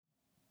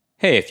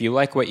Hey, if you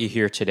like what you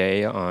hear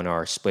today on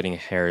our Splitting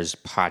Hairs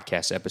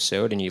podcast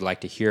episode and you'd like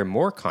to hear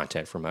more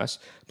content from us,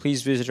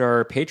 please visit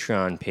our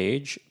Patreon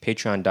page,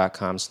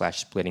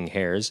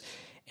 patreon.com/splittinghairs,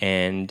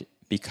 and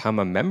become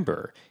a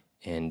member.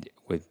 And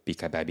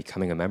by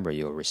becoming a member,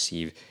 you'll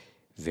receive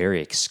very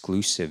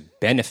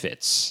exclusive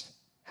benefits.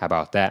 How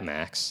about that,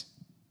 Max?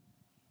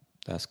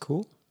 That's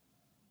cool.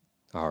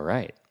 All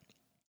right.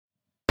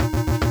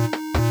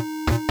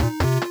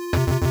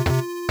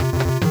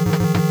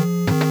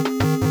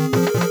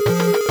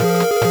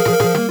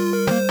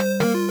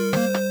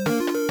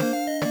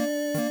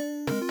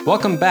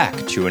 Welcome back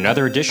to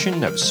another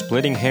edition of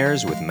Splitting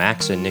Hairs with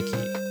Max and Nikki.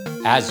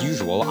 As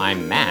usual,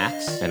 I'm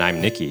Max. And I'm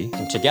Nikki.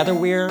 And together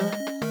we're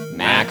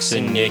Max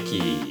and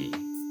Nikki.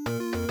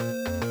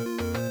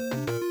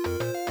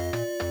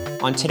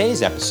 On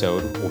today's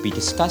episode, we'll be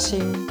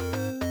discussing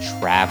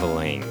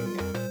traveling.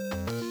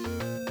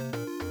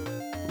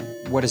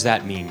 What does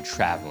that mean,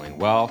 traveling?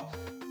 Well,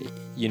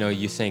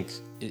 you think,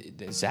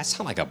 does that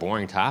sound like a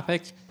boring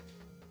topic?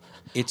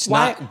 It's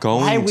not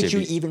going to be. Why would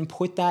you even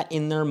put that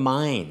in their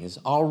minds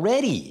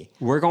already?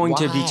 We're going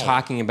to be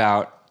talking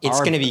about... It's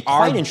going to be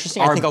quite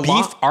interesting. I think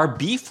our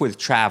beef with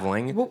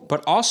traveling,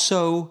 but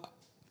also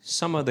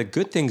some of the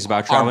good things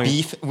about traveling. Our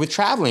beef with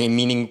traveling,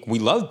 meaning we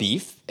love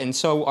beef, and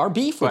so our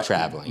beef with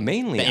traveling.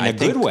 Mainly, in a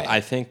good way.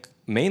 I think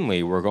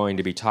mainly we're going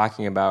to be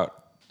talking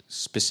about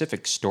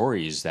specific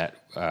stories that,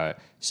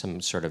 some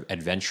sort of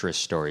adventurous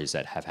stories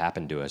that have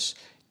happened to us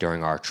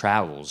during our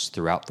travels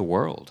throughout the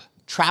world.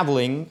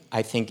 Traveling,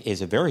 I think,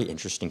 is a very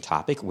interesting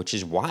topic, which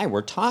is why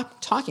we're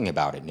talking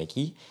about it,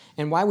 Nikki.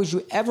 And why would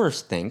you ever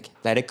think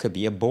that it could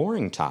be a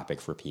boring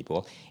topic for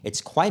people?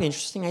 It's quite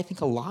interesting. I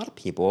think a lot of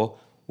people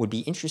would be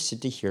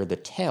interested to hear the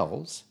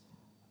tales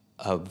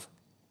of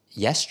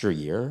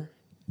yesteryear,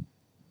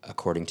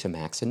 according to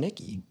Max and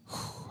Nikki.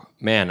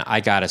 Man,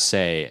 I gotta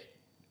say,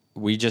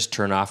 we just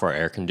turned off our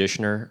air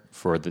conditioner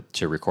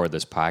to record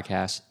this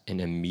podcast, and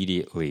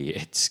immediately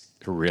it's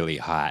really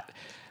hot.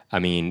 I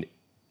mean,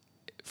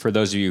 for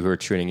those of you who are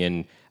tuning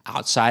in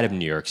outside of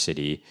New York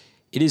City,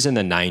 it is in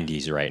the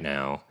 90s right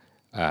now,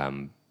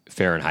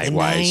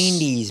 Fahrenheit-wise.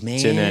 The 90s, man.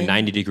 It's in a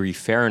 90-degree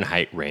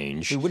Fahrenheit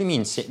range. What do you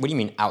mean? What do you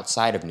mean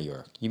outside of New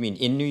York? You mean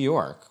in New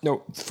York?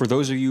 No, for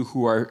those of you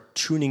who are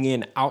tuning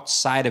in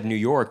outside of New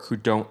York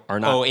are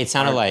not. Oh, it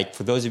sounded like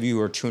for those of you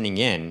who are tuning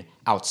in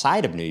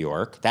outside of New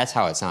York. That's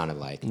how it sounded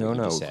like. No.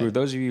 For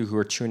those of you who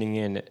are tuning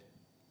in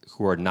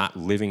who are not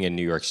living in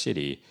New York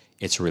City,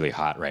 it's really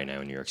hot right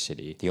now in New York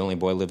City. The only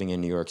boy living in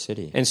New York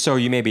City. And so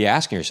you may be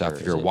asking yourself,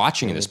 if you're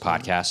watching this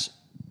podcast,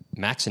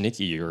 Max and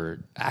Nikki, you're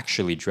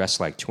actually dressed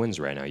like twins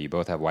right now. You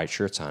both have white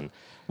shirts on.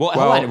 Well,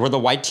 hold on. We're the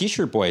white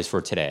T-shirt boys for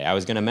today. I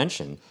was going to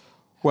mention.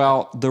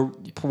 Well,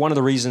 one of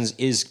the reasons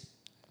is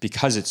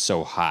because it's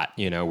so hot.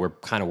 We're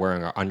kind of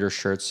wearing our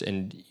undershirts,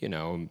 and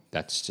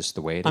that's just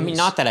the way it is. I mean,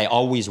 not that I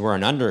always wear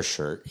an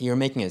undershirt. You're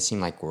making it seem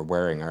like we're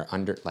wearing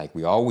like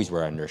we always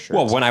wear undershirts.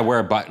 Well, when I wear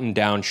a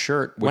button-down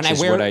shirt, what I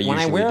usually do. When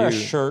I wear a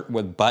shirt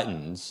with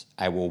buttons,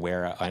 I will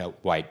wear a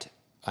white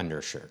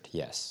undershirt.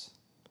 Yes.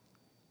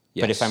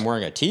 But if I'm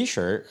wearing a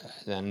T-shirt,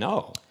 then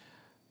no.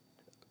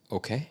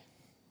 Okay.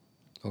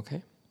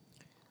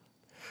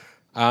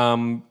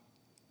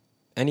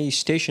 Any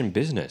station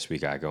business we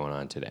got going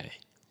on today?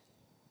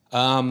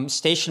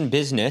 Station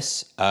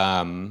business.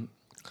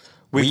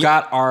 We've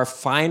got our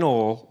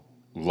final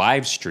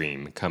live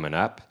stream coming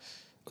up.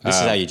 This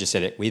is how you just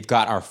said it. We've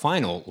got our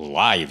final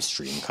live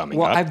stream coming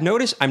up. Well,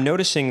 I'm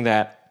noticing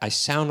that I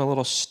sound a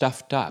little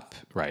stuffed up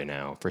right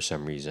now for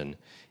some reason.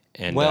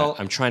 And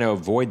I'm trying to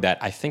avoid that.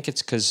 I think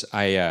it's because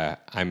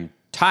I'm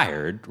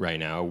tired right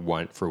now,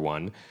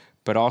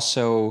 but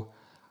also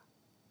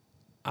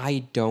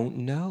I don't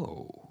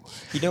know.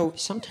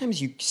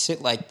 Sometimes you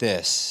sit like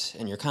this,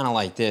 and you're kind of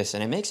like this,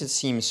 and it makes it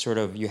seem sort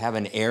of, you have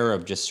an air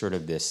of just sort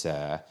of this,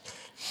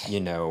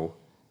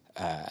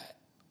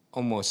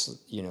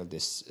 almost,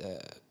 this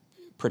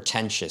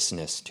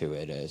pretentiousness to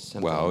it.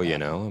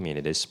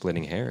 It is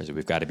splitting hairs.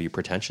 We've got to be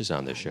pretentious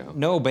on this show.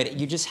 No, but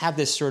you just have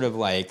this sort of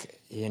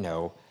like,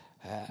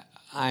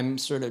 I'm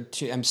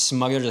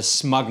smug. There's a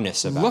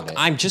smugness about it.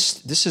 Look,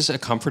 this is a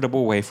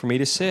comfortable way for me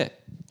to sit.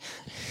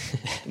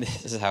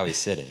 This is how he's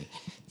sitting.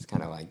 It's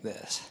kind of like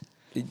this.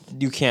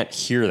 You can't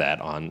hear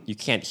you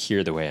can't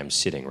hear the way I'm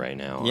sitting right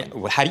now. Yeah.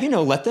 Well, how do you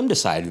know? Let them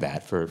decide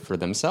that for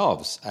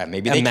themselves.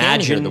 Maybe they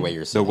can hear the way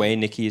you're sitting. The way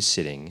Nikki is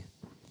sitting.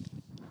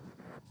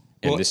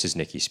 And this is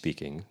Nikki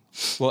speaking.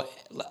 Well,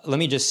 let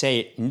me just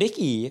say,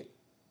 Nikki's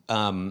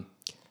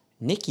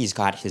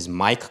got his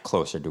mic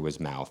closer to his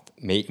mouth,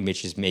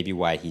 which is maybe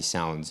why he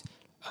sounds,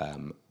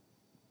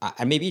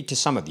 maybe to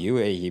some of you,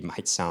 he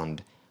might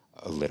sound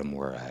a little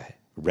more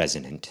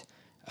resonant.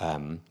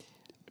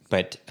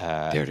 But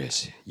there it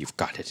is. You've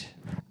got it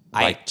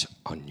right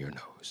on your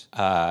nose.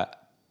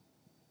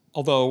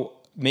 Although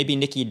maybe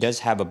Nikki does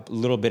have a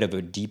little bit of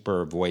a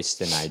deeper voice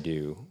than I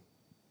do.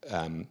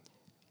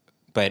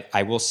 But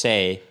I will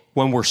say,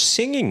 when we're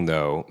singing,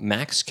 though,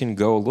 Max can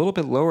go a little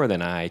bit lower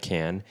than I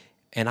can,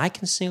 and I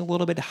can sing a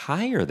little bit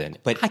higher than.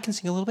 But I can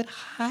sing a little bit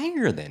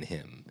higher than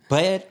him.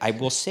 But I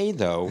will say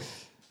though,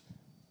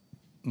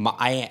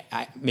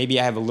 maybe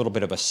I have a little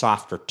bit of a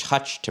softer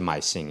touch to my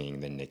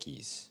singing than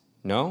Nicky's.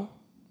 No.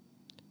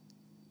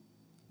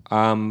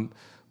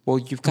 Well,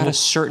 you've got a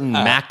certain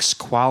max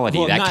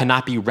quality that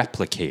cannot be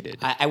replicated.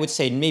 I would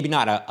say maybe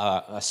not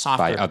a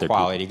softer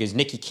quality, because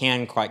Nicky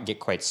can get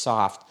quite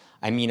soft.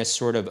 I mean a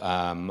sort of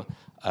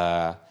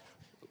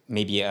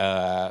maybe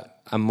a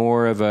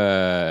more of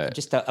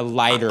just a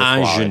lighter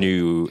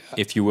ingenue,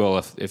 if you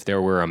will, if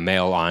there were a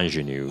male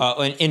ingenue.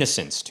 An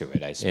innocence to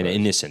it, I suppose. An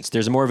innocence.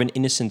 There's more of an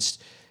innocence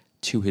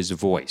to his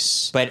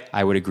voice. But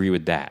I would agree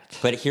with that.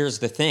 But here's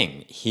the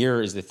thing.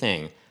 Here is the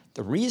thing.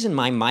 The reason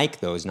my mic,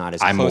 though, is not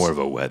as I'm close... more of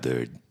a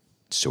weathered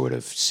sort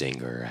of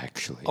singer,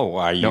 actually. Oh,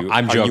 are you? No,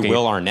 I'm joking. Are you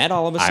Will Arnett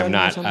all of a sudden? I'm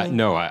not. Or something?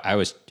 No, I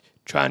was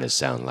trying to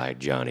sound like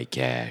Johnny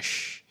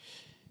Cash.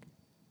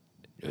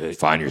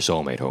 Find your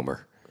soulmate,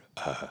 Homer.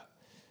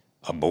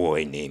 A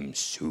boy named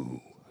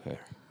Sue.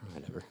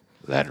 Whatever.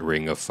 That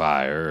ring of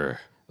fire.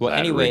 Well, that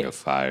anyway, ring of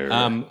fire.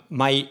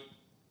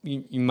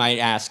 You might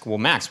ask, well,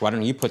 Max, why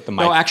don't you put the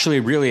mic... No,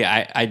 actually, really,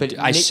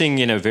 I sing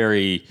in a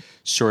very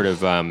sort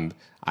of...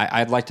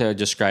 I'd like to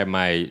describe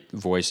my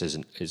voice as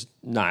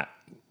not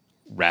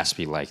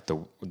raspy like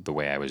the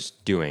way I was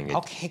doing.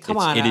 Okay, come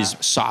on. It is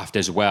soft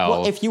as well.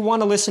 Well, if you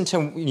want to listen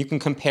to... You can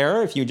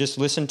compare. If you just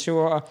listen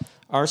to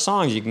our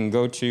songs, you can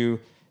go to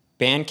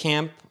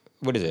Bandcamp.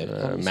 What is it?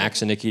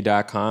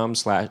 maxandnicky.com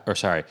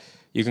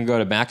you can go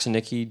to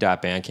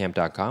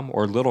maxandnicky.bandcamp.com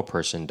or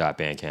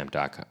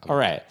littleperson.bandcamp.com. All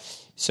right.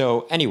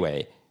 So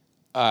anyway,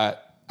 I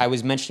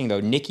was mentioning,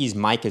 though, Nicky's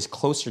mic is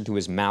closer to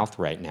his mouth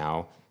right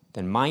now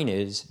than mine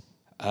is.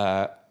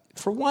 For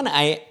one,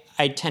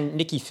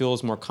 Nicky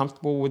feels more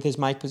comfortable with his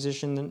mic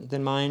position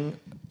than mine.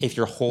 If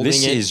you're holding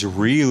this is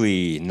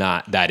really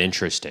not that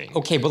interesting.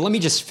 Okay, but let me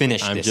just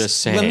finish I'm this.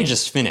 just saying. Let me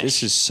just finish.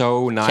 This is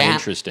so not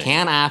interesting.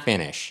 Can I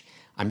finish?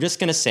 I'm just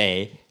going to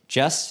say,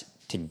 just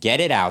to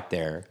get it out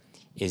there,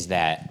 is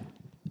that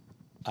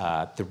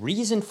the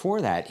reason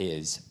for that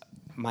is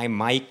my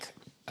mic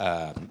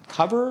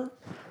cover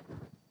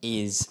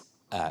is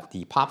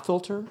the pop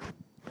filter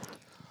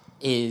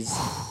is...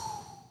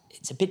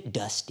 It's a bit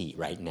dusty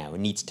right now. It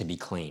needs to be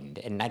cleaned.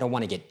 And I don't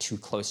want to get too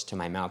close to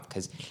my mouth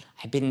because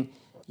I've been,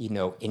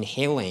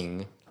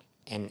 inhaling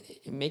and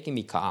making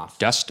me cough.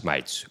 Dust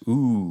mites.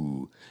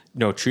 Ooh.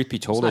 No, truth be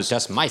told, it's not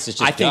dust mites. It's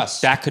just dust. I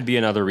think that could be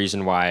another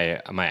reason why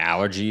my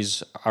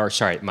allergies are.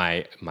 Sorry,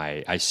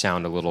 I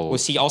sound a little. Well,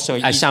 see, also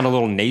I sound a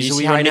little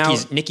nasally right now.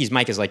 Nicky's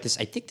mic is like this.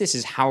 I think this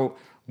is how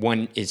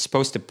one is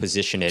supposed to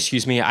position it.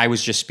 Excuse me, I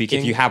was just speaking.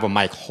 If you have a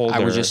mic holder, I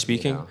was just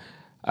speaking.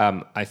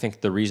 I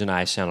think the reason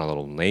I sound a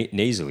little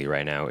nasally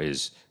right now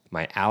is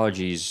my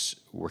allergies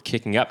were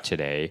kicking up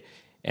today,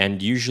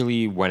 and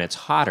usually when it's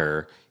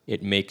hotter,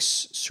 it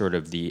makes sort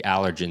of the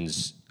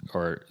allergens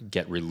or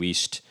get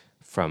released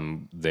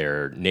from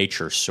their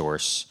nature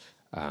source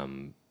a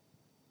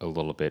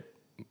little bit.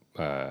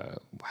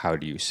 How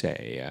do you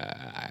say?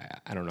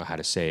 I don't know how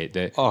to say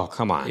it. Oh,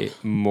 come on!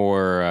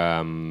 More.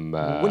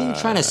 What are you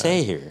trying to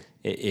say here?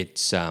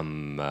 It's oh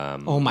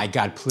my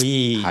God!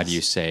 Please. How do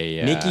you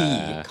say?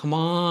 Nicky, come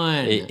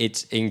on!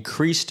 It's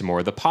increased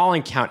more. The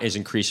pollen count is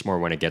increased more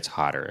when it gets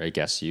hotter. I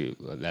guess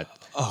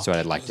that's what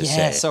I'd like to say.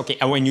 Yes. Okay.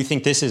 Oh, and you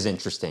think this is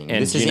interesting?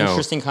 And this is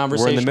interesting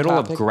conversation. We're in the middle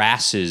of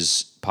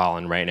grasses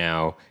pollen right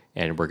now,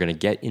 and we're going to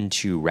get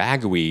into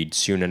ragweed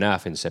soon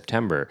enough in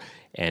September,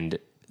 and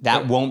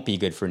that won't be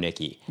good for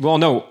Nicky. Well,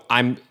 no,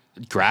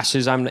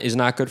 grasses is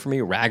not good for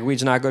me.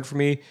 Ragweed's not good for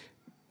me.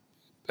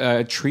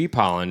 Tree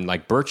pollen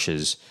like birch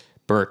is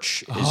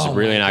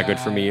really not good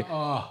for me.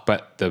 Oh.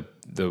 But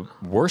the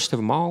worst of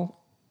them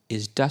all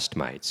is dust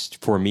mites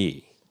for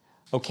me.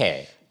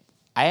 Okay,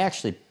 I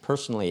actually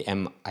personally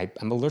I'm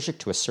allergic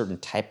to a certain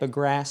type of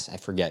grass. I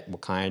forget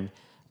what kind,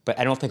 but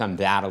I don't think I'm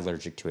that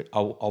allergic to it.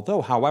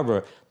 Although,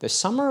 however, the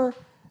summer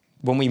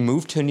when we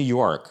moved to New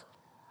York,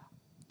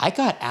 I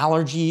got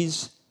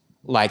allergies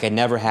like I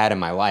never had in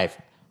my life.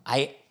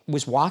 I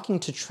was walking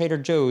to Trader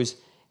Joe's,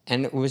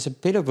 and it was a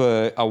bit of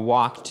a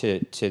walk to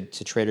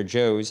Trader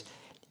Joe's,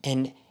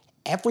 and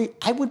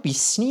I would be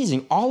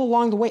sneezing all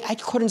along the way. I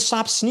couldn't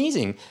stop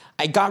sneezing.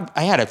 I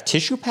had a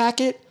tissue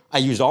packet. I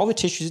used all the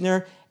tissues in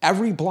there.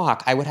 Every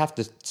block, I would have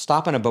to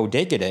stop in a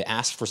bodega to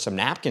ask for some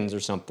napkins or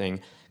something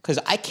because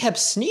I kept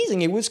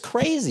sneezing. It was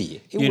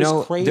crazy. It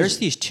was crazy. There's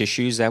these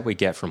tissues that we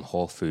get from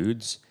Whole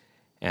Foods,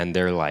 and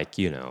they're like,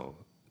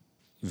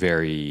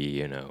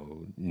 very,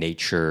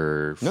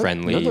 nature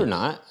friendly. No, they're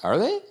not. Are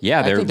they?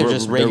 Yeah, they're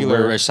just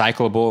regular. They're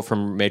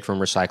recyclable made from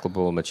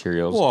recyclable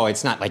materials. Well,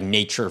 it's not like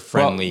nature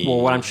friendly.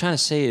 Well, what I'm trying to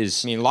say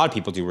is, a lot of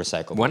people do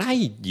recyclable. When I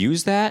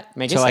use that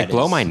to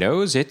blow my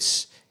nose,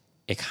 it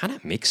kind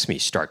of makes me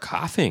start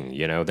coughing.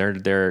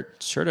 They're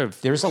sort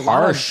of there's a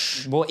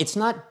harsh. Well, it's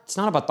not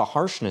about the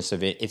harshness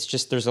of it. It's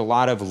just there's a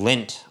lot of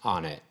lint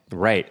on it.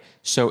 Right.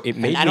 So it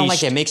made I don't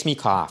like it. It makes me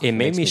cough. It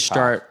made me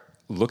start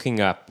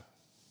looking up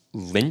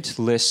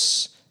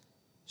lintless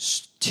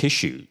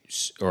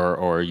tissues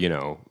or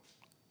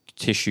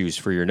tissues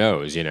for your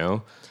nose,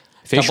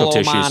 facial blow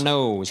tissues. my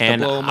nose, to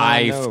and blow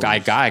my nose.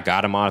 I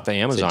got them off the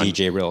Amazon. It's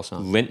a DJ Real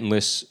song.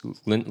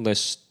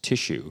 Lintless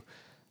tissue.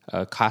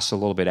 Costs a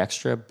little bit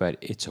extra, but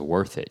it's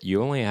worth it.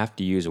 You only have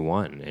to use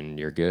one, and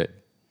you're good.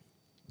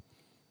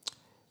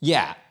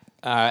 Yeah.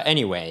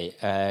 Anyway,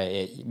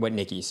 what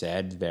Nikki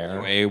said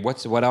there. Anyway,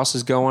 what else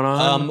is going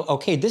on?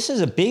 Okay, this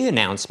is a big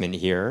announcement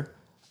here.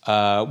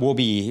 We'll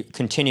be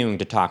continuing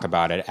to talk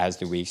about it as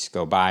the weeks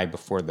go by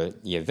before the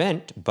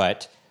event,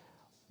 but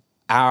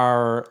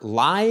our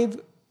live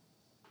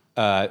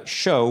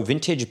show,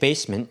 Vintage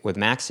Basement with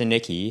Max and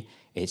Nikki,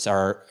 it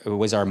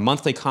was our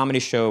monthly comedy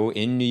show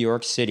in New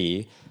York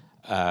City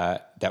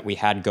that we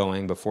had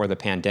going before the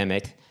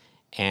pandemic,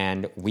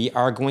 and we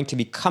are going to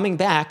be coming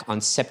back on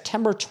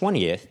September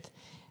 20th.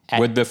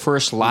 With the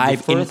first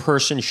live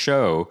in-person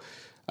show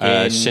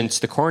since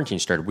the quarantine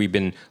started. We've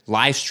been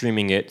live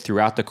streaming it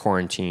throughout the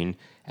quarantine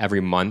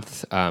every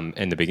month.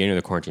 In the beginning of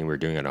the quarantine, we were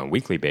doing it on a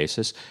weekly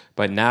basis.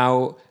 But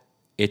now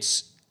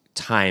it's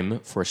time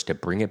for us to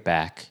bring it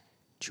back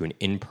to an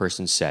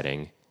in-person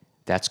setting.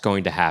 That's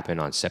going to happen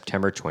on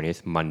September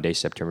 20th, Monday,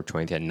 September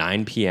 20th at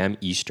 9 p.m.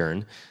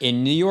 Eastern.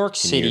 In New York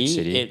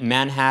City, at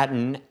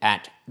Manhattan,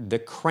 at the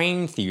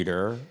Crane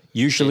Theater.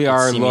 Usually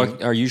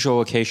our usual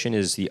location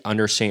is the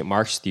Under St.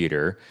 Mark's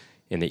Theater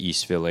in the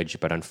East Village,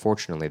 but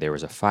unfortunately there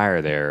was a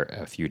fire there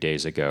a few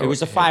days ago. There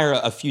was a fire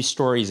a few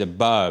stories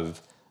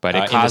above but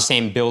it in the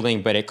same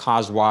building, but it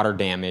caused water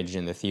damage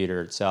in the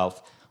theater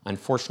itself,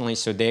 unfortunately.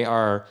 So they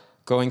are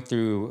going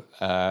through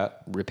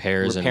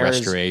repairs and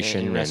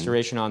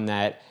restoration on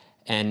that.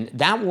 And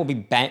that will be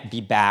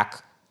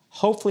back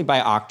hopefully by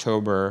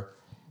October,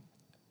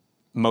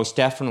 most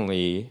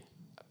definitely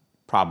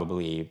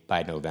probably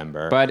by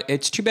November. But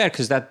it's too bad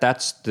because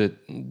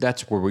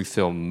that's where we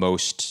feel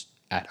most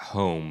at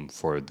home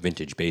for the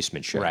Vintage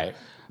Basement show. Right.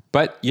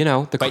 But,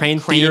 the Crane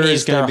Theater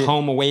is going their to be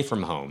home away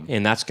from home.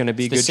 And that's going to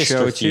be a good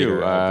show, too.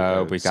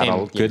 We got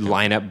a good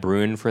lineup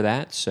brewing for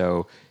that.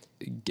 So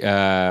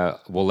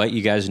we'll let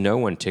you guys know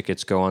when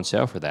tickets go on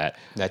sale for that.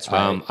 That's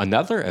right.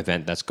 Another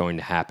event that's going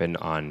to happen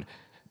on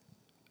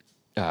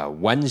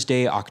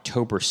Wednesday,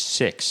 October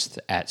 6th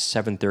at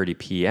 7:30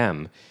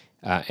 p.m.,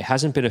 it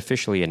hasn't been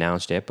officially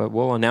announced yet, but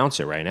we'll announce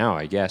it right now,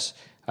 I guess.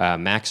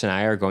 Max and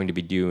I are going to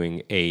be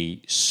doing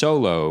a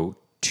solo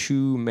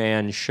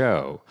two-man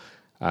show.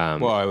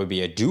 Well, it would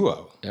be a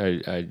duo.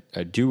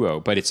 A duo,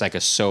 but it's like a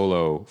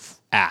solo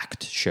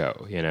act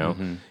show,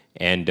 Mm-hmm.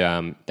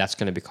 And that's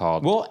going to be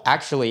called... Well,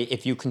 actually,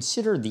 if you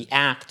consider the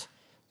act,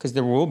 because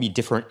there will be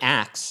different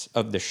acts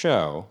of the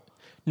show...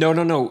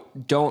 No.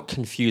 Don't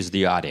confuse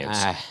the audience.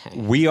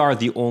 We are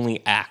the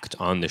only act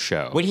on the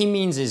show. What he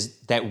means is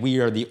that we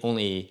are the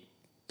only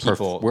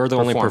people. We're the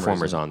only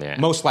performers on the act.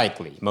 Most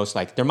likely.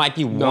 There might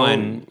be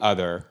one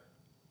other.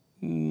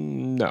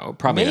 No,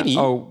 probably maybe.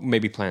 Not. Oh,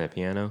 maybe playing the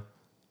piano.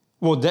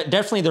 Well,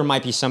 definitely there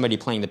might be somebody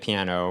playing the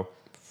piano.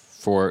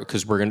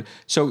 Because we're going to...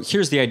 So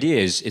here's the idea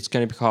is it's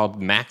going to be called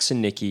Max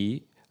and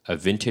Nikki, a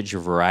vintage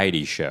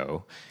variety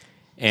show.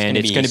 And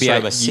it's going to be sort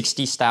of a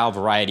 60s style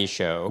variety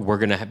show. We're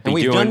going to be and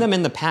we've done them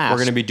in the past. We're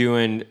going to be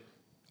doing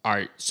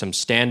some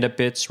stand-up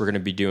bits. We're going to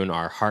be doing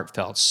our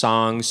heartfelt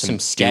songs, some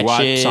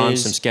sketches,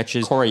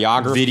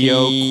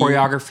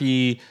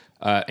 choreography,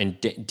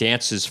 and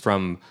dances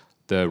from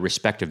the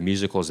respective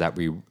musicals that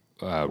we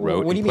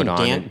wrote. What do you and mean, put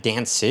on.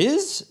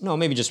 dances? No,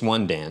 maybe just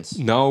one dance.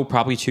 No,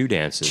 probably two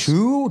dances.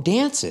 Two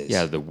dances?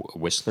 Yeah, the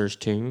Whistler's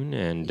tune,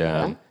 and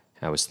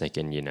I was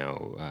thinking,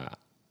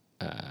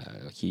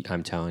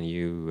 I'm telling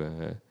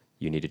you,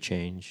 you need to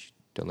change.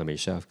 Don't limit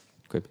yourself.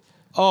 Quit.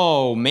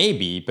 Oh,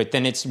 maybe, but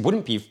then it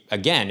wouldn't be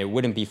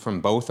from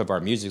both of our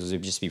musicals. It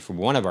would just be from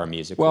one of our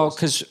musicals. Well,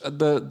 because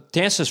the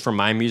dances from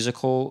my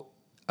musical,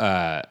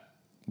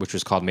 which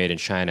was called Made in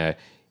China,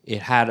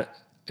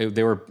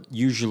 they were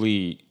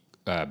usually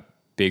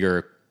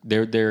bigger.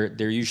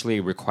 They're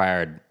usually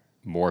required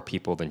more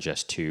people than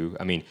just two.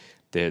 I mean,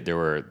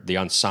 the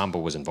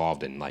ensemble was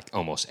involved in like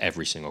almost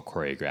every single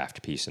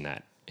choreographed piece in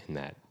that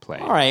play.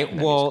 All right.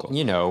 Well,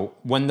 musical.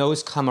 When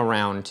those come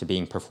around to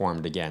being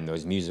performed again,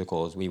 those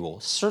musicals, we will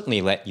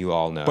certainly let you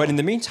all know. But in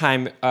the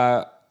meantime,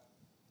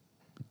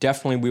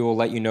 definitely we will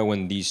let you know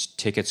when these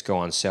tickets go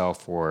on sale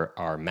for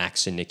our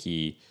Max and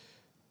Nikki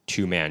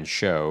two-man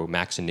show,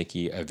 Max and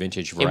Nikki, a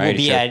vintage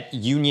variety show. It will be at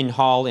Union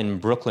Hall in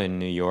Brooklyn,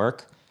 New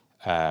York,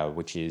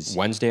 which is...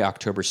 Wednesday,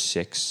 October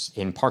 6th.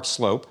 In Park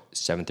Slope.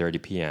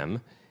 7:30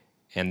 p.m.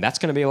 And that's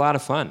going to be a lot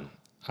of fun.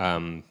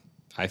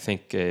 I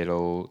think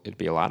it'll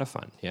be a lot of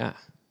fun. Yeah.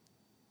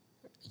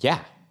 Yeah.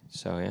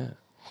 So, yeah.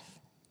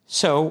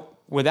 So,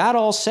 with that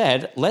all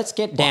said, let's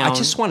get down... Well, I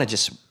just want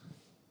to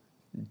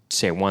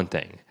say one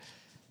thing.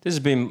 This has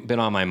been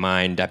on my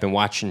mind. I've been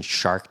watching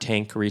Shark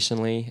Tank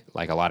recently,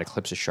 like a lot of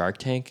clips of Shark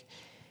Tank.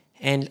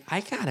 And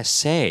I got to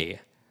say,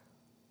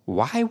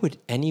 why would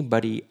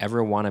anybody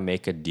ever want to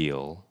make a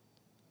deal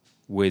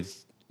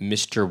with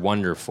Mr.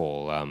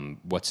 Wonderful?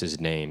 What's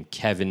his name?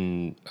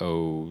 Kevin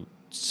O.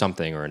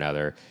 something or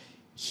another.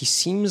 He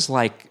seems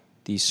like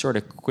the sort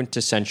of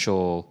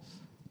quintessential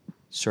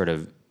sort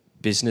of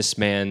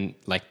businessman,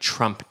 like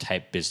Trump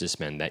type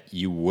businessman that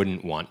you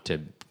wouldn't want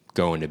to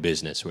go into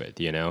business with,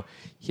 you know?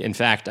 In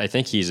fact, I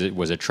think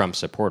was a Trump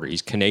supporter.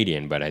 He's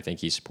Canadian, but I think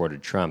he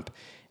supported Trump.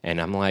 And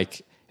I'm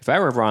like, if I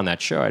were ever on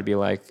that show, I'd be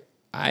like,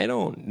 I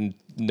don't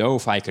know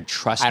if I could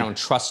trust I don't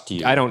trust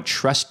you. I don't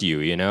trust you,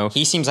 you know?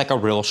 He seems like a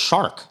real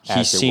shark.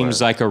 He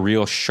seems like a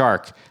real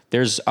shark.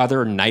 There's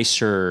other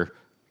nicer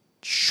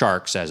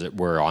sharks, as it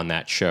were, on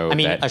that show. I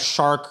mean, a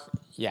shark,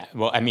 yeah.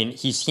 Well, I mean,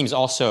 he seems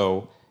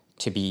also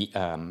to be,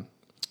 I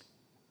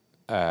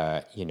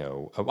don't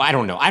know. I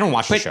don't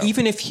watch the show. But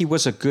even if he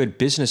was a good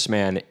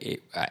businessman,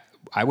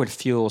 I would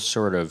feel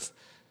sort of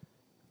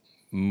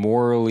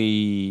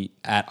morally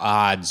at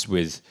odds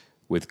with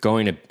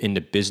going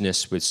into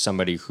business with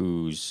somebody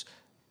whose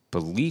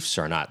beliefs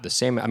are not the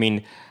same. I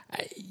mean,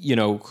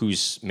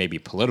 whose maybe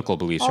political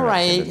beliefs are not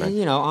the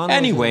same. All right,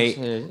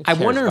 anyway, I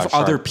wonder if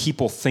other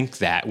people think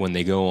that when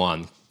they go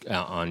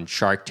on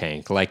Shark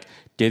Tank. Like,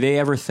 do they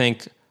ever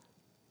think,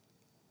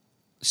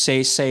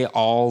 say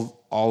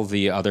all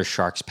the other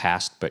sharks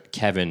passed, but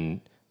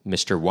Kevin,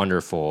 Mr.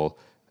 Wonderful,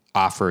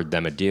 offered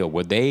them a deal?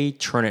 Would they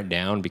turn it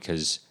down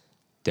because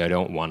they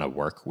don't want to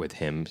work with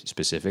him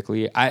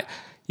specifically? I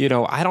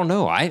don't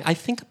know. I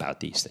think about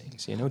these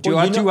things.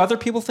 Do other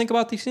people think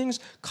about these things?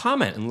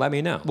 Comment and let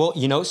me know.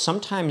 Well,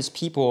 sometimes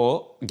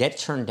people get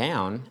turned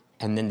down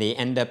and then they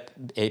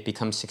it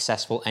becomes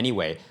successful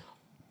anyway.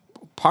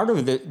 Part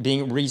of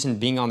the reason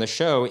being on the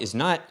show is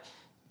not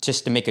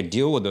just to make a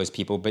deal with those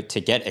people, but to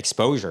get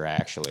exposure,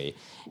 actually.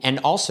 And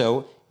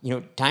also,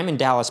 Diamond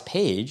Dallas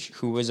Page,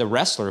 who was a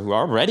wrestler who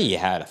already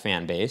had a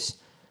fan base,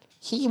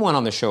 he went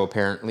on the show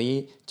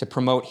apparently to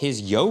promote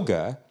his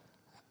yoga.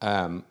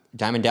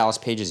 Diamond Dallas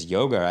Page's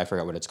yoga, I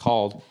forgot what it's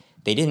called.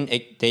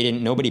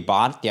 Nobody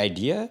bought the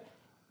idea.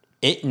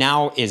 It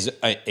now is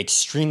an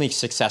extremely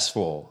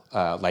successful,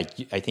 I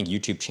think,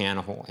 YouTube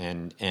channel,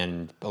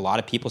 and a lot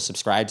of people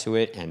subscribe to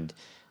it, and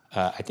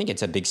I think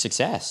it's a big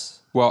success.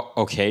 Well,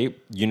 okay,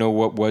 you know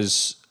what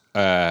was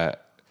an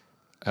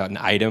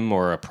item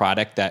or a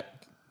product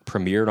that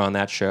premiered on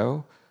that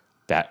show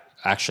that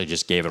actually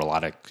just gave it a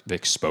lot of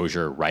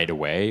exposure right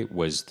away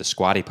was the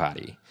Squatty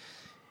Potty.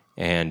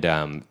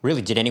 And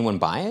really, did anyone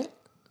buy it?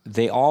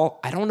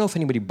 I don't know if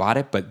anybody bought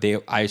it, but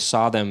I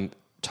saw them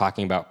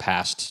talking about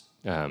past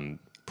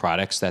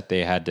products that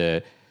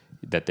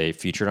they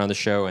featured on the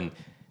show, and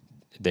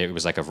it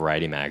was like a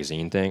Variety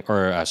magazine thing,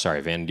 or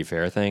Vanity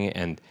Fair thing,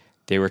 and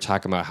they were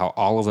talking about how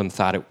all of them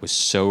thought it was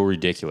so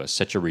ridiculous,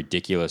 such a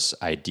ridiculous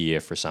idea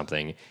for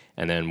something,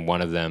 and then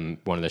one of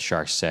the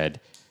sharks said,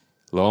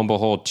 lo and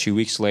behold, 2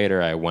 weeks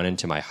later, I went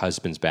into my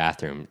husband's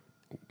bathroom,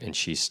 and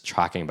she's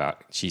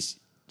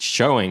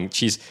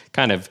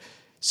kind of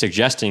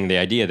suggesting the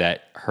idea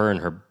that her and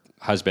her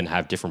husband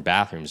have different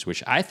bathrooms,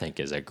 which I think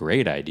is a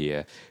great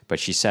idea. But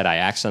she said, I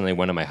accidentally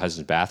went to my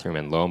husband's bathroom,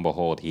 and lo and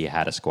behold, he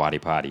had a Squatty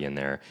Potty in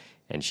there.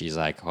 And she's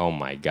like, oh,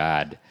 my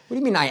God. What do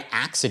you mean I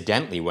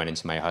accidentally went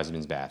into my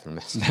husband's bathroom?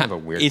 That's kind of a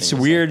weird It's a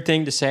weird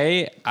thing to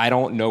say. I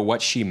don't know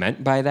what she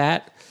meant by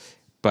that,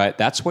 but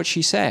that's what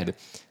she said.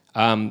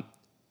 But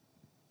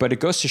it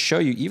goes to show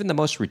you, even the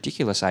most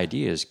ridiculous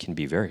ideas can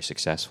be very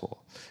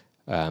successful.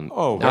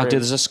 Now,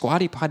 does a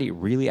Squatty Potty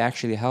really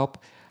actually help?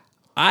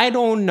 I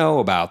don't know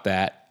about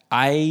that.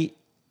 I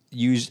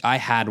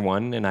had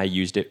one and I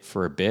used it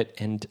for a bit,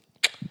 and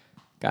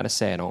gotta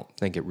say, I don't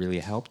think it really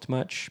helped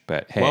much.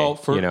 But hey,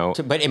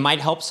 but it might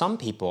help some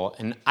people,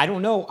 and I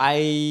don't know.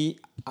 I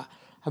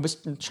was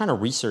trying to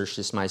research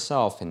this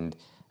myself, and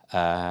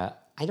I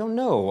don't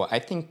know. I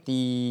think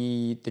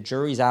the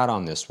jury's out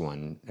on this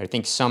one. I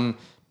think some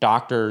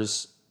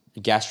doctors,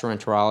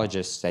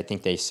 gastroenterologists, I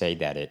think they say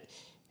that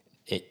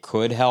it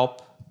could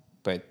help,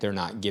 but they're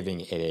not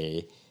giving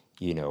it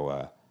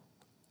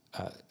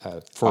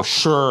for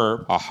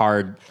sure a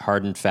hard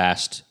and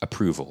fast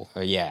approval.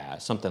 Yeah,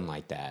 something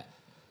like that.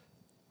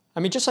 I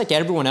mean, just like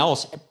everyone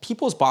else,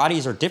 people's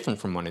bodies are different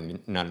from one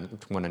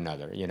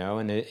another,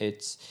 and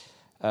it's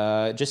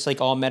just like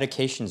all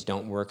medications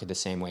don't work the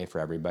same way for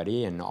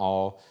everybody, and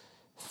all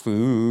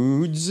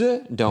foods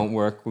don't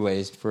work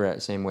the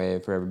same way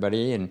for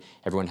everybody, and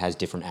everyone has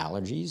different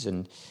allergies,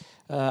 and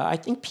I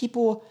think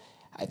people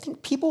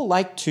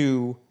like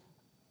to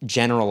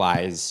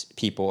generalize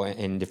people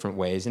in different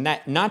ways, and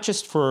that not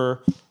just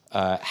for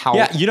how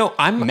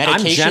I'm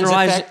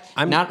generalizing.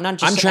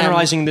 I'm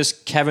generalizing this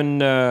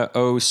Kevin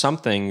O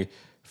something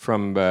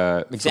from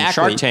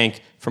Shark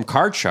Tank, from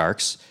Card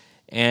Sharks,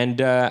 and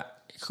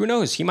who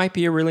knows? He might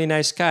be a really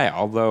nice guy.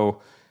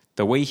 Although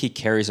the way he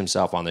carries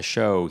himself on the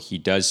show, he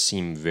does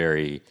seem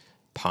very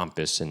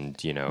pompous, and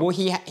Well,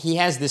 he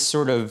has this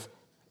sort of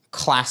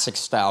classic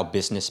style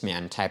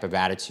businessman type of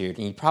attitude,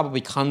 and he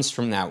probably comes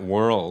from that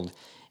world.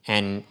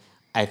 And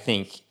I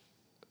think,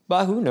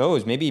 but who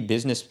knows? Maybe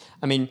business.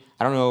 I mean,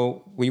 I don't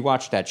know. We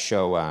watched that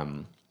show.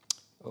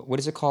 What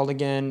is it called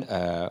again?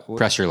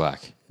 Press Your Luck.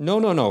 No.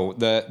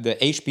 The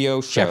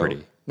HBO show.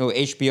 Jeopardy. No,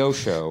 HBO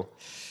show.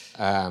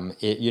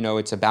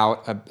 It's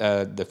about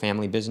the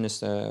family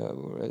business,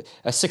 a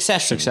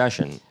Succession.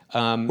 Succession.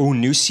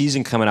 New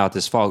season coming out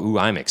this fall. Ooh,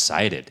 I'm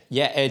excited.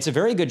 Yeah, it's a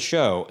very good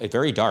show. It's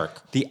very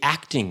dark. The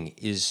acting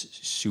is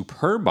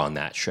superb on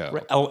that show.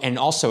 Oh, and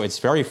also it's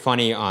very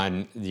funny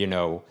on,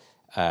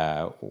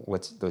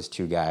 what's those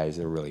two guys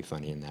that are really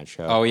funny in that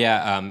show? Oh,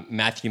 yeah.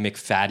 Matthew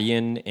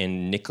McFadden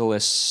and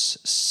Nicholas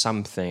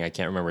something. I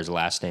can't remember his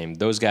last name.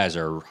 Those guys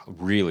are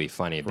really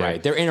funny.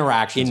 Right. Their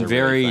interactions in are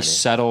very really funny.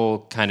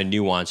 subtle, kind of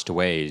nuanced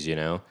ways,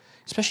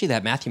 Especially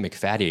that Matthew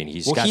McFadden.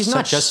 He's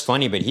not just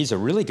funny, but he's a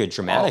really good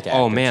dramatic actor.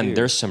 Oh, man. Too.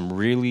 There's some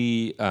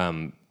really...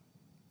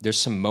 there's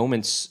some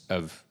moments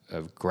of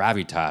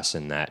gravitas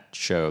in that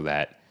show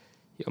that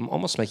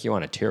almost make you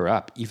want to tear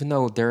up, even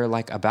though they're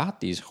like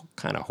about these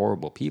kind of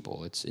horrible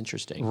people. It's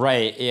interesting.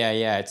 Right.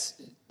 Yeah.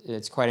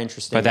 It's quite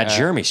interesting. But that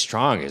Jeremy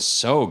Strong is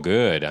so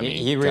good. I mean,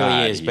 he really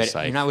God, is. But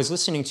I was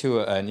listening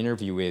to an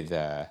interview with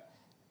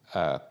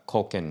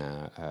Culkin,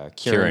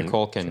 Kieran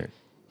Culkin.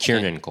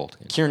 Kieran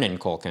Culkin. Kieran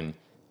Culkin.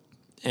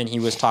 And he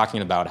was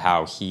talking about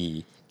how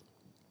he,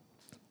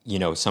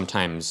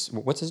 sometimes,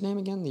 what's his name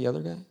again? The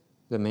other guy?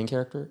 The main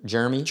character?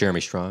 Jeremy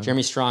Strong.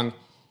 Jeremy Strong.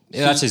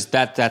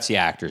 That's the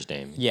actor's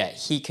name. Yeah,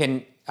 he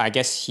can, I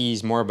guess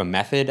he's more of a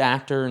method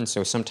actor, and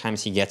so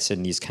sometimes he gets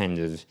in these kind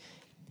of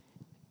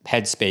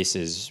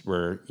headspaces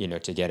where,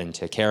 to get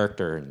into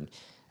character. And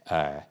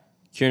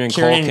Kieran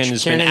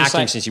Culkin's been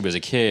acting since he was a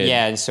kid.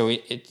 Yeah, and so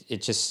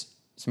it's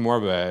more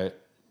of a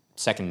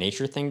second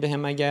nature thing to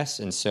him, I guess.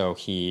 And so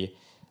he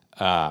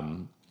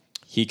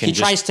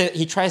tries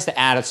to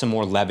add some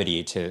more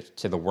levity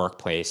to the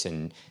workplace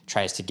and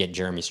tries to get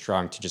Jeremy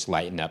Strong to just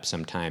lighten up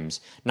sometimes.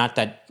 Not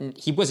that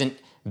he wasn't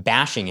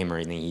bashing him or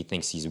anything. He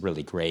thinks he's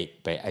really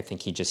great, but I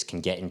think he just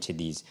can get into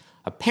these.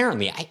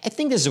 Apparently, I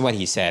think this is what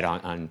he said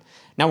on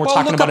now we're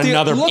talking about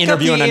another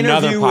interview on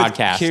another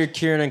podcast.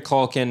 Kieran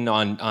Culkin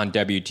on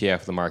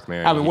WTF, the Mark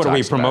Maron. I mean, what are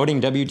we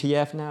promoting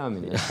WTF now? I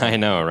mean, I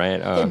know, right?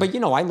 Yeah, but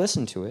I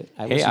listen to it.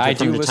 I listen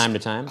to it from time to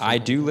time. I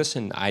do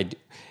listen.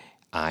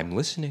 I'm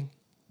listening,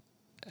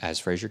 as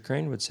Fraser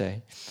Crane would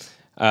say.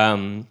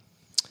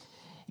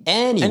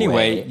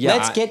 Anyway,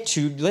 let's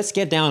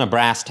get down to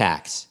brass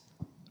tacks.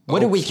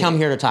 What did we come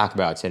here to talk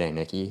about today,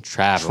 Nikki?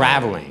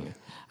 Traveling.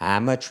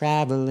 I'm a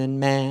traveling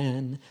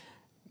man,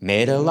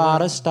 made a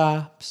lot of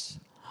stops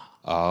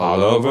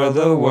all over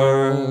the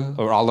world.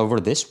 Or all over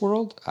this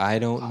world? I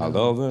don't know. All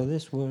over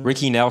this world.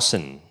 Ricky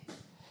Nelson.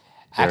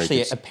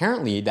 Actually,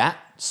 apparently that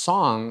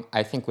song,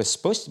 I think, was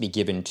supposed to be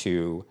given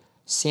to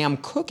Sam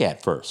Cooke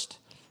at first,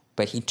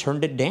 but he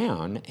turned it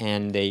down,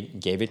 and they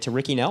gave it to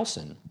Ricky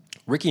Nelson.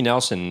 Ricky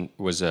Nelson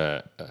was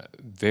a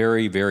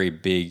very, very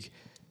big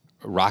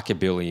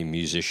rockabilly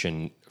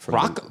musician.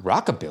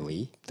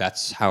 Rockabilly?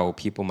 That's how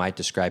people might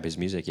describe his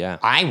music, yeah.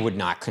 I would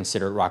not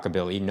consider it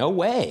rockabilly. No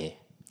way.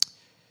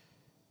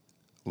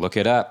 Look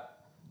it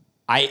up.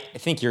 I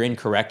think you're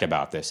incorrect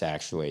about this,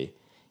 actually.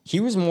 He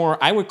was more,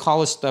 I would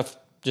call his stuff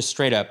just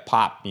straight up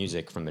pop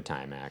music from the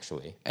time,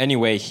 actually.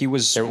 Anyway, he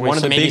was one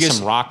of the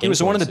biggest. He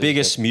was one of the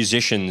biggest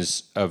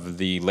musicians of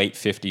the late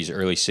 50s,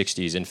 early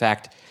 60s. In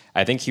fact,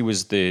 I think he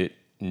was the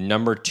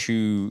number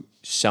 2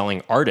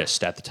 selling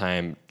artist at the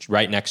time,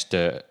 right next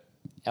to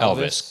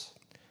Elvis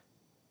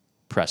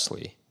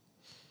Presley.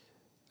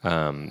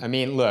 I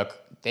mean, look,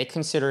 they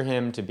consider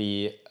him to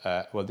be,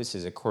 this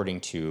is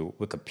according to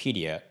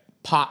Wikipedia,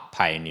 pop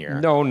pioneer.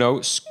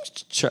 No,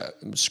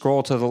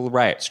 scroll to the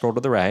right. Scroll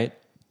to the right.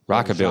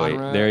 Rockabilly.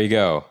 Genre? There you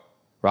go.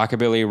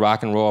 Rockabilly,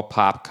 rock and roll,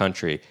 pop,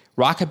 country.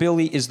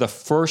 Rockabilly is the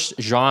first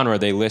genre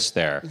they list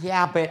there.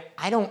 Yeah, but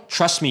I don't...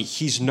 Trust me,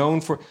 he's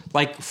known for...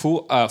 Like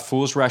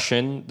Fools Rush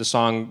In, the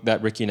song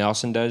that Ricky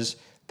Nelson does,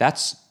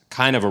 that's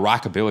kind of a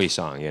rockabilly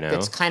song,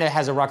 It kind of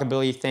has a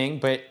rockabilly thing,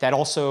 but that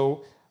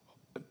also...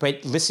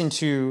 But listen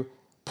to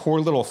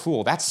Poor Little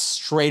Fool. That's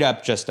straight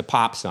up just a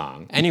pop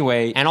song.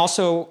 Anyway... And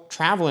also,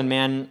 Traveling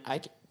Man...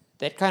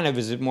 That kind of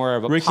is more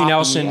of a Ricky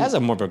Nelson has a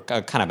more of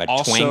a kind of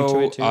a twang to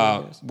it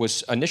too.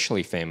 Was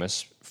initially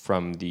famous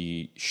from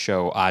the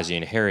show Ozzie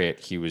and Harriet.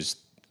 He was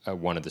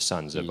one of the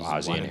sons of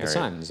Ozzie and Harriet.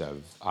 One of the sons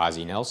of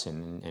Ozzie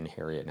Nelson and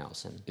Harriet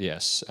Nelson.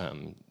 Yes,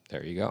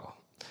 there you go.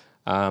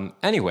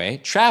 Anyway,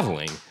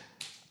 traveling.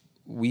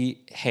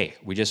 We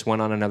just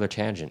went on another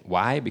tangent.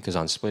 Why? Because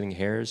on Splitting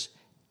Hairs,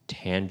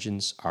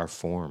 tangents are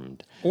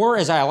formed. Or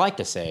as I like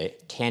to say,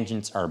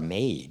 tangents are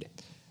made.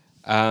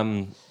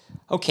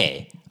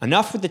 Okay,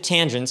 enough with the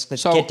tangents.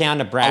 Let's get down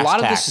to brass tacks. A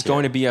lot of this is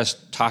going to be us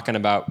talking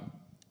about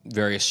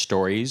various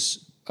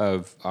stories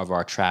of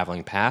our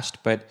traveling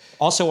past, but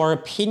also our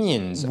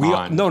opinions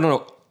on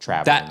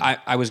traveling.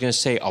 That I was going to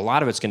say a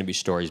lot of it's going to be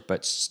stories,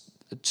 but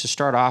to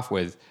start off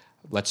with,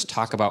 let's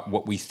talk about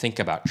what we think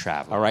about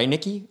traveling. All right,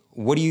 Nikki,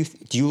 what do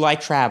you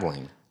like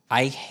traveling?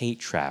 I hate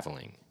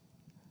traveling.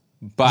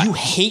 But you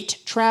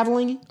hate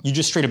traveling? You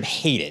just straight up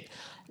hate it.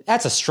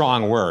 That's a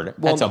strong word.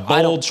 That's a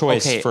bold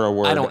choice for a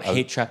word. I don't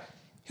hate traveling.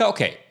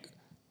 Okay,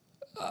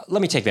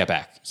 let me take that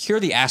back. Here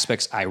are the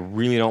aspects I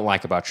really don't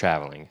like about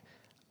traveling.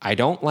 I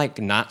don't like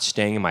not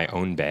staying in my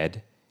own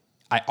bed.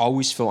 I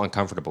always feel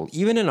uncomfortable.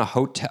 Even in a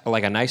hotel,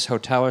 like a nice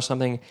hotel or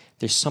something,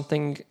 there's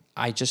something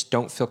I just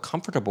don't feel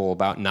comfortable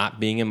about not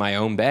being in my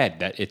own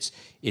bed. That it's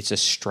a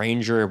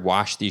stranger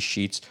washed these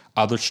sheets.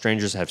 Other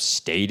strangers have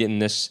stayed in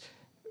this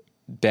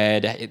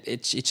bed.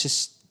 It's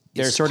just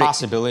There's sort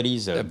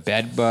possibilities of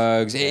bed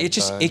bugs. It's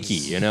just icky,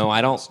 you know.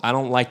 I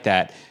don't like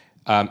that.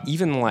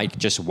 Even like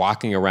just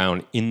walking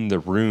around in the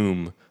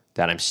room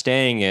that I'm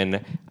staying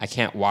in, I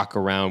can't walk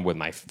around with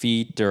my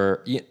feet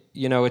or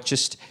you know. It's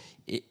just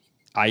you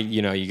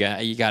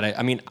got to.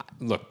 I mean,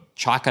 look,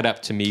 chalk it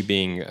up to me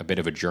being a bit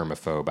of a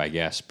germaphobe, I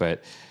guess,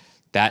 but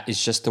that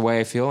is just the way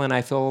I feel, and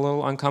I feel a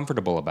little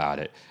uncomfortable about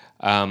it.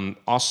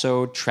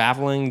 Also,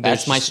 traveling.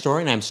 That's my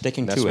story, and I'm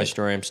sticking to it. That's my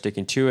story. I'm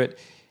sticking to it,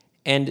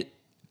 and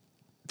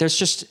there's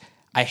just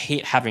I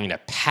hate having to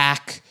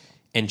pack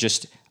and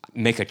just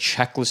make a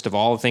checklist of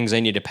all the things I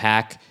need to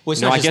pack. Well,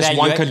 I guess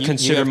one could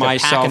consider you have to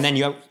myself. pack, and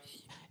then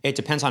it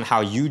depends on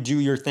how you do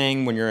your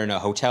thing when you're in a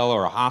hotel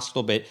or a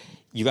hostel. But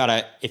you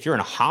gotta, if you're in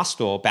a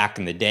hostel, back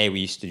in the day, we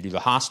used to do the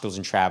hostels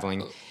and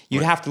traveling.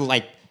 You'd have to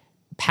like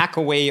pack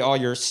away all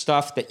your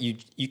stuff that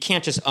you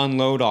can't just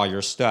unload all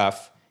your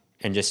stuff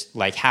and just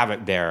like have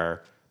it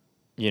there,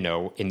 you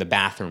know, in the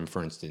bathroom,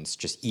 for instance,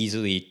 just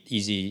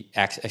easy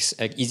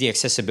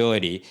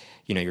accessibility,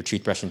 you know, your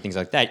toothbrush and things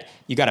like that.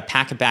 You got to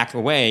pack it back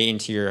away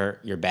into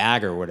your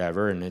bag or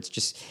whatever. And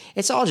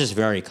it's all just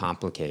very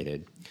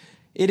complicated.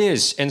 It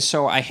is. And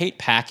so I hate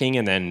packing,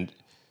 and then,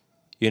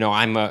 you know,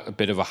 I'm a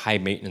bit of a high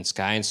maintenance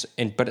guy.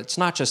 But it's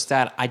not just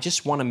that. I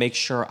just want to make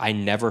sure I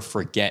never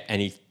forget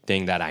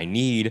anything that I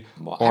need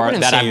or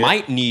that I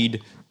might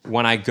need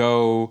when I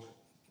go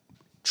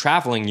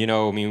traveling. You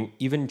know, I mean,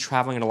 even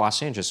traveling to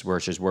Los Angeles,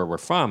 which is where we're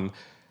from,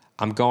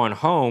 I'm going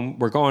home.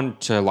 We're going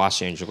to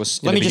Los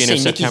Angeles. Let me just say,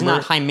 Nicky's September.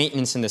 not high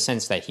maintenance in the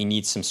sense that he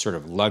needs some sort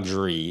of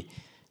luxury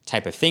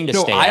type of thing to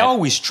stay at. I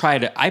always try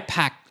to.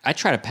 I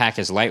try to pack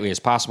as lightly as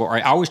possible, or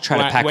I always try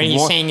to pack.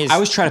 I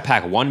always try to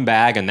pack one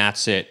bag, and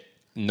that's it.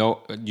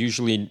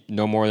 Usually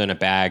no more than a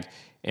bag.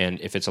 And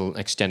if it's an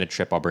extended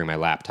trip, I'll bring my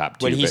laptop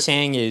too. What he's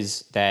saying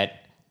is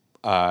that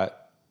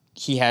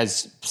he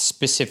has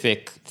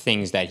specific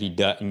things that he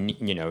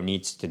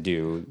needs to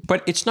do.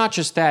 But it's not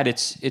just that.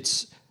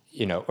 It's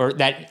or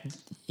that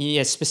he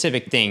has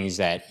specific things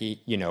that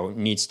he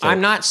needs to. I'm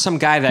not some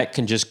guy that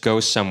can just go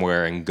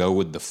somewhere and go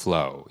with the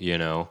flow. You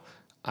know,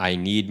 I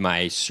need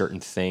my certain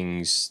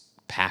things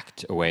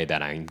packed away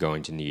that I'm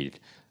going to need.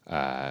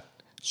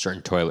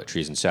 Certain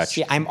toiletries and such.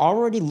 See, I'm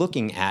already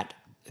looking at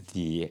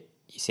the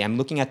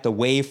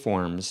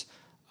waveforms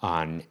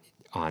on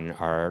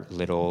our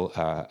little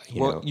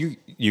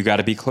you got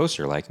to be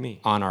closer like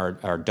me on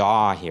our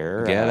DAW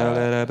here. Get a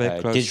little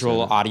bit closer.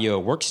 Digital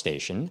audio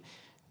workstation.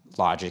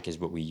 Logic is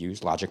what we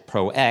use. Logic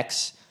Pro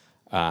X.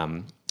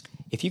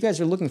 If you guys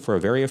are looking for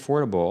a very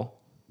affordable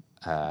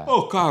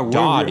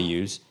DAW to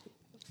use,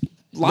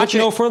 look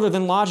no further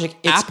than Logic.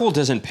 Apple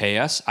doesn't pay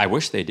us. I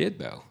wish they did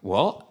though.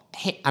 Well,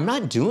 hey, I'm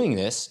not doing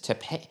this to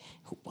pay.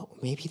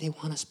 Maybe they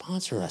want to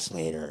sponsor us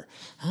later.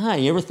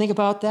 You ever think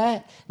about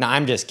that? No,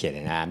 I'm just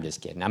kidding. I'm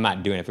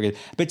not doing it for good.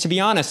 But to be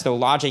honest, though,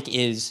 Logic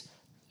is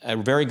a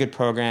very good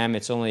program.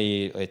 It's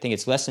only, I think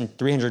it's less than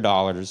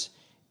 $300,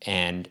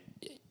 and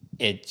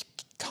it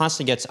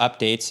constantly gets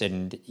updates,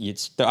 and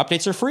the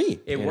updates are free.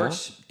 It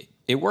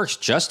works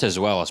just as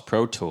well as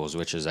Pro Tools,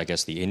 which is, I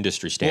guess, the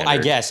industry standard. Well,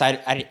 I guess I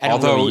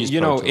don't really use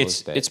Pro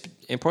Tools.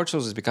 Pro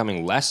Tools is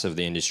becoming less of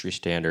the industry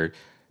standard,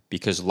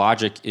 because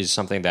Logic is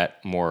something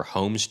that more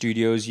home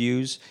studios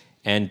use.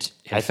 And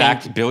in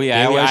fact, Billie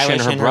Eilish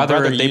and her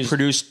brother, they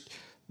produced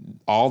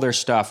all their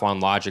stuff on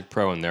Logic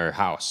Pro in their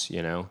house,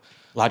 you know?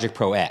 Logic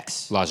Pro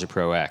X. Logic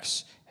Pro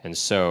X. And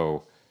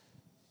so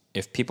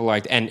if people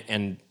like...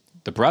 And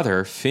the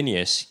brother,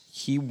 Phineas,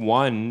 he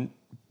won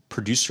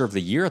Producer of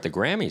the Year at the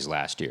Grammys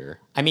last year.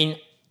 I mean,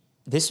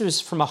 this was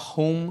from a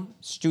home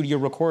studio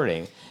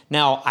recording.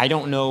 Now, I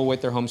don't know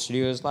what their home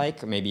studio is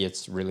like. Maybe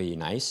it's really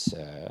nice.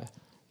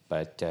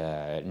 But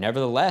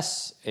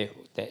nevertheless,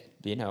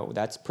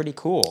 that's pretty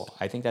cool.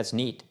 I think that's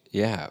neat.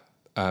 Yeah,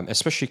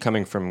 especially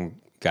coming from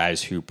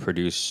guys who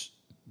produce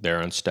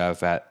their own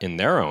stuff in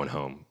their own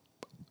home.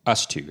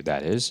 Us two,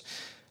 that is.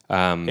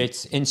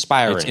 It's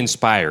inspiring. It's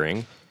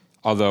inspiring.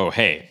 Although,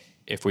 hey,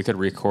 if we could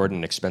record in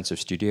an expensive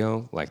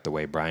studio like the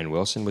way Brian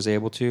Wilson was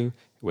able to,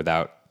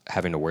 without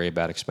having to worry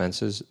about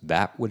expenses,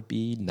 that would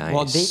be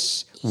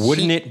nice. Well,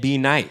 wouldn't it be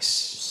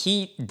nice?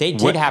 They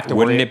did have to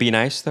worry. Wouldn't it be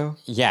nice, though?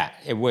 Yeah,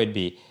 it would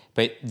be.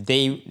 But do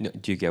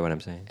you get what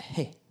I'm saying?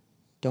 Hey,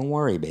 don't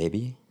worry,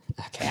 baby.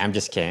 Okay, I'm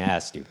just kidding.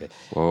 That's stupid.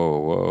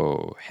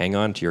 Whoa. Hang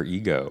on to your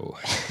ego.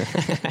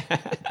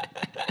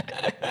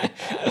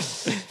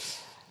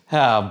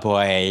 Oh,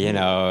 boy.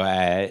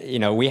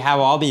 We have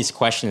all these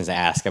questions to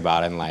ask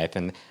about in life,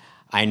 and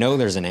I know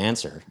there's an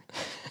answer.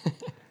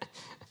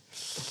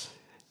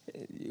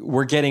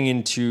 We're getting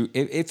into...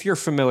 If you're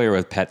familiar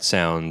with Pet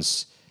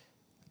Sounds,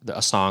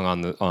 a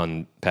song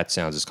on Pet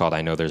Sounds is called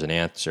I Know There's an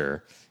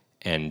Answer,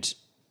 and...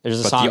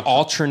 The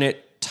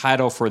alternate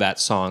title for that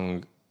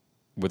song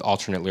with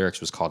alternate lyrics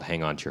was called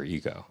Hang On to Your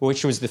Ego.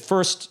 Which was the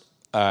first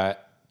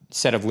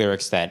set of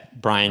lyrics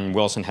that Brian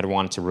Wilson had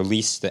wanted to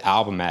release the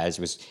album as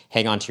was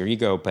 "Hang On to Your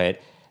Ego," but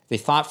they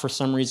thought for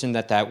some reason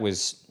that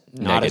was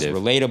not Negative.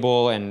 as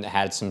relatable and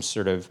had some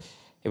sort of,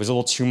 it was a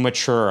little too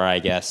mature, I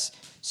guess.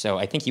 So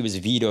I think he was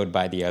vetoed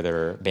by the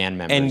other band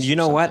members. And you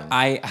know what?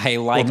 I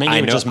like. Or maybe I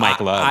it was know just Mike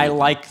Love. I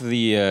like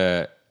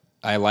the.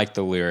 I like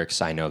the lyrics.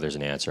 I know there's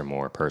an answer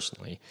more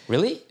personally.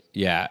 Really?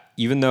 Yeah.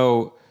 Even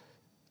though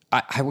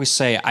I would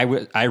say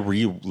I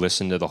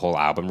re-listened to the whole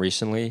album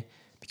recently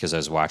because I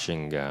was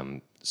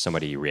watching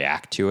somebody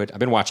react to it. I've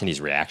been watching these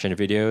reaction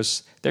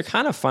videos. They're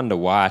kind of fun to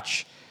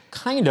watch.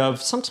 Kind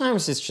of.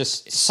 Sometimes it's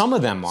just, some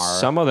of them are.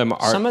 Some of them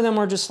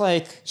are just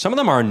like, Some of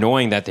them are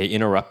annoying that they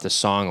interrupt the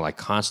song like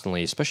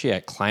constantly, especially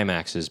at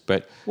climaxes.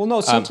 But well, no,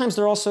 sometimes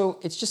they're also,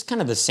 it's just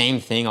kind of the same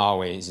thing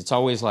always. It's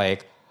always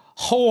like,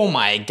 oh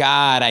my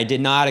God, I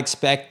did not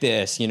expect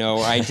this,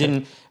 or I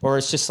didn't, or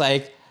it's just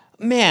like,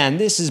 man,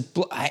 this is,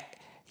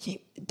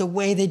 the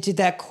way they did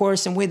that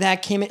chorus and the way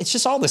that came in, it's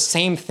just all the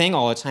same thing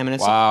all the time. And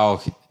it's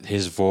wow,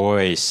 his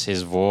voice.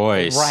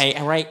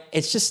 Right.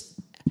 It's just,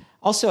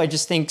 also, I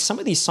just think some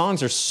of these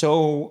songs are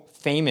so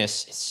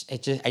famous.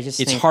 It's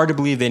think hard to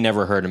believe they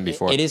never heard him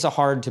before. it is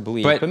hard to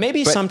believe, but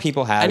maybe some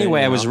people have.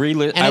 Anyway, it, I was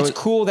and it's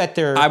cool that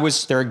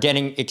they're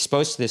getting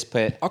exposed to this.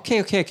 But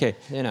Okay.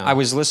 I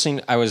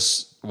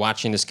was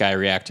watching this guy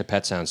react to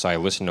Pet Sounds, so I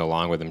listened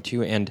along with him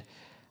too. And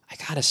I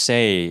gotta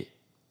say,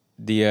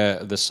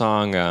 the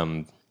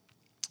song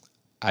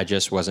 "I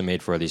Just Wasn't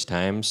Made for These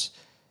Times,"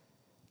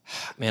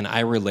 man,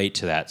 I relate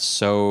to that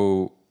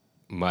so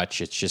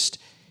much.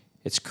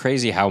 It's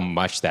crazy how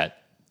much that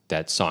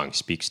song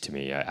speaks to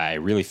me. I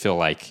really feel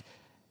like,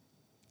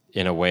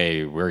 in a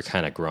way, we're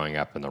kind of growing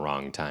up in the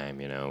wrong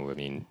time. I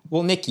mean,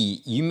 well,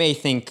 Nikki, you may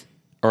think,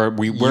 or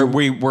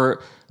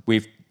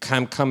we've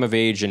come of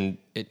age, and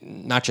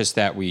not just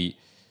that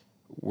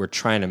we're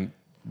trying to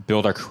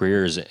build our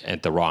careers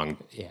at the wrong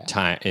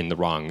time in the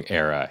wrong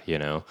era.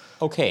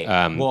 Okay,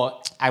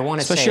 well, I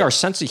want to say, especially our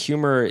sense of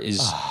humor is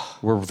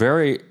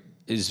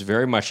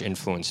very much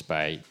influenced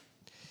by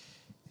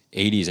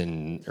 80s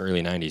and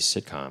early 90s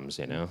sitcoms.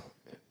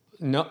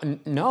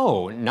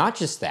 No, not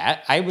just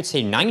that. I would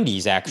say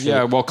 90s actually.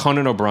 Yeah, well,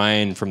 Conan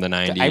O'Brien from the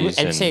 90s.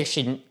 I'd say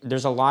actually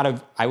there's a lot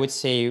of, I would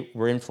say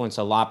we're influenced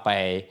a lot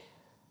by,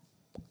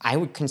 I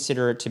would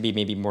consider it to be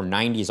maybe more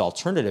 90s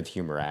alternative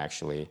humor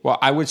actually. Well,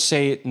 I would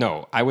say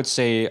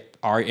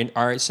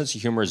our sense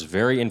of humor is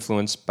very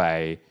influenced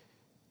by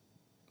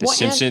The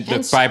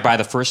Simpsons, by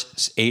the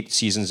first 8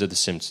 seasons of The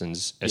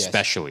Simpsons,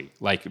 especially,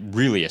 like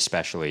really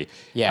especially.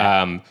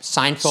 Yeah,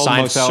 Seinfeld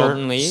most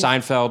certainly.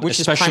 Seinfeld, which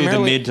especially is the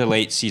mid to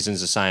late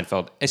seasons of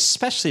Seinfeld,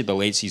 especially the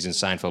late season of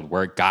Seinfeld,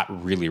 where it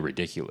got really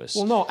ridiculous.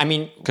 Well, no, I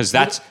mean, because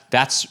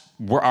that's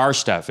where our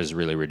stuff is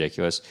really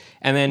ridiculous.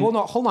 And then, well,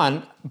 no, hold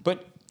on,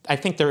 but I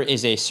think there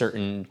is a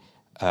certain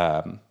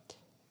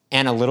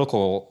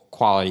analytical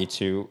quality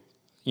to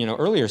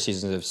earlier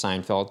seasons of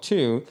Seinfeld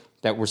too,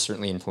 that we're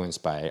certainly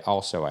influenced by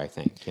also, I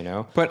think,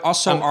 But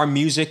also our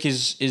music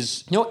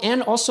is... No,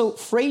 and also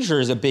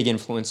Frasier is a big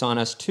influence on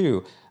us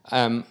too.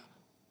 That's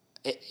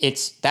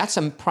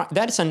a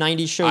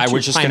 90s show I too,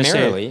 was just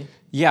primarily. Gonna say,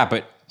 yeah,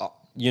 but,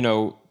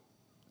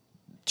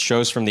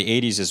 shows from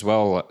the 80s as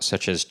well,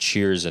 such as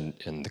Cheers and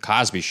The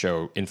Cosby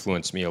Show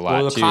influenced me a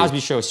lot, well, too. The Cosby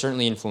Show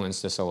certainly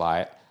influenced us a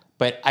lot.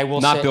 But I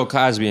will Not say... Bill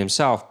Cosby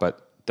himself,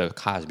 but The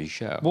Cosby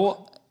Show.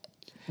 Well...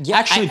 Yeah,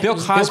 actually, Bill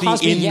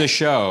Cosby in the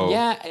show.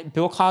 Yeah,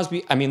 Bill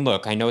Cosby. I mean,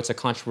 look, I know it's a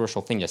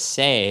controversial thing to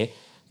say,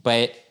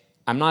 but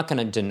I'm not going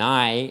to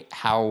deny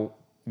how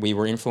we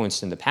were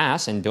influenced in the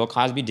past, and Bill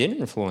Cosby did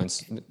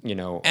influence,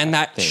 And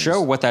that things.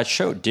 show, what that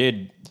show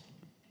did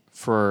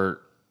for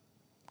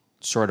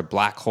sort of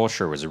black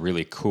culture was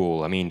really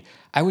cool. I mean,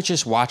 I was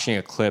just watching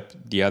a clip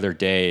the other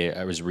day.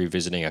 I was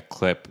revisiting a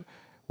clip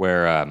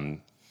where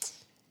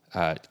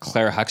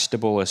Claire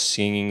Huxtable is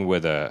singing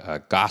with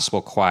a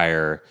gospel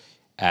choir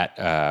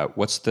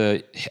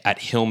at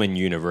Hillman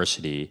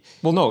University.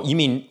 Well, no, you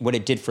mean what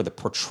it did for the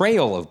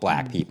portrayal of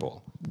black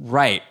people.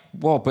 Right.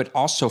 Well, but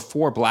also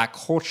for black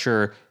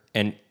culture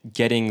and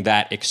getting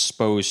that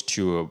exposed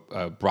to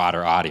a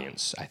broader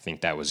audience. I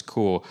think that was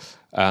cool.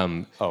 I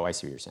see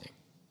what you're saying.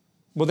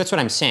 Well, that's what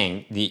I'm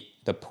saying.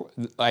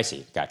 I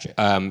see. Gotcha.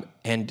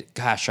 And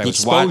gosh,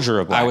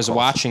 I was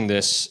watching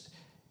this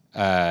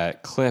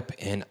clip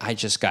and I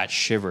just got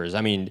shivers.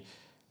 I mean,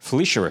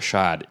 Felicia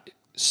Rashad,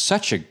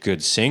 such a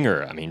good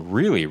singer. I mean,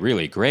 really,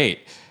 really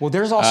great. Well,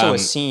 there's also a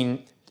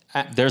scene.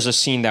 There's a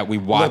scene that we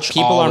watch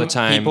all the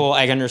time. People,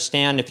 I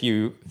understand if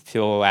you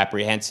feel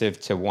apprehensive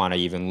to want to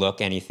even look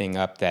anything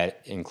up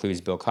that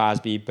includes Bill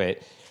Cosby, but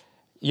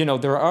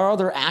there are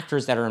other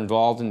actors that are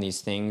involved in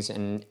these things,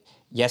 and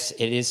yes,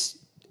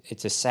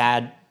 it's a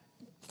sad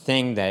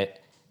thing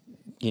that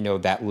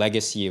that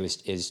legacy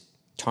is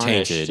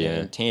tarnished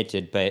and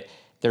tainted. But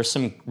there's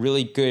some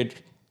really good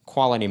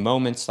quality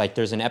moments. Like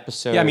there's an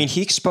episode. Yeah, I mean,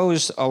 he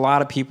exposed a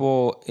lot of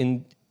people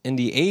in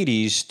the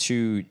 80s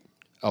to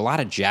a lot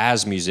of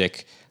jazz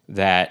music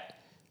that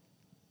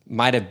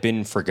might have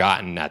been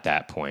forgotten at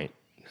that point.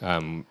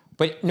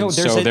 But no,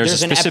 there's a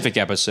specific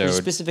episode. There's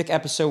a specific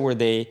episode where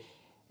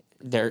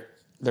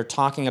they're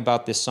talking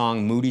about this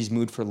song Moody's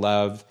Mood for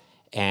Love,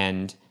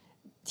 and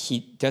he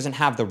doesn't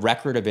have the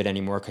record of it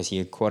anymore because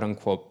he quote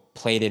unquote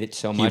played it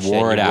so much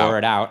wore that he it wore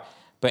it out.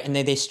 But and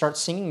then they start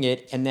singing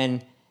it, and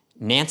then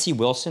Nancy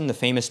Wilson, the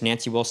famous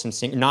Nancy Wilson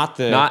singer, not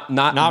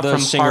the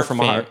singer Heart from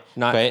fame, Heart,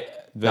 not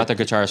the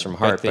guitarist from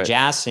Heart, but the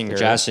jazz singer,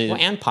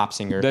 and pop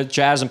singer, the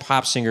jazz and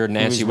pop singer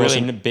Nancy Wilson,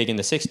 Wilson, really big in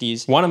the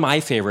 '60s. One of my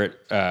favorite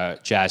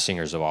jazz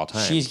singers of all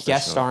time. She's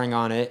guest starring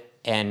on it,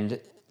 and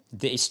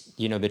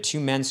the two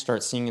men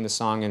start singing the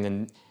song, and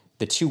then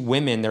the two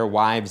women, their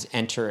wives,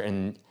 enter,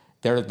 and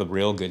they're the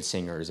real good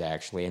singers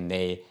actually, and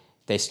they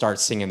start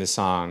singing the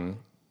song.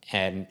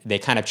 And they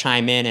kind of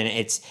chime in,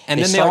 and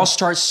they all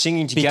start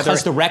singing together.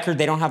 Because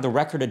they don't have the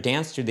record to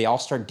dance to. They all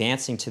start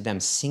dancing to them,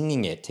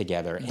 singing it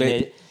together. And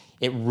it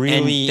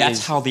really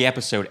that's how the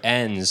episode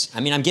ends.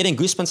 I mean, I'm getting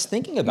goosebumps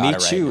thinking about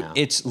it right now.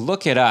 Me too.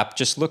 Look it up.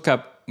 Just look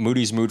up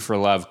Moody's Mood for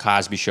Love,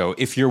 Cosby Show.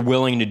 If you're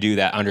willing to do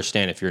that,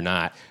 understand if you're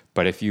not.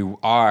 But if you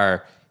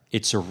are,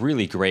 it's a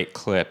really great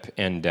clip.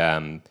 And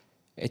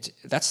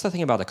that's the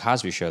thing about the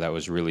Cosby Show that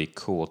was really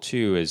cool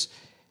too is.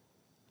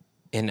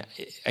 And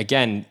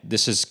again,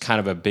 this is kind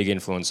of a big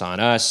influence on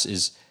us,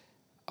 is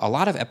a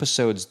lot of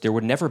episodes, there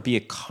would never be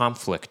a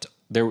conflict.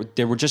 There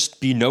would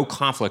just be no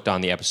conflict on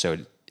the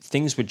episode.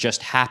 Things would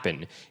just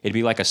happen. It'd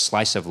be like a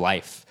slice of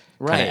life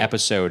kind of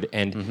episode.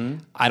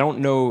 And I don't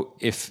know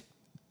if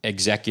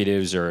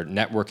executives or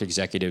network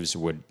executives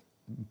would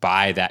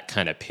buy that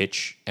kind of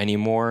pitch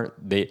anymore.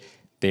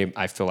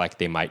 I feel like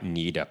they might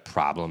need a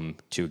problem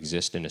to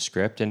exist in a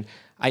script. And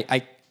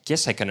I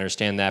guess I can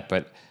understand that,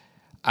 but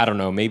I don't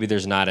know. Maybe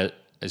there's not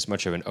as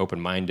much of an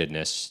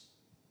open-mindedness.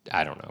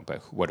 I don't know,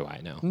 but what do I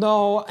know?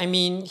 No, I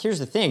mean, here's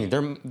the thing.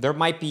 There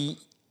might be.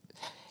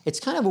 It's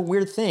kind of a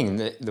weird thing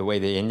the way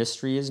the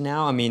industry is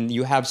now. I mean,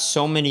 you have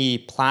so many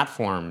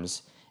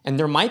platforms, and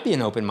there might be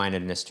an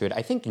open-mindedness to it.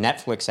 I think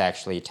Netflix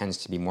actually tends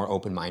to be more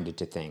open-minded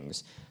to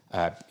things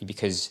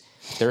because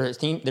there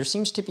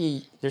seems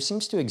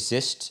to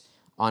exist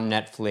on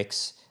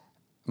Netflix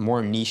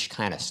more niche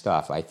kind of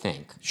stuff. I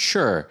think.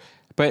 Sure.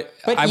 But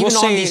I even will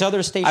say, on these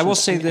other stations, I will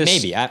say this: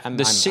 maybe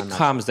the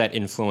sitcoms that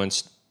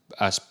influenced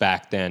us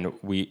back then,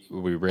 we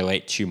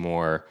relate to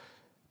more.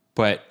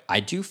 But I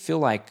do feel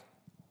like,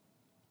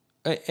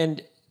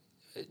 and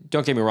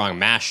don't get me wrong,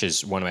 MASH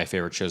is one of my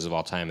favorite shows of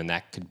all time, and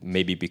that could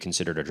maybe be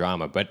considered a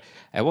drama. But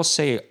I will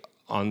say,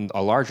 on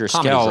a larger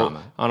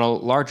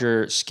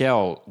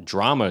scale,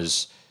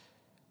 dramas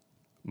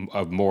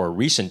of more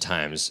recent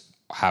times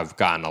have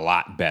gotten a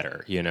lot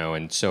better,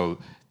 and so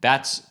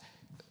that's.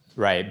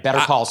 Right, Better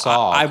Call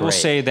Saul. I will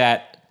say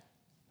that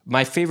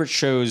my favorite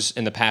shows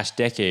in the past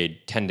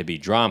decade tend to be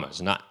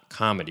dramas, not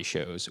comedy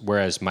shows,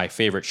 whereas my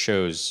favorite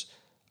shows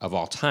of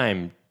all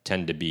time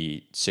tend to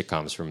be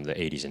sitcoms from the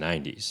 80s and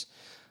 90s.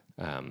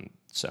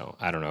 So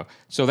I don't know.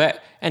 So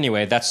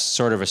that's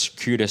sort of a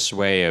circuitous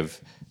way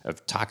of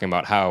talking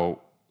about how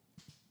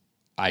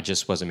I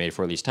just wasn't made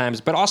for these times.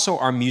 But also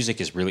our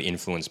music is really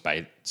influenced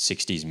by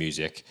 60s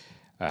music.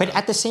 But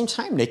at the same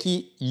time,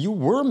 Nikki, you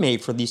were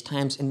made for these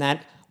times in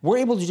that we're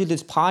able to do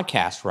this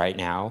podcast right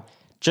now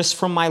just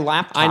from my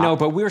laptop. I know,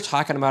 but we were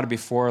talking about it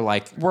before.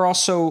 Like, we're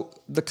also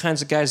the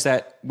kinds of guys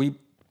that we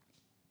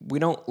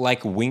don't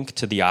like wink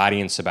to the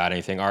audience about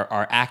anything.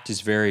 Our act is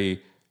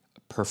very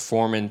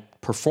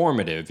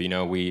performative.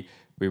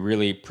 We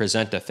really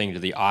present a thing to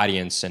the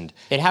audience, and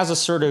it has a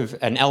sort of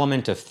an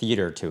element of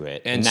theater to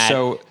it. And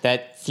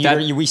that theater,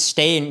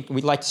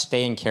 we like to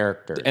stay in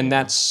character. And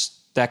that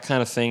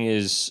kind of thing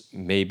is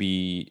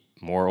maybe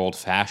more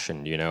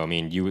old-fashioned, I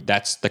mean,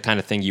 that's the kind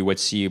of thing you would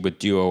see with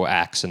duo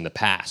acts in the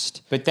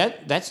past. But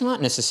that's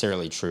not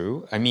necessarily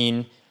true. I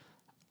mean,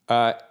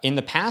 in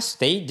the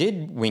past, they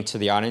did wink to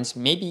the audience,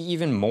 maybe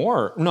even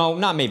more. No,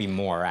 not maybe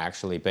more,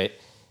 actually, but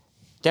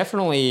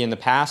definitely in the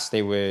past,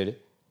 they would,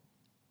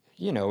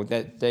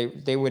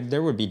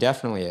 there would be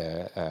definitely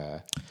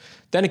a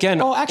Then again,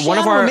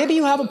 maybe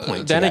you have a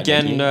point. Then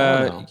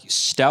again,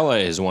 Stella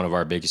is one of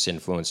our biggest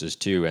influences,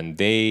 too, and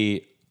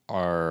they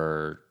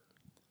are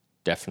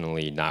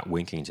definitely not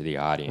winking to the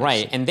audience.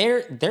 Right, and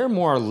they're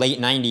more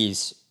late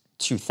 90s,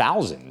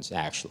 2000s,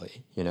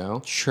 actually,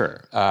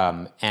 Sure.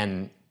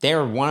 And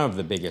they're one of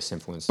the biggest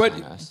influences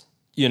on us.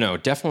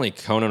 Definitely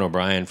Conan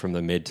O'Brien from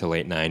the mid to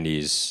late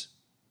 90s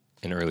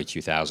and early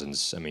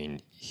 2000s. I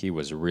mean, he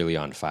was really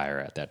on fire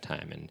at that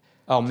time. And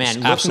oh,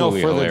 man, look no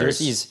further. There's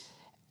these...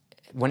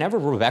 Whenever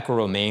Rebecca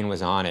Romaine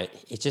was on it,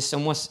 it just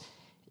almost...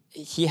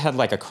 He had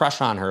like a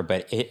crush on her,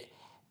 but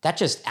that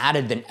just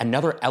added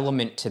another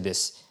element to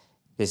this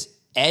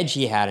edge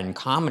he had in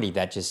comedy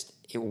that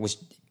was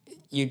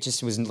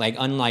like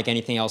unlike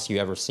anything else you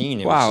ever seen.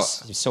 It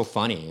was so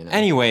funny.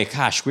 Anyway,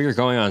 gosh, we are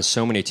going on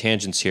so many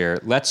tangents here.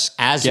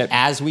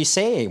 As we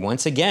say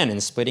once again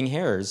in Splitting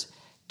Hairs,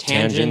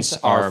 tangents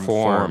are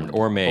formed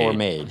or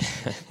made.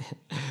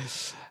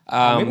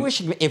 Maybe we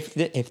should, if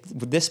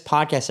this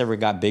podcast ever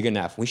got big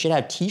enough, we should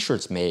have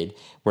T-shirts made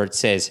where it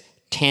says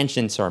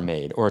 "Tangents are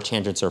made" or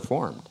 "Tangents are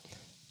formed."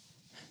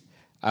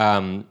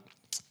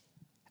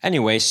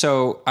 Anyway,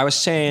 so I was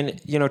saying,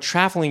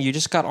 traveling, you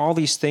just got all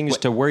these things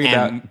to worry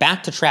about. And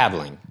back to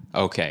traveling.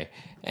 Okay.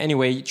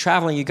 Anyway,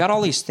 traveling, you got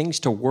all these things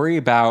to worry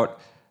about.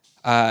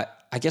 I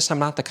guess I'm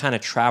not the kind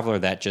of traveler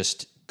that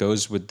just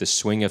goes with the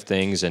swing of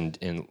things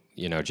and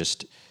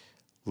just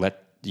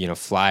let,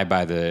 fly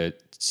by the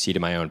seat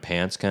of my own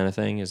pants kind of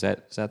thing. Is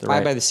that the right?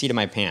 Fly by the seat of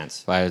my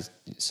pants. Fly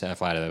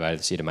by the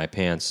seat of my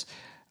pants.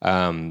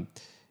 I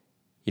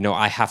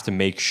have to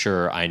make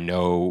sure I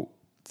know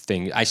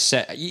things.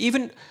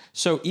 Even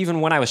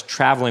when I was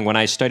traveling, when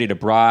I studied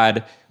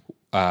abroad,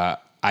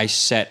 I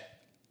set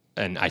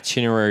an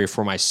itinerary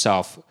for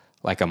myself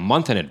like a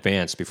month in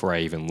advance before I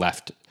even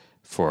left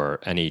for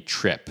any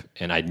trip.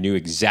 And I knew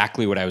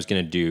exactly what I was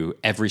going to do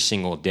every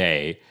single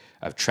day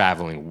of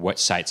traveling, what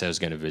sites I was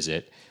going to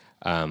visit.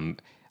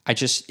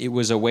 It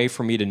was a way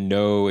for me to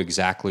know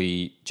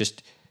exactly,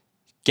 just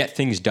get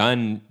things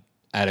done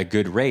at a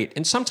good rate.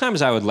 And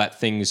sometimes I would let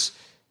things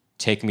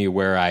take me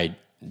where I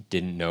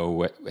didn't know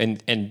what,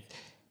 and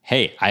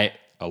hey,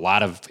 a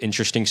lot of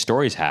interesting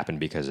stories happened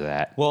because of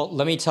that. Well,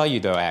 let me tell you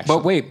though, actually.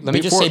 But wait, let me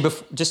just say,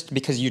 just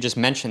because you just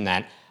mentioned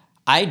that,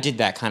 I did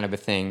that kind of a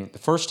thing the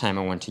first time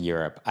I went to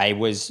Europe. I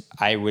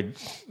would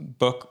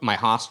book my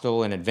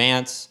hostel in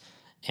advance,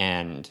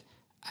 and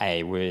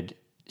I would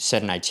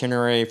set an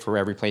itinerary for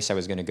every place I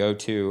was going to go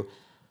to.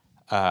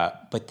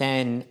 But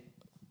then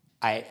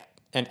I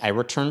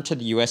returned to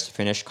the U.S. to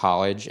finish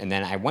college, and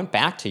then I went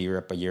back to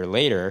Europe a year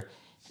later,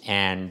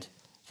 and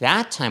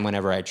that time,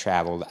 whenever I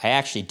traveled, I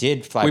actually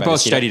did fly. We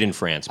both studied in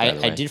France, by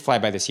the way. I did fly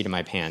by the seat of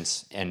my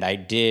pants, and I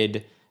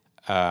did.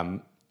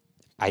 I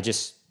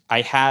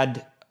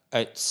had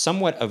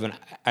somewhat of an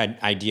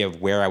idea of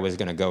where I was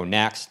going to go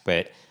next,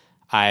 but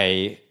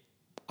I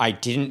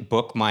didn't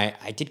book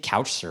I did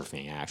couch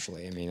surfing,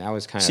 actually. I mean, that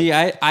was kind of. See,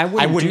 I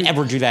wouldn't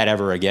ever do that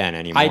ever again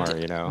anymore.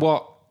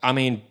 Well, I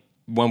mean,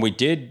 when we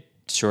did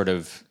sort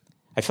of,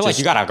 I feel like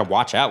you got to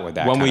watch out with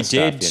that. When kind we of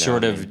did stuff,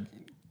 sort of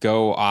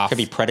go off, could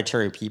be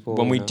predatory people.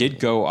 When we did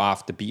go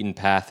off the beaten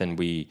path and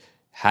we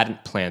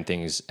hadn't planned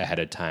things ahead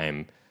of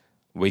time,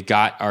 we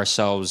got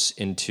ourselves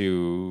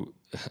into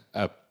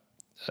a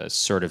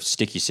sort of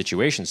sticky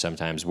situation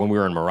sometimes. When we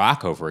were in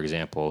Morocco, for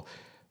example,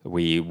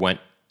 we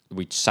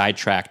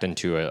sidetracked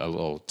into a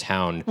little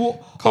town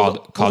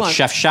called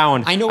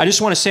Chefchaouen. I know. I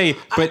just want to say,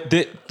 but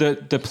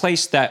the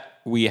place that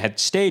we had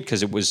stayed,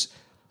 because it was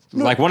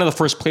like one of the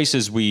first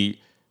places we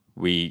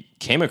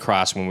came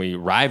across when we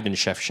arrived in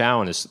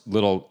Chefchaouen, this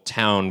little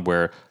town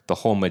where the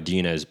whole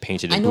Medina is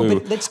painted in blue.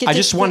 But let's get I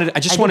don't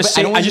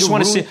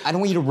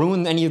want you to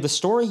ruin any of the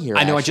story here.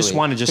 I know. I just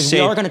want to say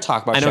we are going to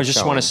talk about. I know. I Chefchaouen.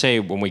 just want to say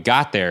when we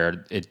got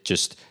there,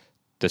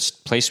 this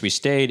place we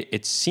stayed,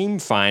 it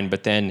seemed fine,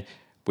 but then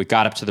we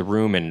got up to the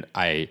room and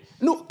I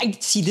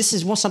see. This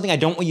is something I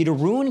don't want you to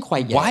ruin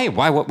quite yet.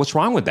 Why? What's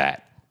wrong with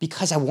that?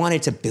 Because I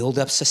wanted to build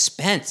up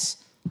suspense.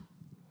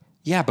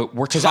 Yeah, but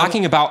we're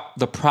talking about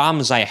the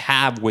problems I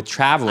have with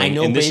traveling,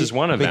 and this is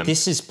one of them. But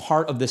this is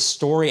part of the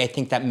story, I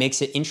think, that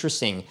makes it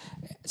interesting.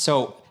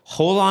 So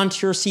hold on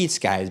to your seats,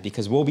 guys,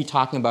 because we'll be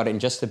talking about it in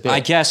just a bit.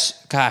 I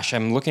guess, gosh,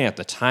 I'm looking at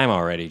the time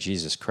already.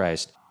 Jesus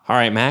Christ. All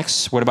right,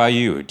 Max, what about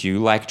you? Do you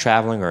like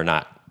traveling or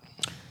not?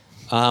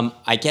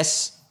 I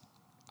guess...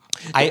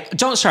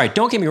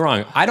 Don't get me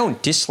wrong. I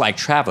don't dislike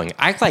traveling.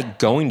 I like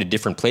going to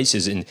different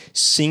places and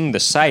seeing the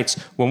sights.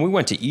 When we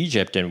went to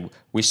Egypt and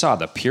we saw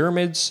the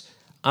pyramids...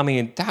 I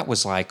mean, that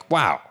was like,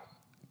 wow,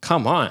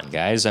 come on,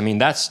 guys. I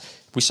mean,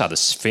 we saw the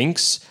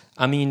Sphinx.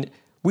 I mean,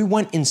 we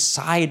went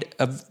inside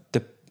of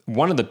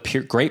one of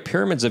the Great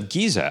Pyramids of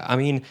Giza. I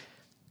mean,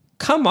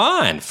 come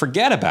on,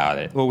 forget about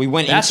it. Well, we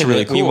went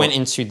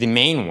into the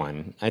main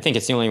one. I think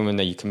it's the only one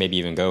that you can maybe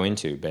even go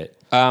into. But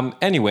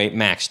anyway,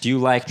 Max, do you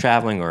like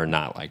traveling or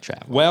not like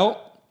traveling?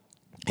 Well,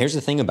 here's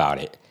the thing about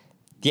it.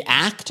 The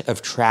act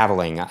of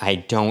traveling, I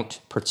don't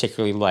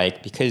particularly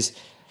like because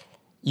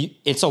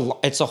it's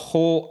a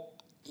whole.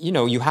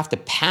 You have to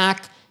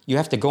pack, you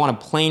have to go on a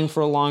plane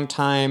for a long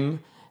time.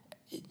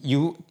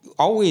 You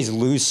always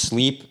lose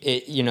sleep.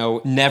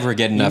 Never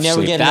get enough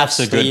sleep. That's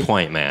a good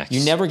point, Max.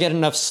 You never get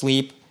enough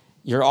sleep.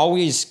 You're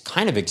always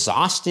kind of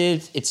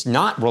exhausted. It's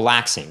not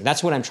relaxing.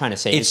 That's what I'm trying to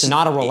say. It's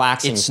not a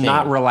relaxing thing. It's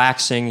not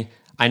relaxing.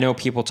 I know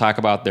people talk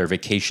about their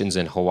vacations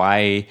in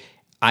Hawaii.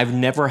 I've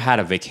never had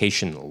a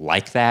vacation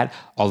like that,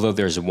 although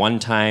there's one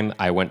time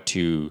I went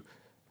to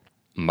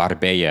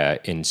Marbella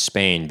in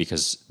Spain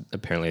because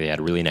apparently they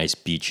had really nice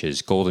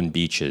beaches, golden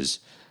beaches,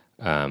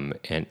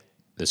 and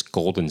this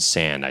golden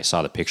sand I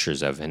saw the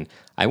pictures of. And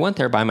I went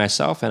there by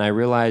myself and I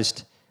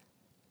realized,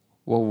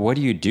 well, what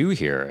do you do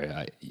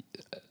here?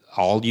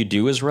 All you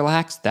do is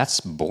relax? That's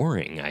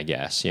boring, I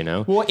guess,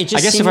 Well, it just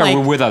I guess if I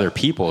were with other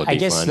people, it'd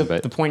be fun. I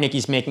guess the point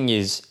Nicky's making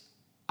is,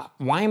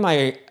 why am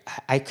I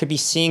could be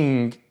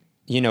seeing,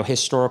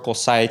 historical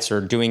sites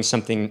or doing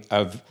something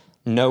of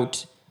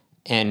note,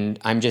 and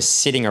I'm just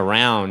sitting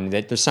around.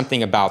 That there's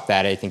something about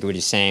that. I think what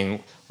he's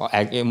saying,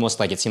 almost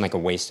like it seemed like a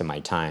waste of my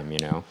time,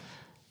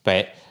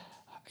 But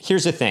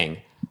here's the thing: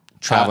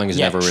 traveling is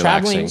never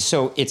relaxing.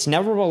 So it's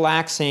never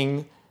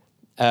relaxing,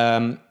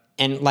 and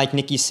and like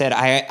Nikki said,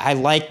 I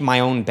like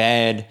my own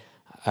bed.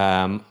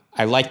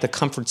 I like the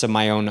comforts of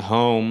my own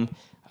home.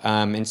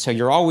 And so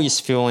you're always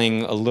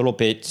feeling a little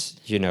bit,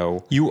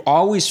 You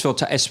always feel,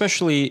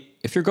 especially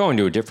if you're going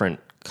to a different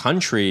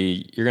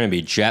country, you're going to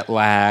be jet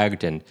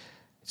lagged, and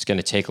it's going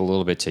to take a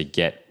little bit to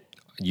get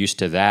used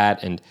to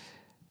that. And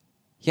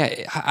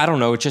yeah, I don't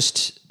know,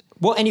 just...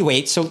 Well,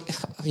 anyway, so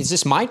is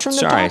this my turn to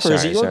Sorry, talk, or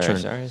is it your sorry,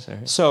 turn? sorry.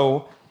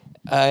 So,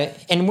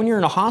 and when you're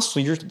in a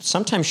hostel, you're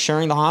sometimes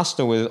sharing the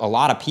hostel with a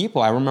lot of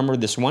people. I remember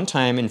this one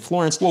time in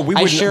Florence. Well, we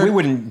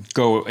wouldn't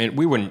go, and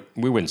we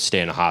wouldn't stay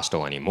in a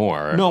hostel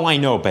anymore. No, I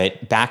know,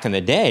 but back in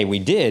the day, we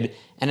did.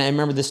 And I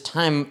remember this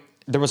time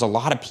there was a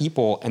lot of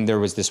people, and there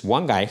was this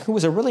one guy who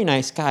was a really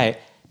nice guy,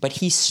 but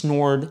he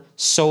snored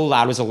so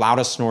loud. It was the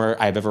loudest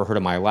snore I've ever heard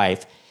in my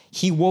life.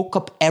 He woke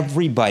up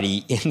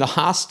everybody in the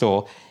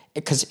hostel,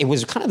 because it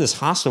was kind of this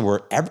hostel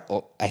where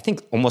I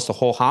think almost the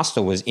whole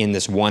hostel was in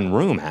this one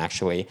room,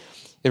 actually.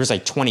 There was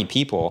like 20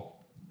 people.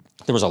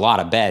 There was a lot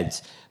of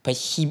beds. But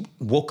he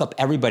woke up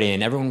everybody,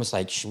 and everyone was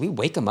like, should we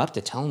wake him up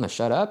to tell him to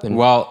shut up? And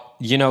Well,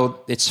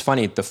 it's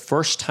funny. The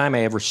first time I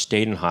ever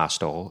stayed in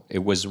hostel,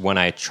 it was when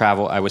I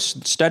traveled. I was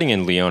studying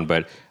in Lyon,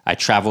 but I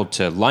traveled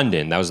to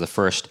London. That was the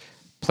first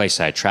place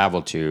I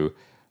traveled to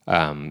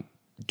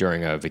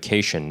during a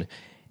vacation.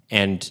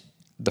 And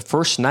the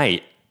first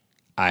night,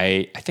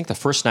 I think the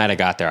first night I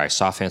got there, I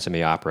saw Phantom of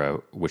the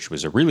Opera, which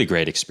was a really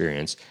great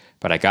experience.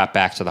 But I got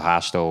back to the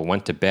hostel,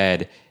 went to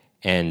bed,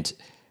 and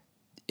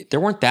there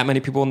weren't that many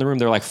people in the room.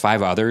 There were like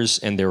 5 others,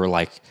 and there were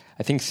like,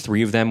 I think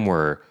 3 of them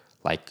were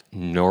like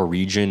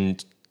Norwegian,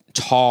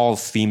 tall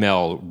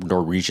female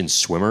Norwegian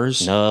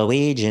swimmers.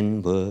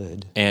 Norwegian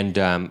wood. And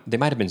they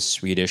might have been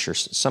Swedish or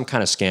some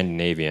kind of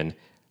Scandinavian,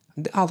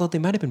 although they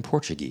might have been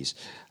Portuguese.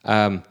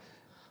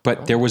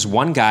 But there was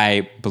one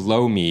guy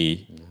below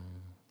me,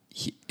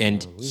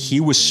 he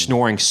was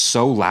snoring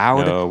so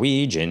loud.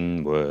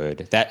 Norwegian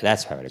wood.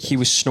 That's how it is. He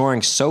was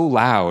snoring so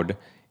loud,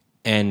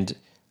 and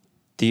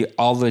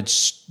all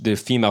the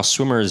female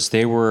swimmers,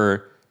 they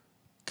were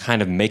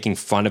kind of making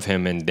fun of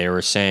him, and they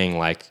were saying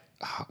like,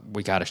 oh,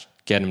 we got to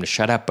get him to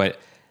shut up. But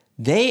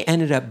they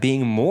ended up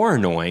being more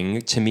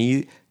annoying to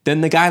me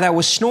than the guy that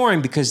was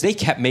snoring, because they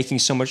kept making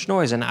so much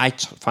noise. And I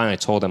finally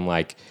told him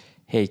like,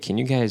 hey, can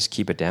you guys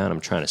keep it down? I'm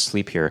trying to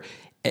sleep here.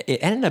 It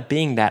ended up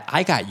being that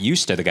I got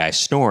used to the guy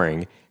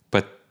snoring,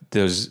 but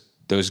those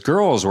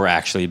girls were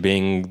actually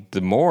being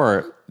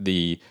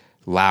the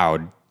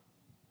loud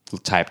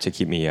type to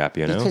keep me up,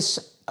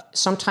 Because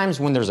sometimes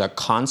when there's a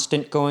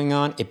constant going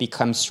on, it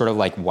becomes sort of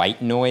like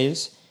white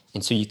noise,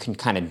 and so you can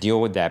kind of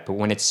deal with that. But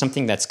when it's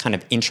something that's kind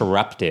of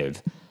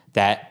interruptive,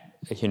 that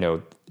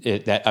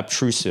that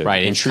obtrusive,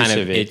 right?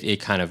 Intrusive, it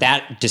kind of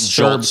that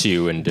disturbs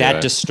you, and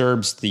that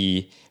disturbs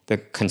the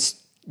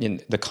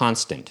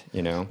constant.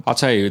 I'll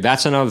tell you,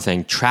 that's another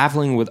thing.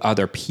 Traveling with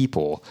other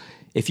people,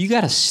 if you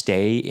got to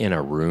stay in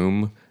a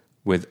room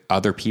with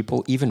other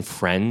people, even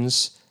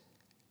friends,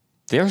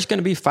 there's going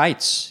to be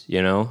fights.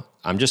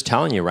 I'm just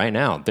telling you right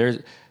now.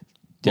 There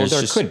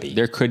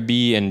could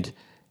be, and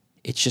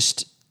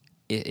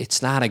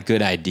it's not a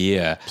good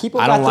idea. People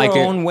got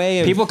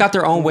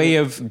their own way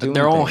of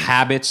their own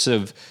habits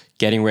of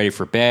getting ready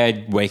for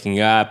bed, waking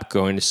up,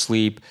 going to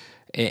sleep,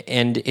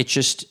 and it's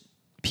just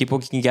people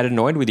can get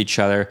annoyed with each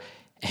other.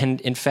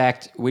 And in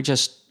fact, we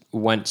just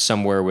went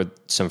somewhere with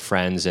some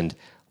friends, and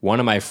one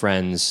of my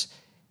friends,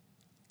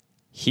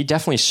 he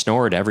definitely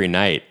snored every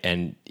night.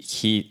 And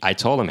I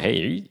told him,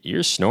 hey,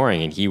 you're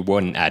snoring. And he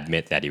wouldn't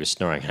admit that he was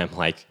snoring. And I'm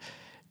like,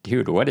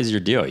 dude, what is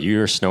your deal?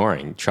 You're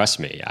snoring. Trust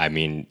me. I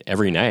mean,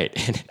 every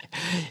night. And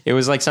it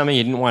was like something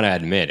he didn't want to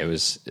admit. It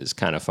was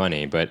kind of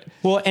funny. But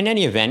well, in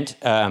any event,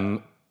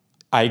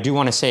 I do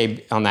want to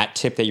say on that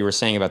tip that you were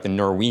saying about the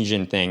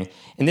Norwegian thing,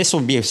 and this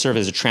will serve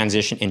as a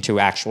transition into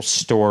actual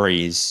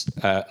stories,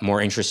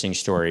 more interesting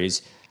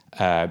stories,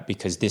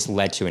 because this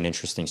led to an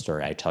interesting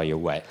story. I tell you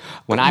what,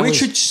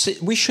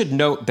 we should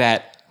note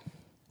that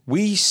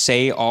we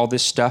say all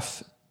this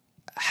stuff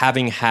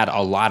having had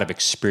a lot of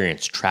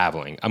experience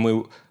traveling. I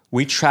mean,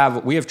 we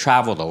have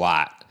traveled a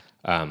lot,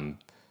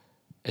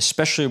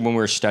 especially when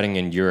we were studying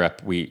in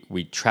Europe.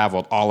 We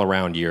traveled all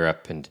around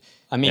Europe, and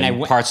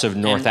parts of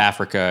North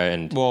Africa,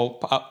 and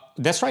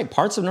that's right,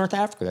 parts of North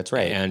Africa. That's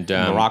right, and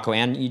Morocco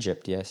and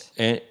Egypt, yes,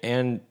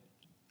 and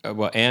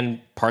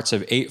parts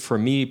of for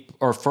me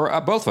or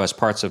for both of us,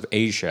 parts of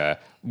Asia,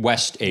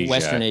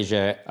 Western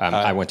Asia.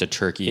 I went to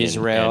Turkey,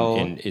 Israel,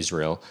 and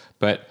Israel,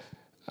 but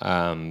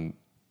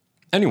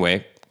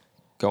anyway,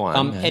 go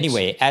on.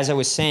 Anyway, as I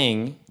was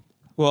saying,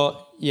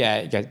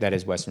 that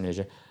is Western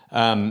Asia.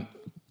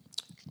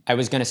 I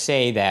was going to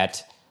say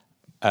that.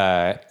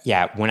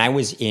 When I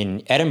was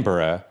in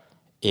Edinburgh,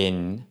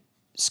 in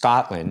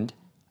Scotland,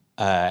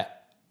 I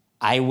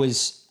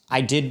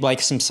did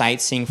like some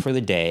sightseeing for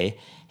the day,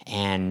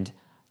 and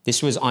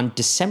this was on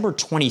December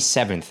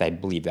 27th, I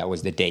believe that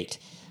was the date.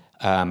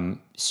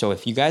 So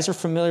if you guys are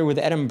familiar with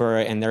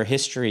Edinburgh and their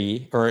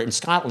history, or in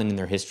Scotland and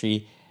their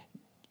history,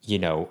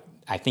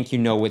 I think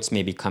what's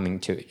maybe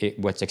coming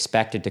what's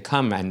expected to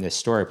come in this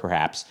story,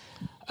 perhaps.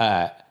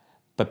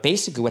 But But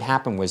basically what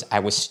happened was I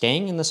was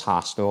staying in this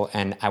hostel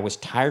and I was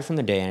tired from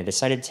the day and I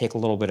decided to take a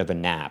little bit of a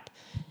nap.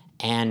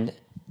 And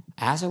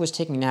as I was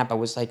taking a nap, I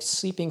was like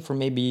sleeping for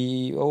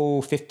maybe,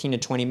 15 to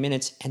 20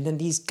 minutes. And then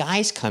these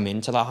guys come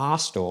into the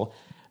hostel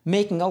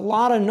making a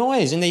lot of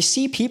noise and they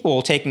see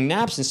people taking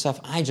naps and stuff.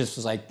 I just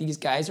was like, these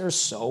guys are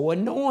so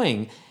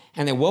annoying.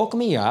 And they woke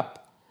me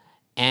up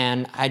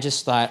and I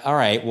just thought, all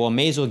right, well,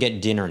 may as well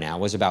get dinner now.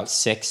 It was about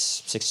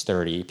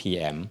 6:30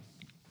 p.m.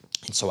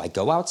 And so I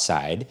go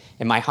outside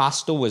and my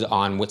hostel was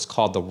on what's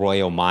called the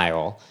Royal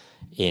Mile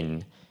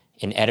in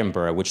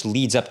Edinburgh, which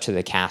leads up to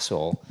the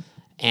castle.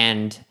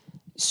 And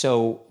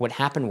so what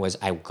happened was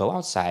I go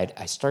outside,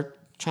 I start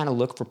trying to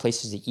look for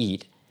places to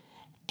eat,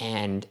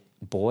 and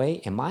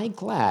boy, am I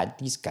glad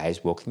these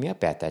guys woke me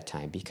up at that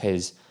time,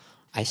 because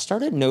I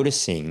started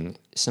noticing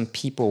some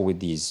people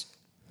with these,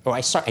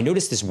 I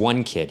noticed this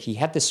one kid, he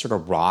had this sort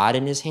of rod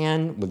in his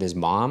hand with his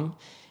mom,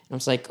 and I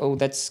was like,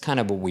 that's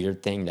kind of a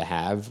weird thing to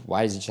have.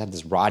 Why does he just have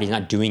this rod? He's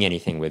not doing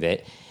anything with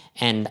it.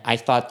 And I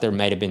thought there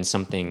might have been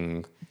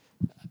something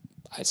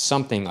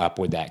up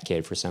with that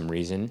kid for some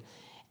reason.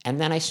 And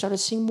then I started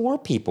seeing more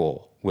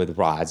people with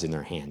rods in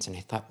their hands. And I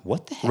thought,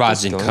 what the heck Rods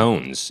is and going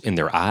cones in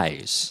their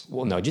eyes.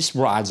 Well, no, just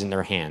rods in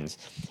their hands.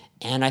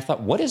 And I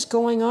thought, what is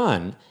going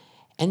on?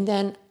 And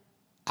then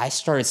I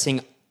started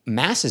seeing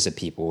masses of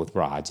people with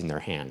rods in their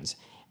hands.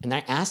 And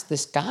I asked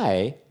this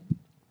guy,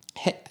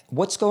 hey,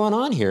 what's going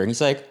on here? And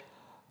he's like,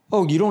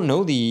 you don't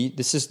know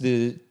this is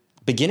the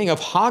beginning of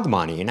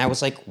Hogmanay. And I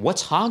was like,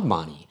 what's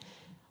Hogmanay?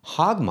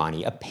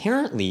 Hogmanay,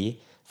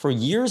 apparently, for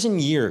years and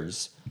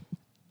years,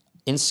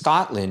 in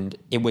Scotland,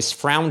 it was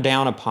frowned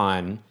down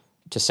upon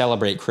to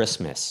celebrate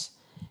Christmas.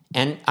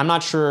 And I'm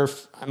not sure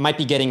if I might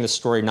be getting the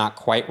story not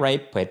quite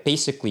right, but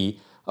basically,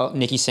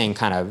 Nikki's saying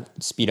kind of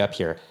speed up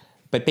here,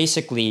 but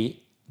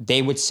basically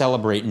they would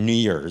celebrate New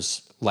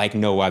Year's like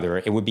no other.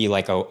 It would be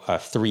like a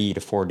 3 to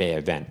 4 day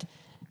event,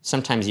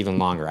 sometimes even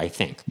longer, I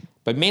think,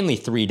 but mainly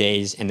 3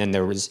 days. And then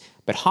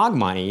but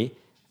Hogmanay,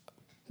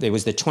 it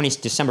was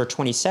December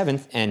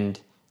 27th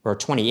or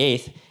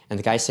 28th, and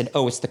the guy said,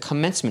 it's the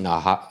commencement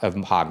of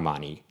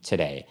Hogmanay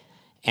today.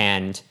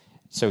 And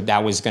so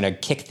that was going to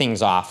kick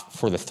things off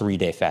for the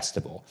 3-day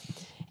festival.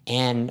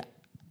 And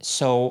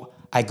so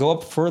I go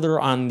up further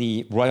on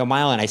the Royal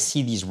Mile and I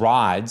see these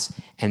rods,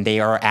 and they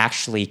are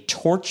actually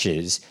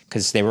torches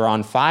because they were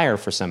on fire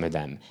for some of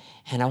them.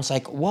 And I was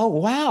like, whoa,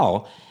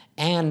 wow.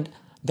 And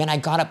then I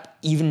got up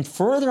even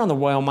further on the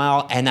Royal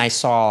Mile and I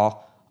saw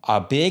a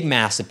big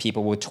mass of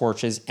people with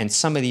torches, and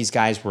some of these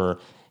guys were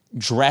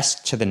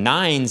dressed to the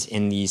nines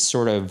in these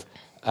sort of...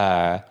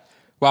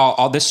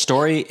 all this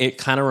story, it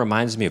kind of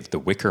reminds me of The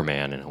Wicker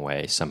Man in a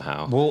way,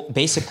 somehow. Well,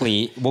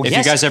 basically... If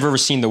you guys ever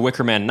seen The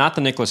Wicker Man, not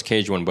the Nicolas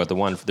Cage one, but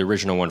the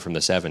original one from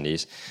the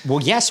 70s.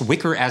 Well, yes,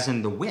 wicker as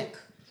in the wick.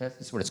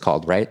 That's what it's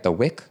called, right? The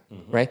wick,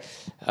 right?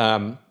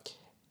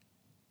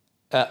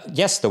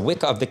 Yes, the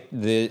wick of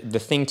the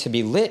thing to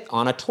be lit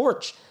on a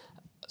torch.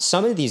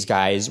 Some of these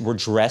guys were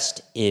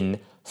dressed in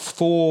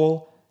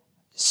full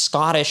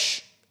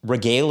Scottish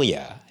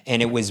regalia,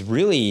 and it was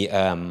really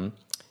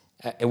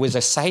it was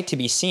a sight to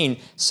be seen.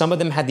 Some of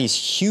them had these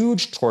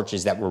huge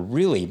torches that were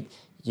really,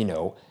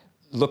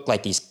 looked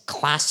like these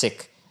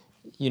classic,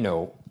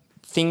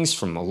 things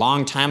from a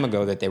long time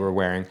ago that they were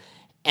wearing.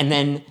 And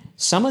then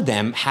some of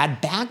them had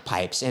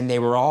bagpipes, and they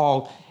were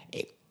all,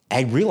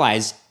 I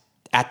realized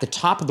at the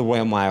top of the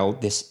Royal Mile,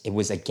 it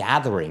was a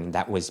gathering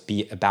that was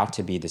about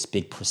to be this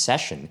big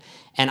procession.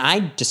 And I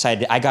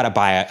decided I got to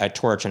buy a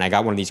torch, and I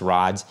got one of these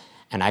rods,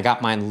 and I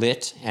got mine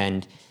lit.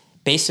 And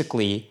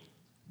basically,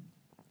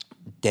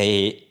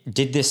 they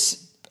did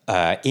this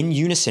in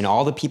unison.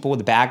 All the people with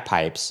the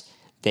bagpipes,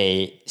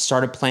 they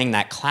started playing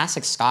that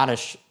classic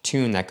Scottish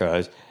tune that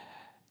goes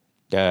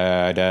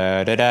da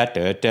da da da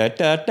da da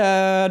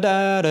da da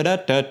da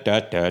da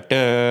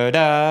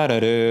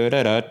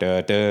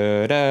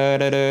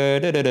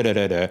da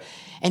da da.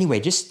 Anyway,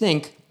 just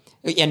think.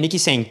 Yeah,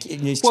 Nikki's saying.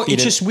 Well,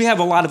 it's just we have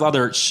a lot of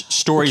other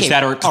stories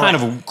that are kind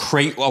of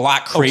a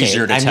lot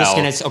crazier to tell. I'm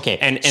just gonna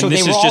and so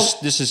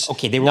this is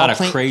they were not all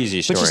playing, a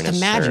crazy story. But just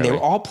imagine they were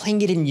all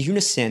playing it in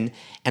unison,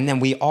 and then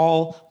we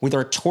all, with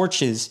our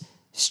torches,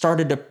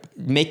 started to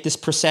make this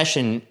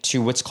procession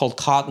to what's called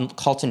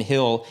Calton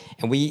Hill,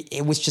 and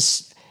it was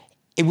just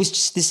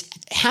this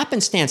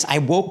happenstance.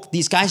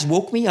 These guys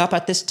woke me up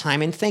at this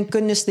time, and thank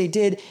goodness they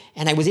did,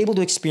 and I was able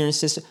to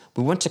experience this.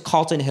 We went to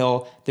Calton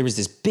Hill. There was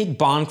this big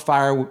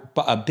bonfire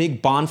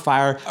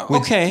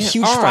with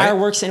huge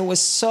fireworks, and it was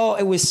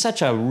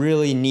such a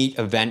really neat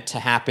event to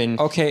happen.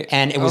 Okay,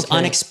 and it was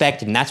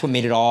unexpected, and that's what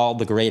made it all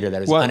the greater.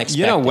 That it was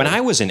unexpected. When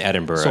I was in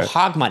Edinburgh, so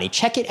Hogmanay,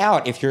 check it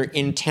out if you're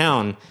in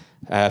town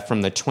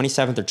from the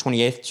 27th or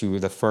 28th to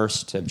the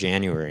 1st of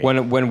January.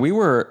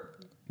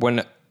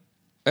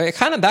 That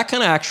kind of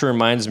actually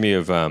reminds me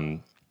of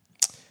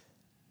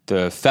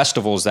the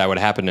festivals that would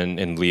happen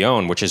in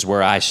Lyon, which is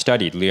where I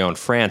studied, Lyon,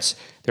 France.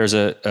 There's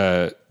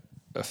a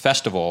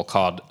festival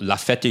called La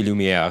Fête des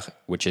Lumières,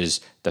 which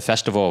is the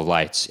Festival of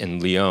Lights in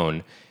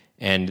Lyon,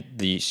 and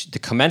the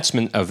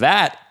commencement of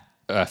that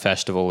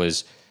festival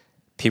is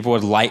people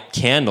would light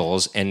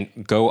candles and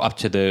go up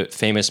to the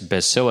famous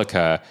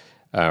basilica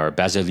or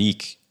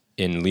basilique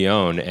in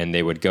Lyon, and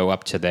they would go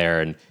up to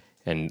there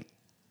and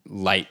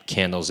light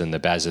candles in the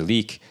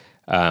basilique.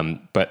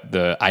 But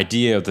the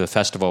idea of the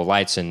Festival of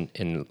Lights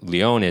in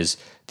Lyon is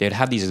they'd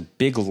have these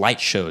big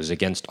light shows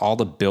against all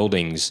the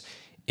buildings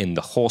in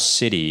the whole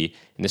city,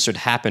 and this would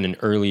happen in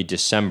early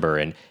December,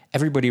 and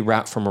everybody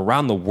from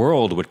around the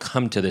world would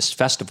come to this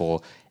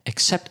festival,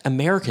 except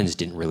Americans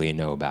didn't really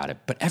know about it.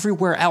 But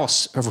everywhere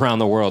else around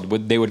the world,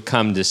 they would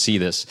come to see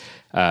this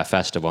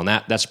festival,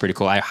 and that's pretty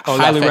cool. I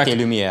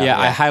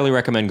highly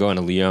recommend going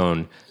to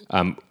Lyon.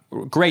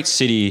 Great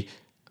city.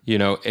 You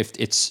know, if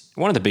it's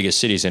one of the biggest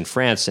cities in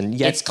France, and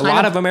yet a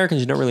lot of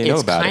Americans don't really know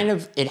about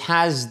it. It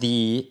has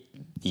the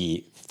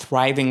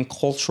thriving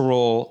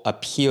cultural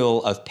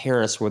appeal of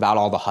Paris without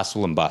all the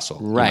hustle and bustle.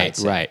 Right.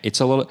 It's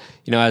a little,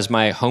 as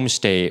my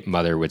homestay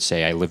mother would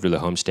say, I lived with a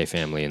homestay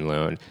family in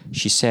Lyon.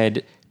 She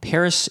said,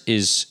 Paris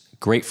is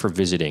great for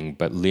visiting,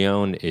 but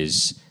Lyon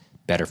is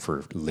better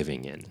for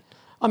living in.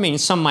 I mean,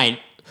 some might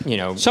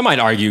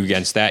argue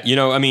against that.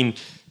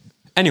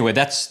 Anyway,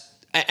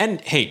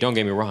 and hey, don't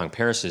get me wrong,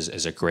 Paris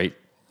is a great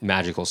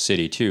magical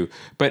city too.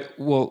 But,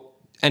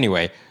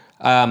 anyway.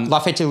 La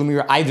Fête des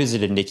Lumières, I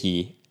visited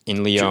Nikki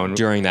in Lyon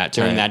during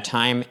that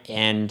time,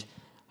 and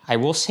I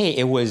will say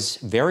it was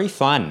very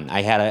fun.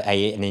 I had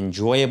an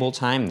enjoyable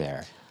time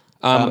there,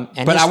 and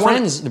his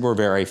friends were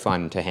very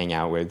fun to hang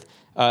out with.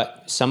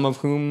 Some of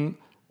whom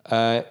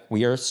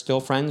we are still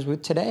friends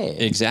with today.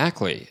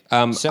 Exactly.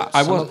 Of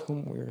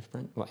whom we were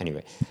friends. Well,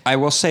 anyway, I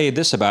will say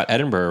this about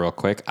Edinburgh real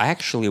quick. I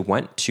actually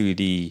went to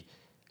the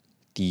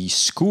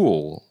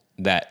school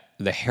that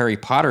the Harry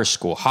Potter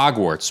school,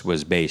 Hogwarts,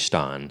 was based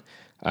on.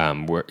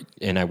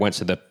 And I went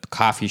to the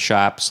coffee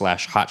shop /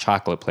 hot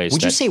chocolate place.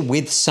 Would you say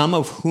with some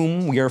of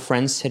whom we are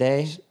friends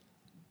today?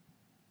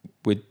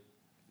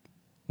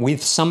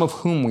 With some of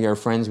whom we are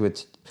friends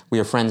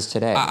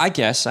today. I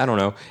guess. I don't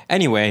know.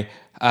 Anyway,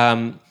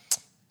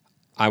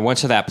 I went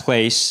to that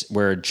place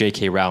where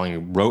J.K.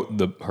 Rowling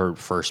wrote her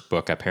first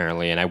book,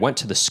 apparently, and I went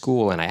to the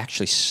school, and I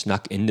actually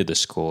snuck into the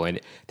school, and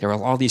there were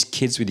all these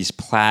kids with these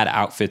plaid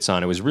outfits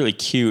on. It was really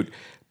cute,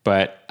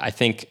 but I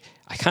think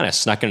I kind of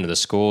snuck into the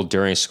school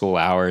during school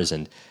hours,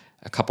 and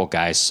a couple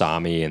guys saw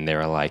me, and they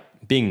were like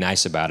being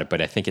nice about it,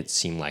 but I think it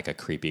seemed like a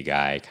creepy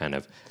guy kind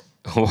of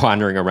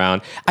wandering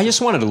around. I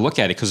just wanted to look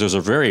at it because it was a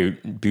very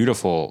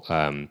beautiful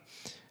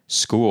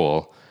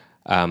school.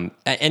 And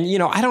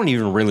I don't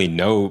even really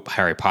know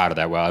Harry Potter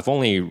that well. I've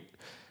only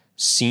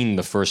seen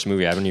the first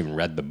movie. I haven't even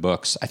read the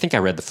books. I think I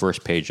read the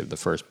first page of the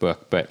first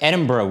book. But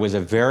Edinburgh was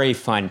a very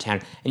fun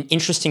town. An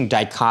interesting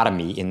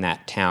dichotomy in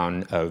that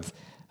town of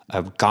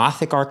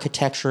Gothic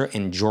architecture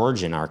and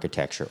Georgian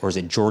architecture. Or is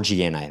it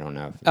Georgian? I don't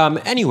know.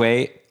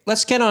 Anyway,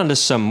 let's get on to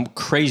some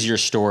crazier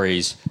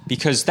stories,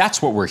 because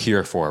that's what we're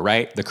here for,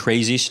 right? The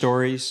crazy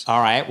stories. All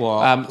right.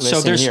 Well,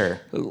 listen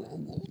here.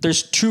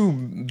 There's two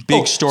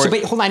big stories.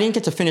 But hold on, I didn't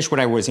get to finish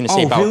what I was going to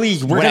say about... Oh,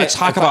 really? We're going to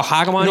talk about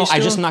Hogmanay? No,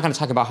 I'm just not going to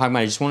talk about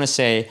Hogmanay. I just want to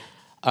say,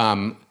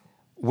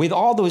 with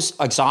all those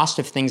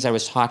exhaustive things I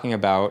was talking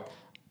about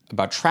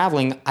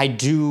traveling, I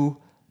do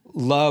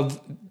love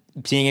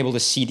being able to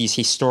see these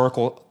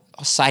historical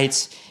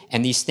sites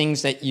and these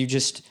things that you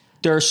just...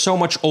 They're so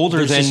much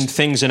older than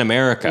things in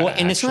America. Well,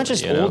 and it's not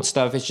just old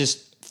stuff. It's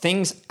just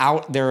things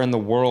out there in the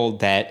world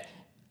that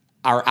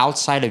are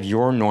outside of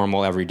your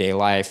normal everyday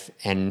life,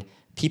 and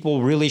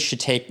people really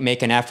should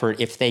make an effort,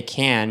 if they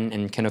can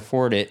and can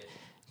afford it,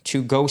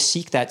 to go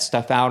seek that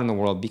stuff out in the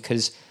world,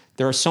 because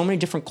there are so many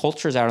different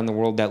cultures out in the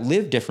world that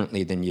live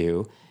differently than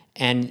you,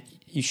 and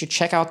you should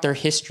check out their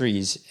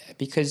histories,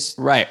 because...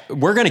 Right.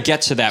 We're going to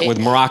get to that with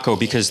Morocco,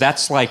 because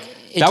that's like...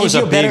 That was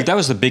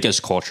the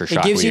biggest culture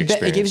shock we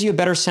experienced. It gives you a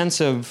better sense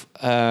of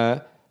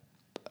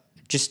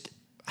just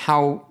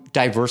how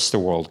diverse the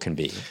world can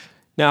be.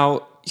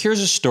 Now,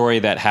 here's a story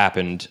that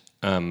happened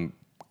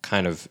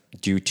kind of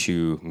due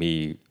to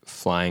me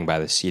flying by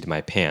the seat of my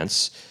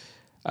pants.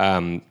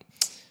 I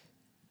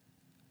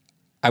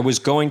was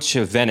going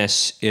to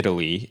Venice,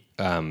 Italy,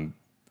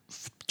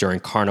 during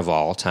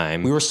Carnival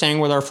time. We were staying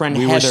with our friend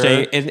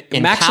Heather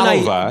in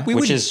Padova,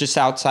 which is just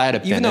outside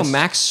of Venice. Even though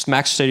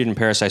Max studied in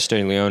Paris, I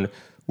studied in Lyon,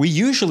 we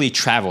usually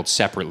traveled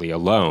separately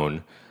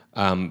alone.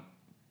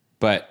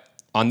 But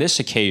on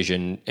this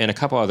occasion, and a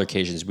couple other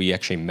occasions, we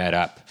actually met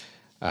up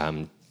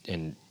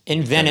in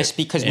Venice,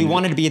 because we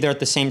wanted to be there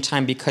at the same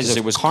time because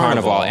it was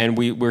Carnival. And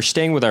we were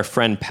staying with our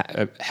friend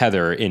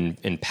Heather in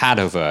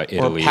Padova,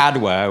 Italy. Or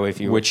Padua, if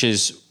you... Which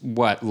is,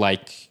 what,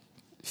 like...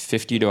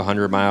 50 to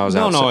 100 miles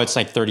outside. No, it's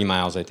like 30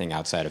 miles, I think,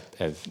 outside of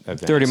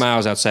Venice. 30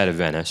 miles outside of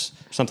Venice.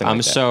 Something like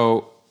that.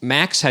 So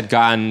Max had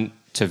gotten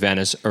to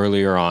Venice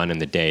earlier on in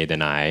the day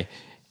than I.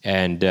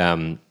 And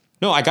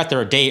no, I got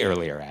there a day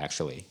earlier,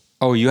 actually.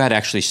 Oh, you had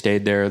actually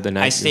stayed there the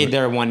night? I stayed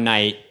there one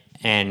night,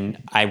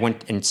 and I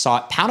went and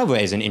saw...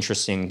 Padova is an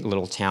interesting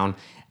little town.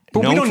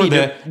 But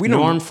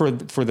known for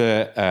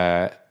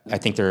the I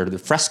think they're the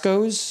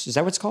frescoes. Is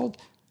that what it's called?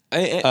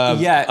 Of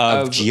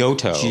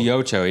Giotto.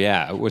 Giotto,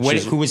 yeah.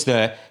 Who was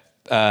the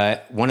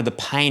one of the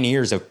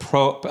pioneers of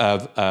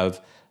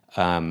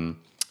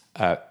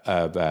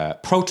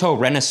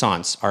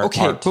proto-Renaissance art.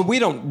 Okay, but we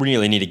don't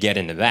really need to get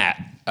into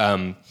that.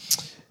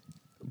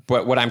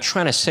 But what I'm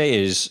trying to say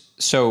is,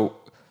 so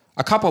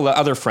a couple of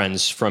other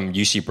friends from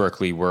UC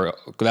Berkeley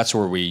that's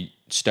where we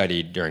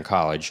studied during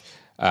college.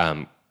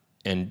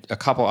 And a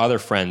couple other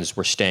friends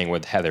were staying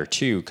with Heather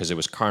too, because it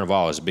was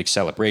Carnival, it was a big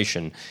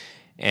celebration.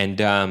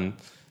 And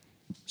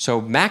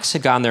so Max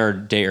had gone there a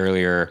day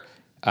earlier.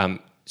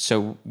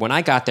 So when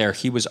I got there,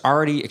 he was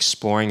already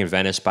exploring in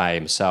Venice by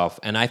himself.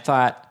 And I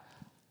thought,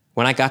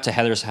 when I got to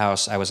Heather's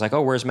house, I was like,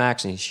 oh, where's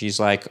Max? And she's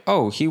like,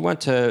 oh, he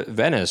went to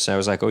Venice. I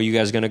was like, oh, you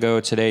guys going to go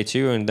today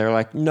too? And they're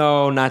like,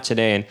 no, not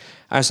today. And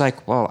I was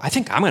like, well, I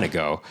think I'm going to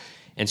go.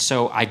 And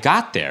so I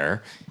got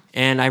there,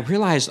 and I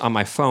realized on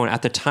my phone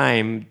at the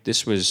time,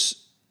 this was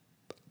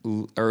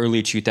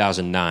early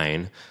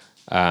 2009,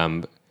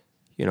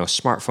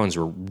 smartphones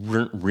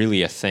weren't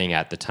really a thing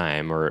at the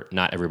time, or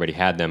not everybody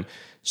had them.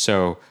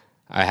 So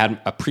I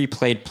had a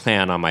prepaid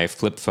plan on my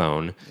flip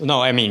phone.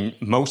 No, I mean,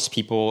 most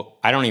people,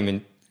 I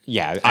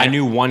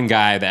knew one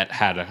guy that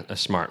had a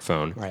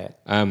smartphone.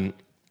 Right.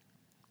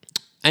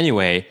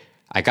 Anyway,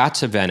 I got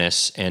to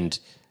Venice, and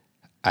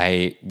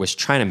I was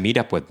trying to meet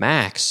up with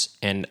Max,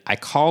 and I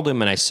called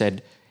him and I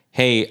said,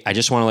 hey, I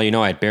just want to let you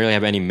know I barely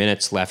have any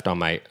minutes left on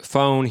my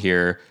phone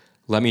here.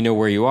 Let me know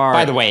where you are.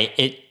 By the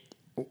way,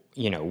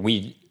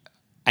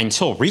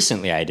 until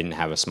recently, I didn't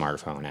have a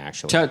smartphone,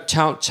 actually.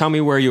 Tell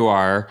me where you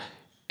are,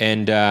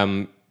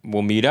 and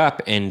we'll meet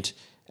up. And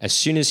as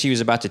soon as he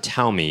was about to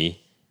tell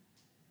me,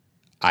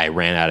 I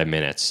ran out of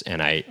minutes,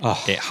 and it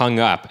hung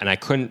up, and I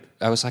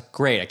was like,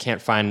 great, I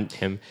can't find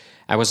him.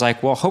 I was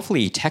like, well, hopefully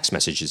he text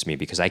messages me,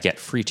 because I get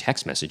free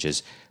text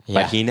messages,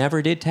 but he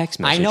never did text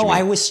message me. I know,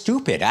 I was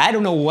stupid. I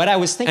don't know what I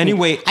was thinking.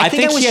 Anyway, I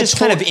think I was just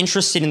kind of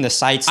interested in the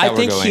sites that were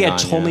going on. I think he had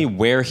told me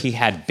where he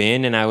had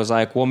been, and I was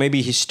like, well,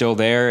 maybe he's still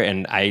there,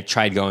 and I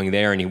tried going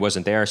there, and he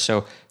wasn't there.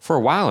 So for a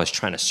while, I was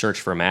trying to search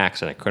for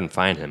Max, and I couldn't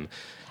find him.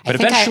 But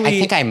eventually... I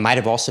think I might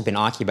have also been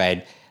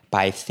occupied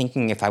by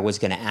thinking if I was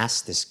going to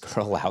ask this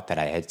girl out that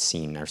I had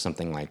seen or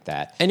something like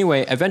that.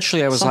 Anyway,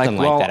 eventually I was something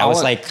like, well... that. I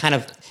was like kind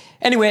of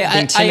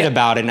being timid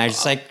about it, and I was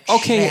just like,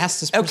 okay, ask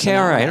this person okay,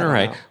 all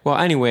right. Well,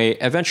 anyway,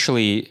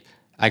 eventually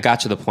I got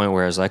to the point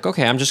where I was like,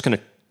 okay, I'm going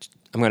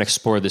to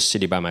explore this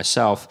city by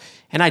myself.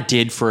 And I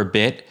did for a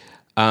bit.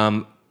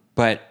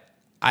 But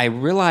I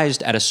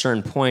realized at a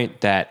certain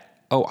point that,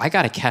 I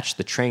got to catch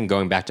the train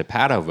going back to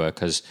Padova,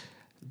 because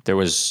there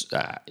was,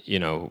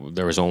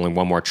 there was only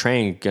one more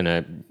train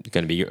gonna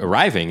be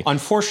arriving.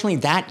 Unfortunately,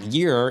 that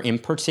year in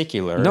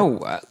particular.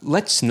 No,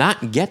 let's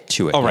not get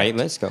to it. All right,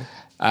 let's go.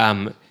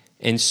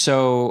 And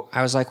so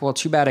I was like, well,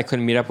 too bad I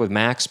couldn't meet up with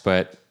Max,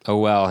 but oh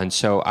well. And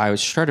so I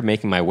started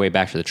making my way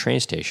back to the train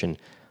station,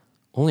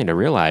 only to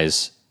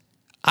realize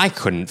I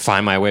couldn't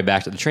find my way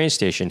back to the train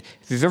station.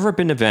 If you've ever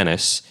been to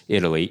Venice,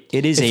 Italy,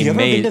 it is a maze. If you've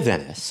ever been to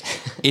Venice,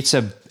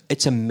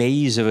 it's a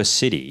maze of a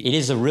city. It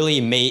is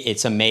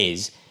it's a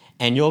maze.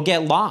 And you'll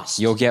get lost.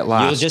 You'll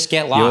just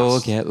get lost. You'll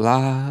get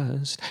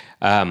lost.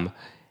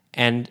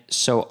 And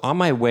so on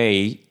my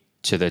way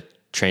to the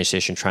train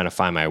station trying to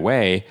find my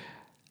way,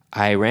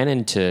 I ran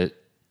into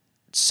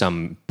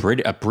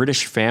a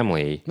British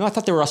family. No, I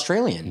thought they were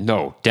Australian.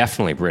 No,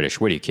 definitely British.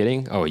 What, are you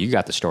kidding? Oh, you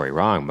got the story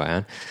wrong,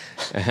 man.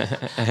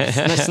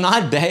 It's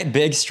not a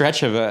big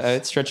stretch of a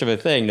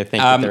thing to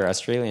think that they're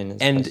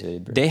Australian. And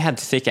they had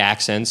thick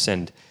accents,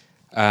 and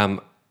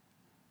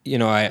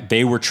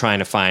they were trying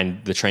to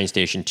find the train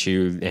station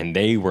too, and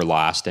they were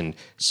lost. And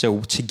so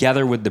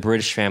together with the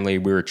British family,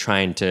 we were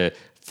trying to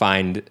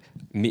find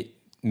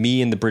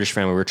me and the British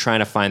family. We were trying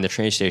to find the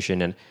train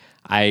station, and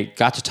I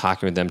got to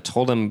talking with them,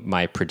 told them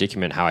my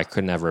predicament, how I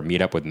couldn't ever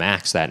meet up with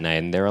Max that night.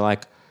 And they were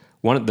like,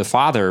 the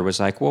father was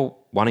like, well,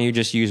 why don't you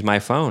just use my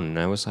phone? And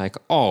I was like,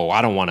 oh,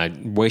 I don't want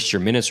to waste your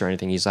minutes or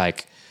anything. He's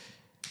like,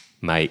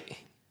 mate,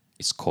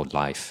 it's called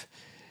life.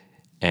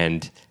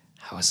 And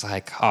I was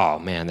like, oh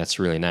man, that's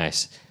really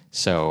nice.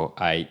 So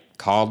I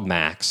called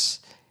Max.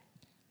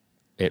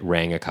 It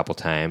rang a couple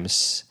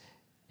times,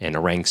 and it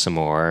rang some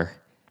more.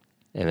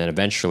 And then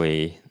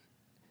eventually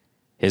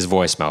his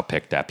voicemail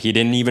picked up. He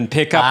didn't even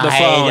pick up the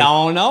phone. I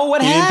don't know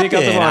what happened. He didn't pick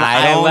up the phone.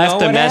 I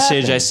left a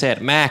message. I said,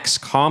 Max,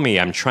 call me.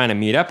 I'm trying to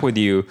meet up with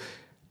you.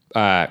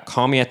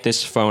 Call me at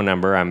this phone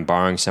number. I'm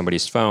borrowing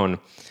somebody's phone.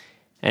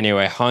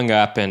 Anyway, I hung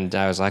up, and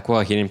I was like,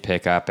 well, he didn't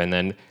pick up.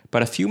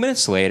 But a few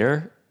minutes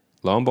later,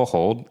 lo and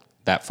behold,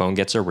 that phone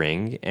gets a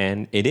ring,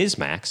 and it is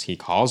Max. He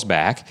calls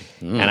back,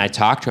 and I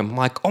talk to him. I'm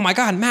like, oh my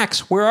God,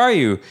 Max, where are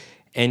you?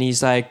 And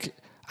he's like,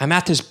 I'm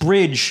at this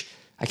bridge.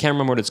 I can't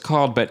remember what it's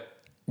called, but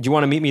do you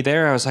want to meet me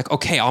there? I was like,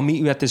 okay, I'll meet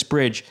you at this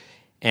bridge.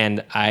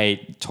 And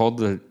I told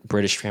the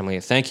British family,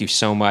 thank you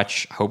so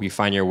much. I hope you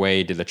find your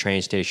way to the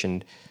train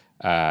station.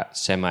 And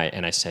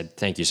I said,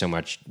 thank you so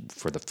much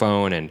for the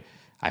phone. And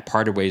I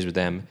parted ways with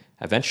them.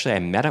 Eventually, I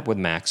met up with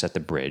Max at the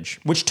bridge.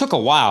 Which took a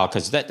while,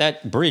 because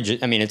that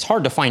bridge, I mean, it's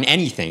hard to find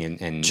anything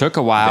in Took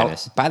a while.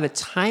 Venice. By the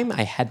time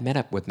I had met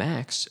up with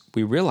Max,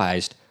 we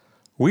realized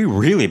we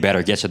really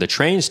better get to the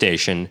train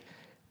station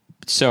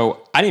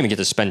So I didn't even get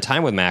to spend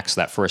time with Max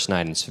that first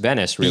night in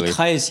Venice, really.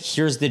 Because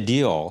here's the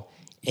deal.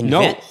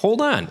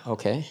 Hold on.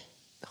 Okay.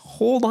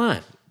 Hold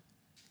on.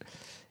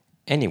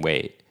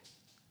 Anyway,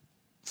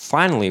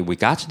 finally, we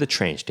got to the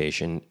train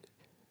station,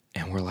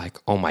 and we're like,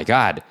 oh, my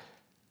God.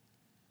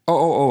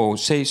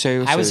 Say.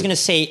 I was going to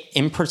say,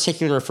 in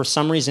particular, for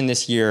some reason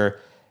this year,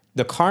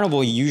 the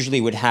Carnival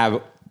usually would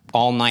have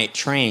all-night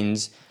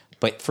trains,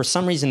 but for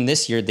some reason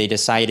this year, they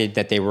decided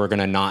that they were going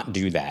to not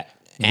do that.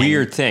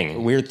 Weird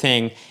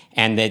thing.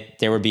 And that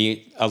there would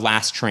be a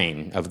last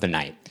train of the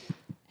night.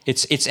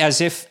 It's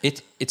as if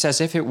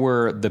it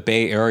were the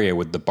Bay Area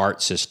with the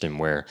BART system,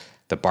 where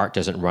the BART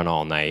doesn't run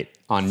all night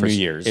on New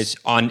Year's. It's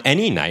on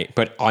any night,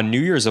 but on New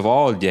Year's of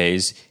all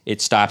days,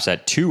 it stops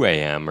at 2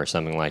 a.m. or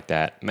something like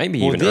that. Maybe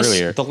even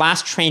earlier. The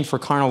last train for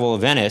Carnival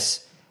of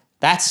Venice,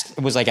 it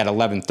was like at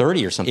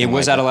 11:30 or something. It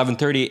was at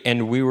 11:30,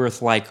 and we were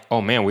like,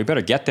 "Oh man, we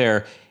better get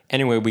there."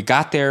 Anyway, we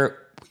got there.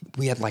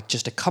 We had like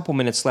just a couple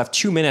minutes left.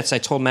 2 minutes. I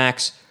told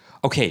Max,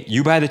 "Okay,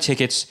 you buy the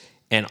tickets,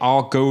 and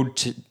I'll go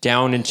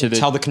down into the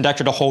tell the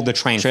conductor to hold the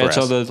train for us."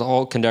 Tell the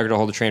whole conductor to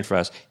hold the train for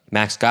us.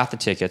 Max got the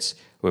tickets.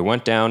 We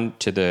went down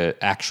to the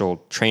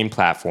actual train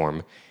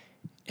platform,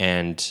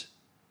 and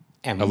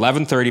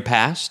 11:30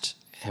 passed.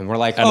 And we're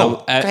like,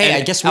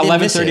 I guess we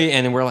didn't miss it. 11:30,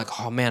 and then we're like,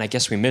 oh man, I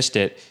guess we missed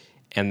it.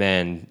 And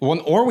then,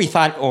 or we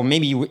thought,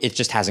 maybe it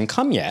just hasn't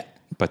come yet.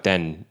 But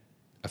then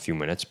a few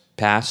minutes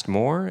passed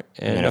more,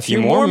 and a few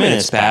more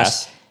minutes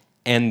passed,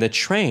 and the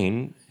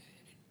train.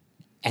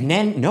 And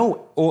then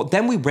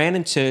then we ran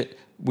into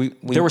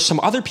there were some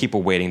other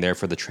people waiting there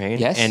for the train.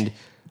 Yes, and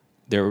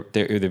there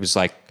was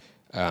like.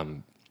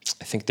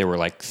 I think there were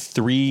like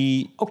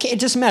 3. Okay, it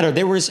doesn't matter.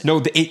 There was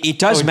It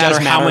does matter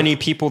how many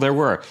people there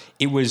were.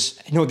 There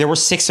were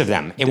 6 of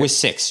them. It was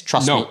 6.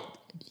 Trust me.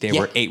 There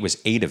were 8. Was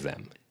 8 of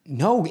them.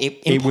 No,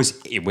 it was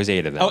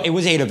 8 of them. Oh, it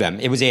was 8 of them.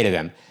 It was 8 of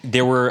them.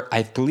 There were,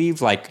 I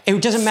believe,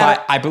 it doesn't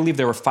matter. I believe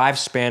there were 5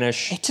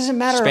 Spanish. It doesn't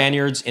matter.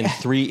 Spaniards and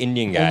 3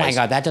 Indian guys. Oh my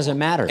God, that doesn't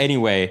matter.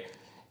 Anyway,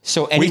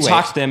 we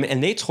talked to them,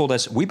 and they told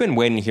us we've been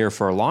waiting here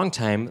for a long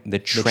time. The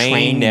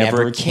train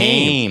never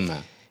came.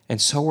 And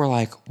so we're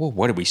like, well,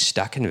 what, are we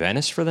stuck in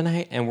Venice for the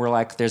night? And we're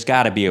like, there's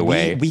got to be a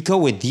way. We go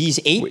with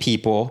these 8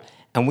 people,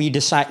 and we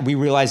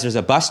realize there's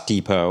a bus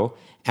depot,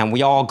 and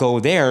we all go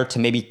there to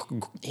maybe,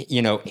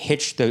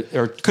 hitch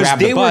grab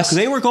the bus.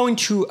 They were going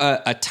to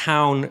a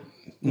town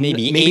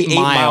maybe 8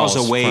 miles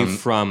away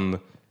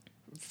from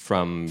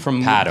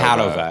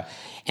Padova.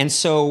 And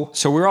so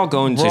we're all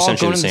going to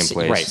essentially the same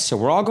place. Right. So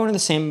we're all going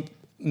to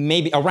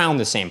maybe around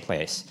the same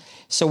place.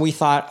 So we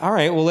thought, all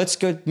right, well, let's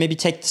go maybe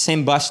take the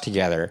same bus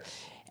together.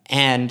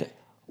 And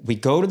we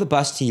go to the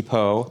bus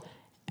depot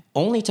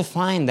only to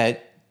find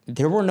that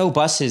there were no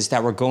buses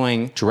that were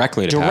going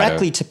directly to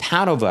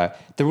Padova.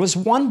 There was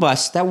one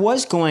bus that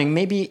was going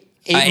maybe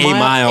 8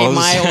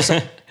 miles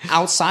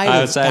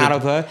outside of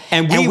Padova.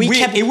 And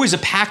it was a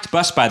packed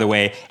bus, by the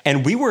way.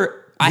 And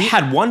I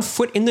had one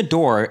foot in the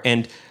door,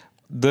 and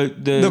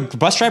the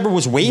bus driver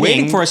was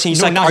waiting for us. And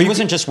he's he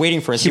wasn't just waiting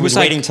for us. He was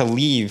waiting to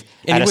leave.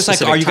 And he was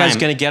like, "Are you guys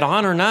going to get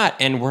on or not?"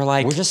 And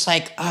we're just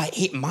like,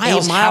 8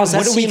 miles. 8 miles.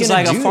 What are we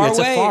going to do? It's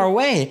a far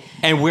away.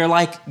 And we're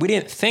like, we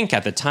didn't think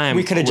at the time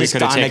we could have just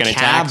gotten a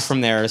cab from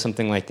there or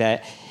something like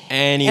that.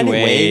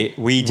 Anyway,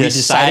 we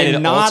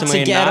decided not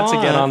to get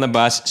on the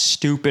bus.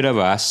 Stupid of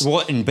us.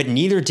 Well, but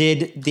neither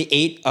did the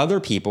 8 other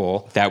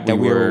people that we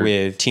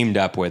were teamed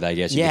up with, I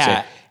guess you could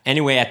say.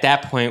 Anyway, at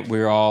that point, we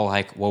were all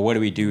like, well, what do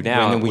we do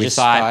now? And we just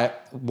thought,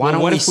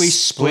 what if we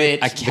split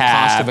a cab? The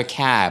cost of a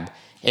cab?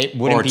 It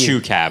wouldn't be 2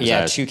 cabs.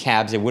 Yeah, 2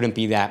 cabs. It wouldn't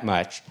be that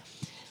much.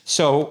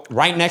 So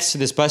right next to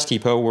this bus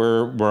depot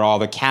where all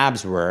the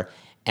cabs were,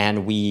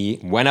 and we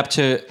went up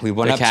to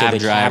the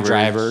cab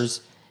drivers,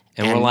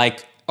 and we're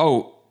like,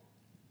 oh,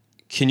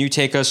 can you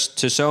take us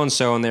to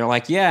so-and-so? And they're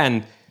like, yeah.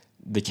 And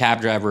the cab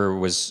driver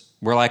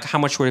we're like, how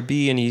much would it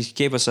be? And he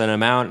gave us an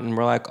amount, and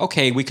we're like,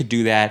 okay, we could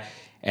do that.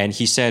 And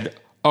he said,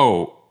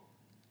 oh,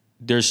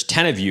 there's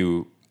 10 of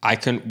you.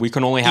 We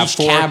can only have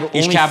 4.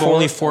 Each cab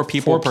only 4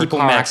 people per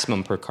car.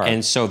 Maximum per car.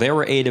 And so there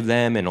were 8 of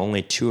them and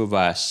only 2 of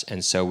us.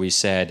 And so we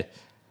said,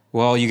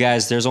 well, you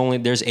guys, there's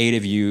 8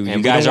 of you. And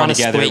you guys aren't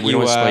together. We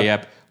don't want to split you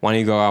up. Why don't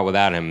you go out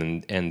without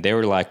him? And they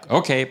were like,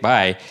 okay,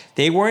 bye.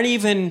 They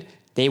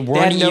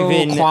had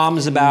no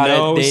qualms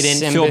about it. They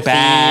didn't feel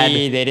bad.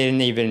 They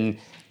didn't even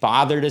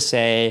bother to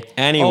say,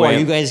 anyway, are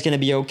you guys going to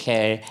be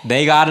okay?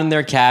 They got in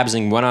their cabs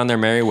and went on their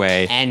merry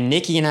way. And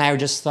Nikki and I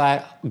just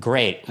thought,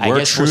 great.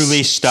 We're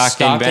truly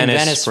stuck in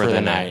Venice for the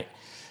night.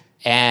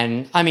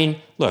 And I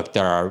mean, look,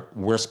 there are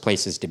worse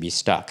places to be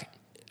stuck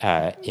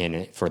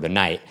in for the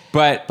night.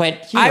 But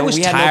I was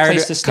tired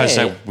because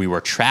we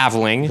were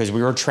traveling.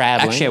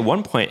 Actually, at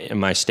one point in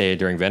my stay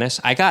during Venice,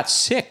 I got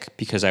sick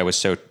because I was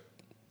so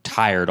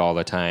tired all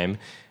the time.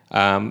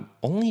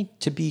 Only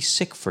to be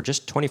sick for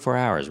just 24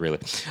 hours, really.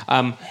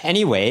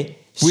 Anyway,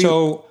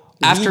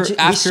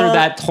 after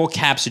that whole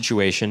cab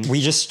situation, we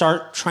just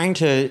start trying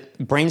to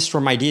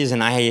brainstorm ideas.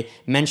 And I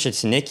mentioned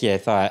to Nikki,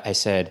 I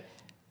said,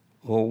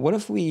 well, what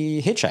if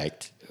we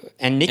hitchhiked?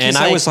 And Nikki's And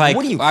like, I was like,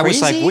 what are you,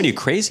 crazy? what are you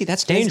crazy?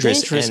 That's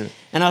dangerous.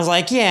 And I was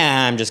like,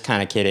 yeah, I'm just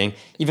kind of kidding.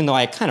 Even though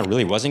I kind of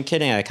really wasn't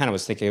kidding. I kind of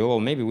was thinking, well,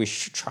 maybe we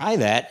should try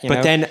that.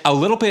 But then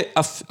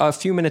a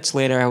few minutes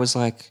later, I was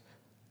like,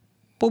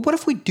 well, what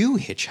if we do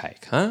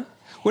hitchhike, huh?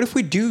 What if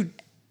we do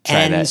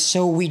try that? And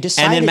so we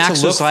decided and then Max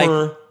to look was like,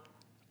 for...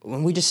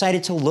 When we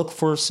decided to look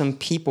for some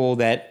people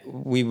that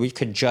we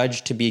could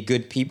judge to be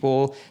good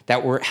people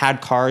that had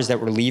cars that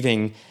were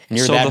leaving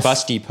near that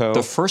bus depot.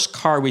 The first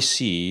car we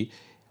see,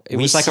 it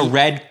was like a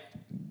red,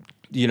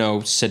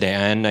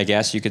 sedan, I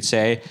guess you could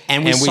say.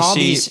 And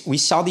we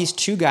saw these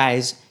two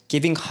guys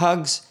giving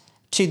hugs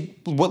to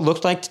what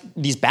looked like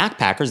these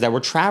backpackers that were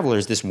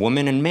travelers, this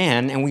woman and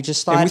man, and we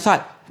just thought... And we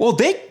thought, well,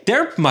 they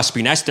must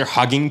be nice. They're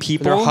hugging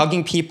people. They're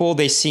hugging people.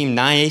 They seem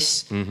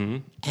nice. Mm-hmm.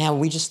 And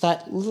we just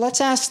thought, let's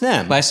ask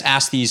them. Let's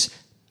ask these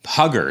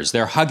huggers.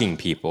 They're hugging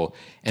people.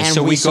 And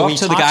so we go up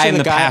to the guy in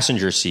the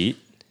passenger seat.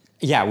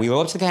 Yeah, we go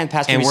up to the guy in the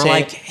passenger seat. And we're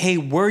like, hey,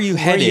 where are you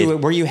headed?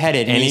 Where are you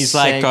headed? And he's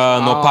like,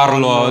 no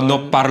parlo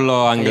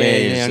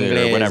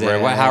inglese, or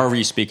whatever. However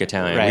you speak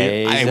Italian.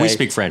 Right. We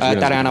speak French.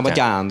 And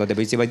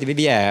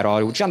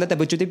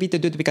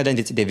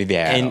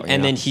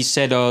then he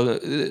said,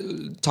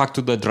 talk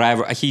to the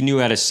driver. He knew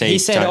how to say. He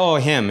said,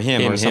 him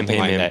or something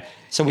like that.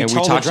 So we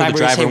talked to the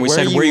driver and we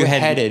said, where are you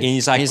headed? And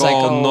he's like,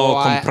 no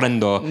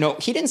comprendo. No,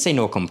 he didn't say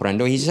no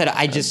comprendo. He said,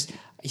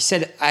 He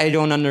said, I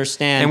don't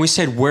understand. And we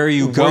said, where are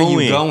you going? Where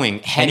are you going?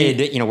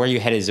 Headed, where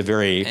you headed is a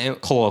very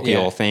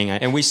colloquial thing.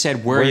 And we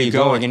said, where are you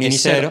going? And he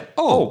said,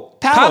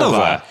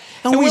 Padova.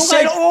 And we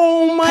said,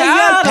 oh my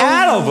God,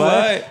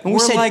 Padova. And we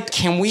said, like,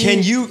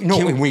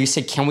 we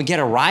said, can we get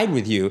a ride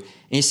with you? And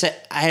he said,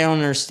 I don't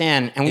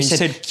understand. And we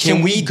said,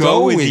 can we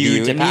go with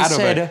you to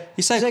Padova?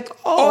 He's like,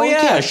 oh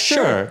yeah,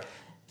 sure.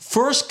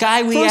 First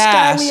guy we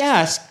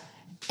asked.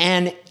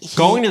 And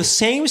going to the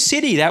same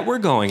city that we're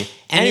going.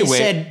 And he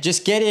said,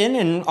 just get in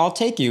and I'll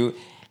take you.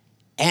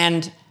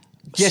 And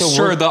yes, so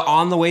sure.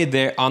 On the way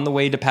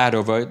to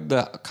Padova,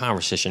 the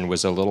conversation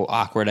was a little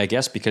awkward, I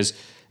guess, because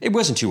it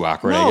wasn't too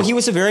awkward. No, he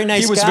was a very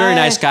nice guy. He was a very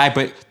nice guy,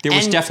 but there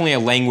was definitely a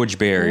language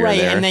barrier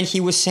there. And then he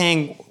was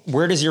saying,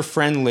 where does your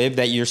friend live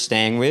that you're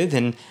staying with?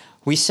 And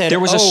we said, there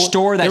was a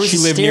store that she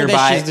lived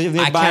nearby.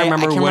 I can't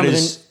remember what it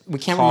is. We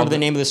can't remember the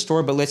name of the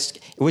store, but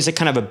it was a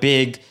kind of a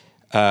big...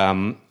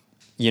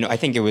 I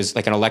think it was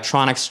like an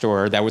electronics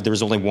store there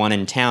was only one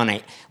in town.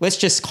 Let's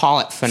just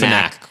call it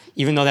Fnac,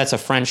 even though that's a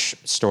French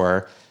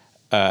store,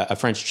 a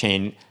French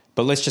chain.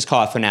 But let's just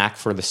call it Fnac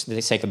for the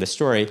sake of the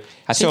story.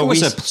 I think it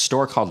was a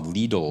store called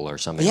Lidl or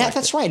something. Yeah,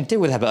 that's right. It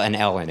did have an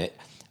L in it.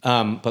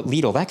 But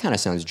Lidl, that kind of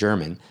sounds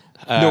German.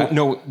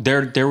 No.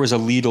 There was a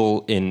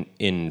Lidl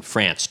in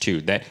France too.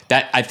 That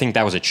I think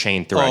that was a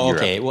chain throughout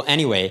Europe. Okay. Well,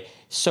 anyway,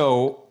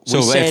 so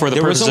for the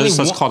purposes,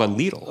 let's call it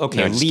Lidl.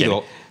 Okay,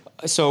 Lidl.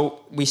 So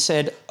we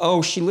said,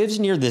 she lives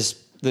near this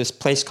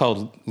place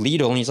called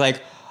Lidl. And he's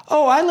like,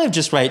 I live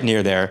just right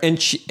near there. And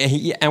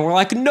we're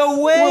like,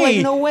 no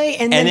way.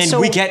 And then as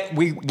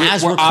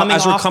we're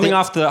coming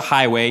off the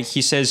highway,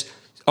 he says,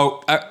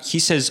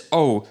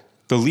 the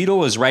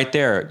Lidl is right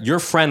there. Your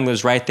friend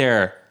lives right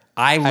there.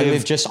 I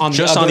live just on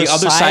the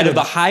other side of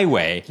the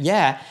highway.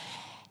 Yeah.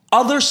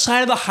 Other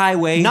side of the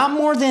highway. Not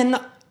more than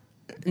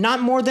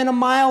a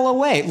mile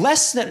away.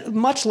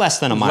 Much less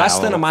than a mile. Less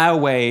than a mile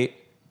away.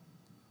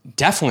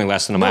 Definitely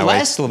less than a mile away.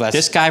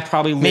 This guy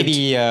probably lived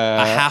maybe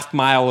a half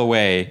mile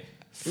away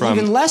from...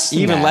 Even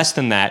less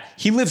than that.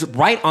 He lived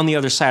right on the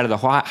other side of the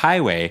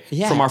highway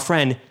from our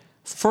friend.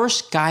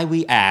 First guy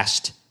we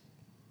asked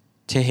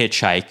to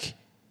hitchhike.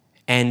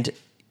 And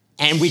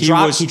he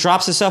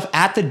drops us off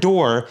at the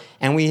door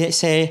and we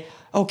say,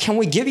 can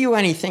we give you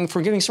anything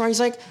for giving sorry?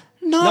 He's like,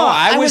 no,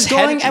 I was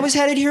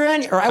headed here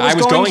I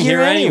was going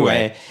here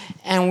anyway.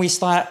 And we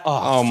thought,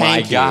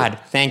 my God,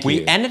 thank you.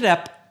 We ended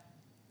up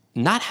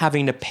not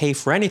having to pay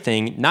for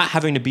anything, not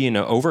having to be in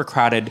an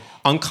overcrowded,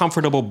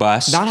 uncomfortable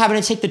bus. Not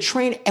having to take the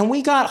train. And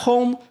we got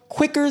home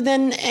quicker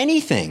than any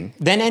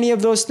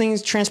of those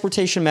things,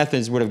 transportation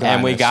methods would have gotten.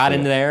 And we got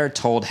in there,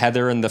 told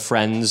Heather and the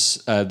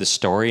friends the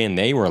story, and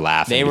they were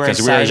laughing because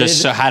excited. we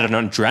just had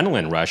an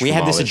adrenaline rush. We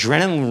had this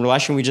adrenaline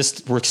rush, and we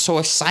just were so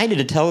excited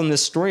to tell them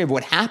this story of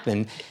what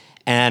happened.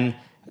 And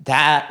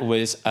that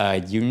was a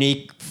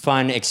unique,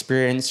 fun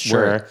experience.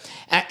 Sure.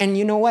 And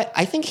you know what?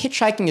 I think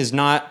hitchhiking is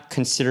not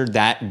considered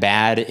that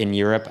bad in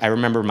Europe. I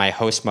remember my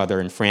host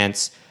mother in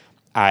France.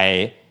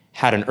 I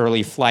had an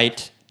early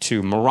flight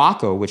to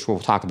Morocco, which we'll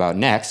talk about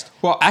next.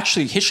 Well,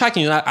 actually,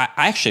 hitchhiking, I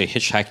actually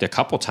hitchhiked a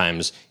couple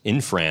times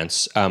in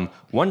France.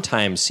 One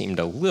time seemed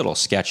a little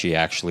sketchy,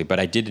 actually, but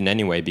I did it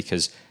anyway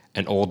because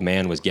an old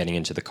man was getting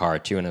into the car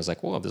too, and I was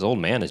like, well, this old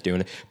man is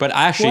doing it. But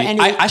I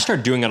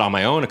started doing it on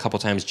my own a couple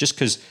times just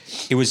because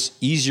it was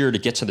easier to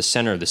get to the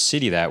center of the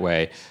city that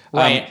way.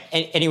 Right.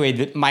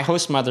 Anyway, my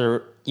host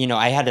mother,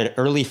 I had an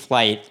early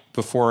flight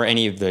before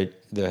any of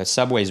the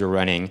subways were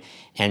running,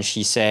 and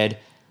she said,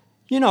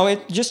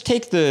 just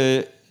take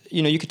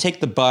you could take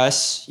the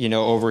bus,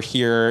 over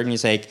here. And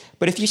he's like,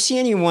 but if you see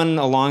anyone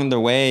along the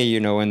way,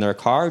 in their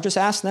car, just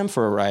ask them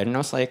for a ride. And I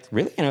was like,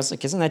 really? And I was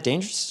like, isn't that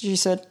dangerous? She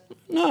said,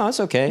 No, it's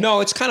okay. No,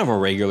 it's kind of a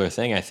regular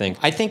thing, I think.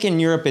 I think in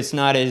Europe it's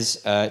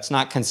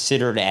not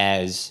considered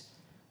as.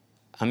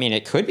 I mean,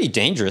 it could be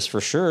dangerous for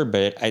sure,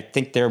 but I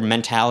think their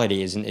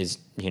mentality is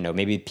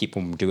maybe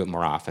people do it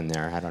more often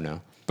there. I don't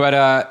know.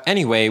 But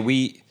anyway,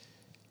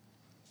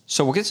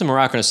 so we'll get to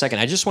Morocco in a second.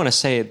 I just want to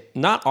say,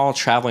 not all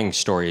traveling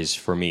stories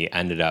for me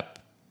ended up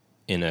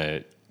in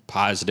a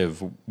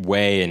positive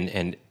way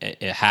and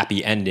a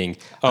happy ending.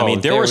 I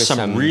mean, there were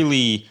some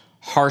really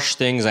harsh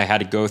things I had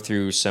to go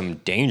through, some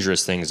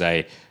dangerous things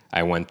I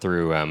went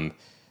through.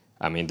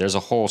 I mean, there's a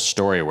whole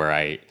story where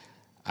I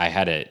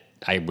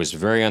was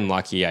very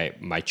unlucky.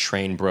 My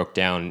train broke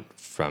down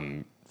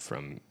from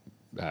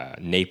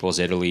Naples,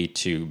 Italy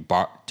to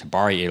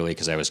Bari, Italy,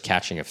 because I was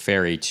catching a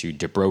ferry to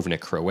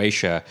Dubrovnik,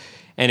 Croatia.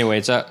 Anyway,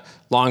 it's a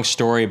long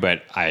story,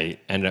 but I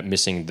ended up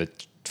missing the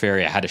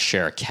ferry. I had to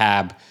share a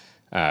cab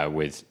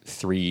with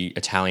 3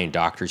 Italian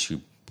doctors whose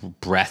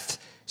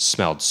breath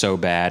smelled so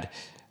bad.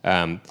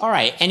 All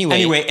right.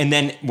 Anyway, and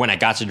then when I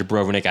got to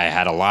Dubrovnik, I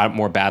had a lot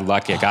more bad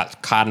luck. I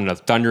got caught in a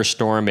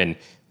thunderstorm and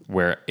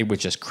where it was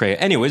just crazy.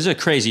 Anyway, it's a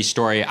crazy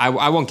story.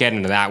 I won't get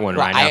into that one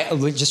right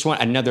now. I just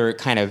want another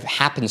kind of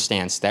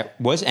happenstance that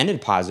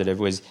ended positive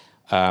was.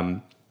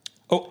 I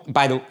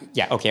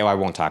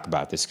won't talk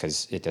about this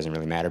because it doesn't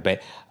really matter.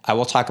 But I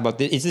will talk about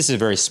this. This is a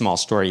very small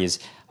story. Is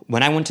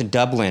when I went to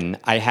Dublin,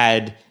 I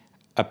had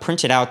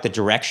printed out the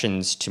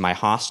directions to my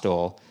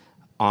hostel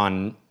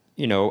on.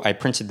 I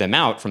printed them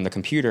out from the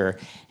computer,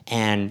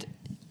 and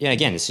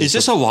again, this is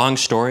this a long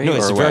story? No,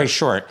 it's very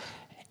short.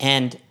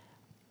 And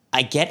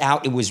I get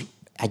out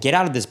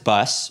of this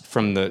bus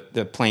from the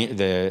plane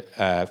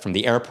from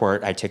the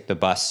airport. I took the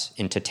bus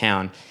into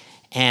town,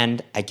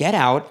 and I get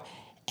out,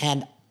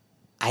 and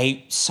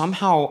I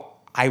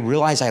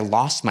realize I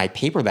lost my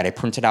paper that I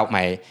printed out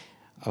my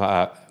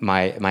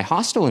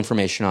hostel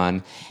information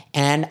on,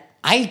 and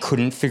I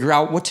couldn't figure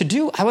out what to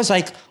do. I was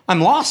like, I'm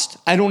lost.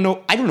 I don't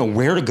know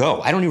where to go.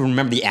 I don't even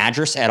remember the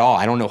address at all.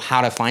 I don't know how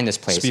to find this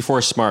place. It's before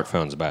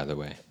smartphones, by the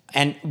way.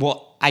 And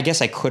I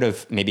guess I could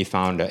have maybe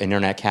found an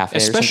internet cafe,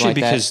 especially or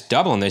something like because that.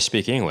 Dublin, they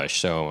speak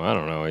English. So I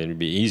don't know. It'd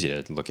be easy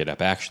to look it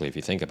up actually if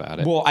you think about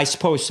it. Well, I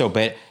suppose so,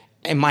 but.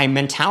 And my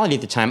mentality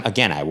at the time,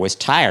 again, I was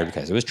tired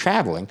because I was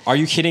traveling. Are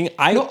you kidding?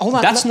 Hold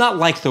on. That's not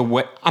like the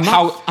way. I'm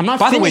not. By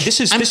finished. the way, this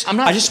is.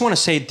 I just want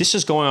to say this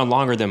is going on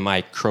longer than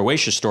my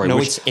Croatia story. No,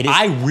 which it is.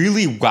 I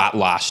really got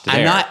lost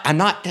there. I'm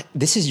not.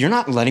 You're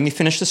not letting me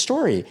finish the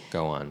story.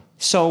 Go on.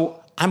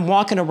 So I'm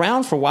walking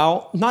around for a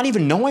while, not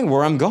even knowing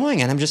where I'm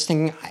going, and I'm just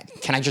thinking,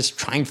 can I just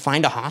try and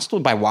find a hostel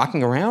by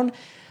walking around?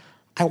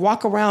 I